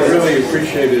 Well, I really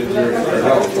appreciated your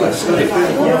help last night.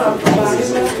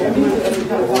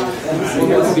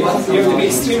 You have to be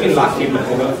extremely lucky.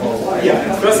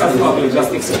 Yeah, first I thought we'll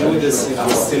just exclude this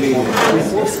silly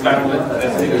experiment.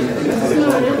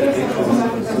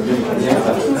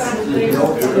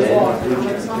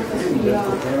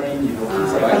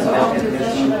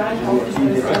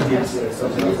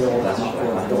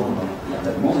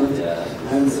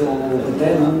 And so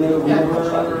then we were,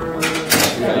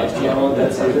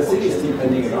 that's how the city is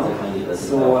depending around.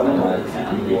 So I don't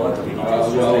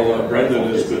well, Brendan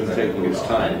has been taking his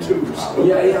time too. So.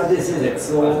 Yeah, this is it.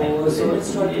 So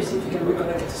let's try to see if we can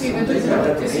reconnect something at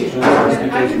that occasion.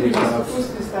 Because we kind of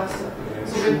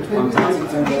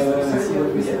contact and see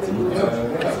what we get.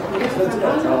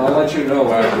 I'll let you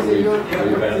know after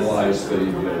we've analyzed the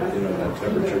that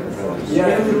temperature.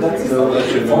 Yeah, that's I'll let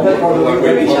you know what we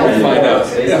find out.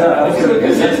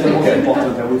 That's the most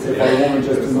important, I would say, for the moment,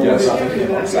 just to know what's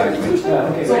happening. Exactly.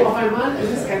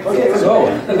 Okay, so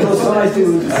it was so nice to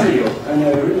see you, and I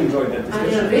really enjoyed that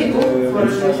discussion.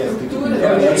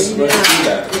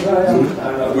 I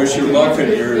wish you luck in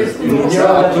your new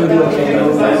job. You're not giving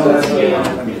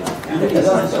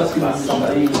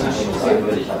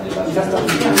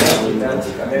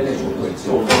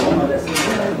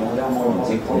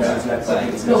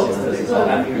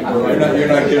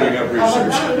up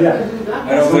research. I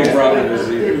don't think Robin is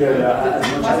either.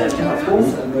 As much as I can, of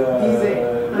course, and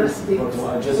I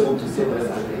just want to say that